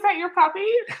puppy. Wait, is that your puppy?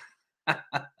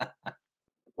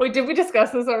 Wait, did we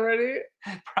discuss this already?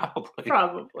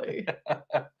 Probably.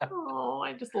 Oh,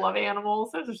 I just love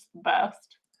animals. They're just the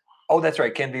best. Oh, that's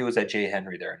right. Ken V was at J.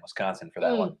 Henry there in Wisconsin for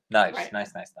that one. Nice, right.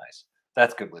 nice.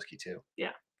 That's good whiskey too.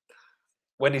 Yeah.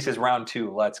 Wendy says round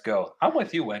 2. Let's go. I'm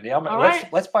with you, Wendy.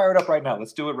 Let's fire it up right now.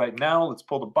 Let's do it right now. Let's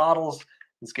pull the bottles.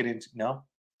 Let's get into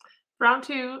Round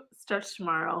 2 starts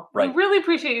tomorrow. Right. We really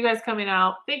appreciate you guys coming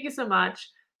out. Thank you so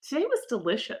much. Today was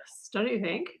delicious, don't you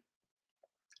think?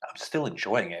 I'm still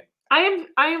enjoying it. I am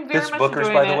very much enjoying it. This Booker's,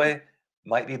 by the way,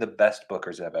 might be the best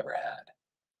Booker's I've ever had.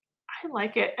 I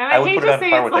like it. And I hate to say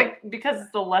it's like because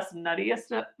it's the less nuttiest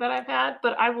that I've had,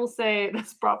 but I will say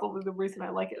that's probably the reason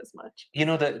I like it as much. You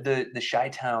know, the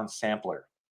Chi-Town sampler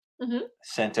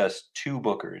sent us 2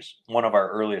 Bookers, one of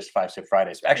our earliest 5 Sip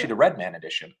Fridays. Actually, the Red Man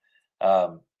edition.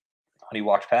 When he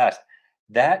walked past.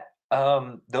 That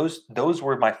those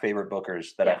were my favorite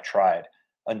Bookers that I've tried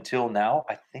until now.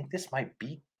 I think this might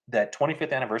beat that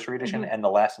 25th anniversary edition and the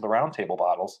last of the Round Table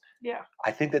bottles. Yeah.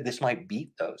 I think that this might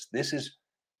beat those. This is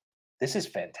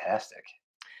fantastic.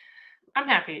 I'm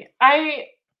happy.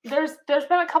 There's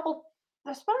been a couple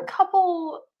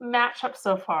matchups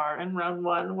so far in round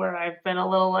one where I've been a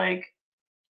little like,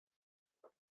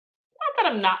 not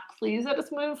that I'm not pleased that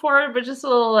it's moving forward, but just a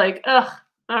little like, ugh,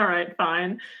 all right,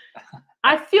 fine.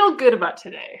 I feel good about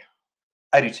today.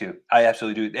 I do too. I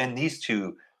absolutely do. And these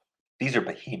are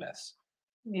behemoths.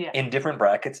 Yeah. In different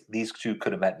brackets, these two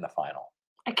could have met in the final.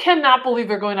 I cannot believe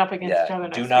they're going up against each Yeah, other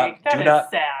do next not- week. That do is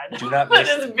not- sad. do not That miss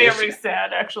is this- very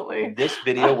sad, actually. This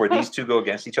video where these two go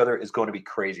against each other is going to be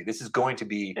crazy. This is going to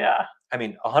be, Yeah. I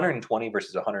mean, 120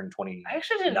 versus 129 I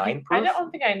actually didn't. I proof, don't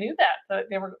think I knew that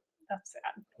they were. That's sad.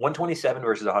 127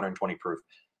 versus 120 proof.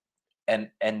 And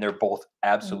they're both Mm.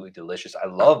 absolutely delicious. I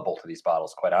love both of these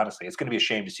bottles, quite honestly. It's going to be a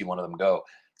shame to see one of them go.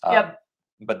 Yep.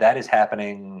 But that is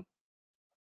happening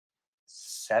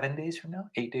 7 days from now,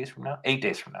 8 days from now, 8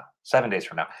 days from now, 7 days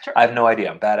from now. Sure. I have no idea.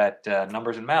 I'm bad at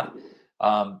numbers and math.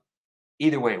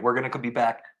 Either way, we're going to be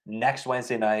back next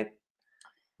Wednesday night.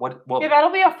 Yeah,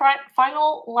 that'll be a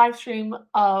final live stream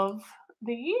of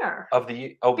the year. Of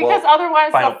the oh, Because well,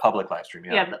 otherwise, final public live stream.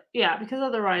 Yeah. yeah. Because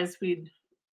otherwise, we'd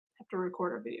have to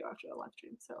record a video after the live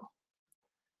stream. So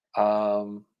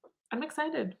I'm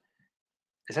excited.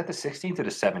 Is that the 16th or the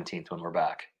 17th when we're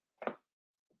back?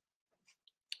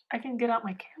 I can get out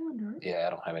my calendar. Yeah, I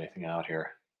don't have anything out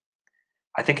here.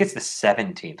 I think it's the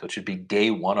 17th, which would be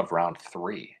day one of round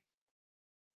 3.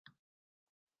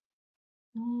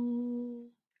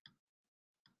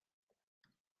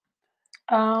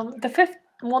 The 5th.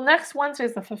 Well, next Wednesday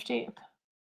is the 15th. Is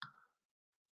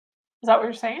that what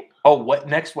you're saying? Oh, what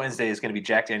next Wednesday is going to be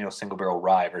Jack Daniel's Single Barrel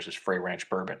Rye versus Frey Ranch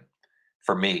Bourbon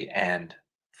for me, and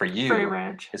for you, Frey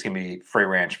Ranch. it's going to be Frey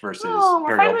Ranch versus Oh,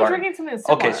 we're Imperial finally Barton. drinking something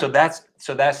similar. Okay,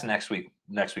 so that's next week.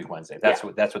 Next week Wednesday. That's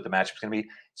what the matchup's going to be.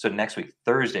 So next week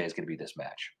Thursday is going to be this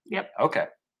match. Yep. Okay.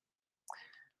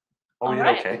 Oh, we did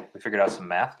okay. We figured out some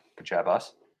math. Good job,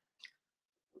 us.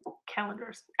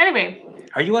 Calendars. Anyway,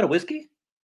 Are you out of whiskey?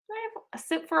 I have a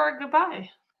sip for our goodbye.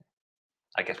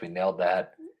 I guess we nailed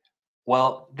that.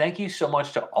 Well, thank you so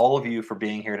much to all of you for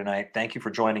being here tonight. Thank you for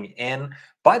joining in.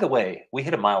 By the way, we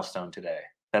hit a milestone today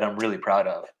that I'm really proud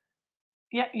of.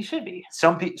 Yeah, you should be.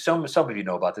 Some of you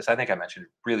know about this. I think I mentioned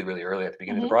really, really early at the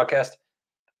beginning of the broadcast.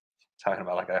 Talking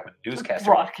about like I'm a newscaster.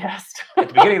 Broadcast. At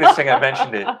the beginning of this thing, I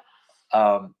mentioned it.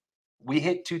 We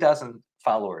hit 2,000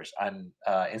 followers on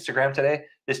Instagram today.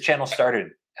 This channel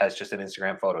started as just an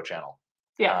Instagram photo channel.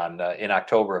 Yeah. In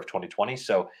October of 2020.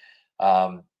 So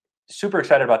super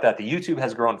excited about that. The YouTube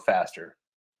has grown faster,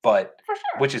 but For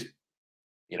sure. which is,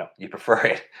 you prefer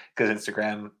it because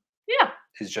Instagram Yeah.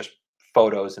 is just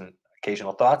photos and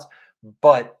occasional thoughts.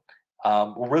 But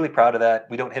we're really proud of that.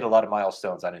 We don't hit a lot of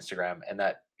milestones on Instagram, and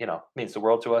that means the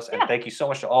world to us. And Yeah. thank you so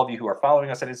much to all of you who are following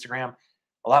us on Instagram.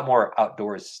 A lot more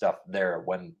outdoors stuff there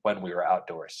when we were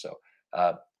outdoors. So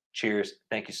cheers.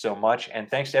 Thank you so much. And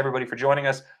thanks to everybody for joining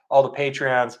us, all the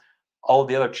Patreons, all of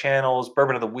the other channels,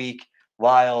 Bourbon of the Week,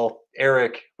 Lyle,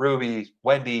 Eric, Ruby,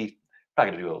 Wendy. I'm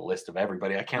not going to do a list of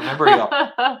everybody. I can't remember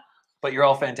y'all. But you're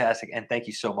all fantastic. And thank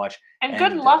you so much. And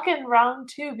good luck in round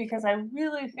 2, because I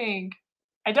really think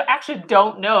I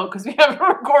don't know because we haven't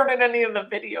recorded any of the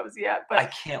videos yet. But I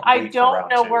can't. I wait don't for round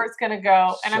know 2. where it's going to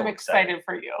go, and So I'm excited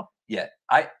for you. Yeah,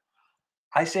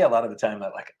 I say a lot of the time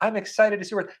that I'm excited to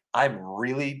see where I'm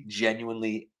really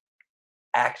genuinely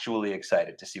actually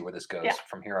excited to see where this goes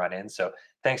from here on in. So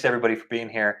thanks everybody for being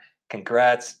here.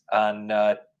 Congrats on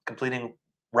completing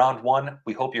round 1.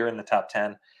 We hope you're in the top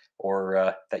 10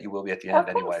 or that you will be at the end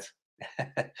anyways.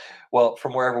 Well,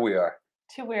 from wherever we are.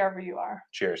 To wherever you are.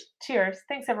 Cheers. Cheers.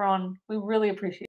 Thanks everyone. We really appreciate it.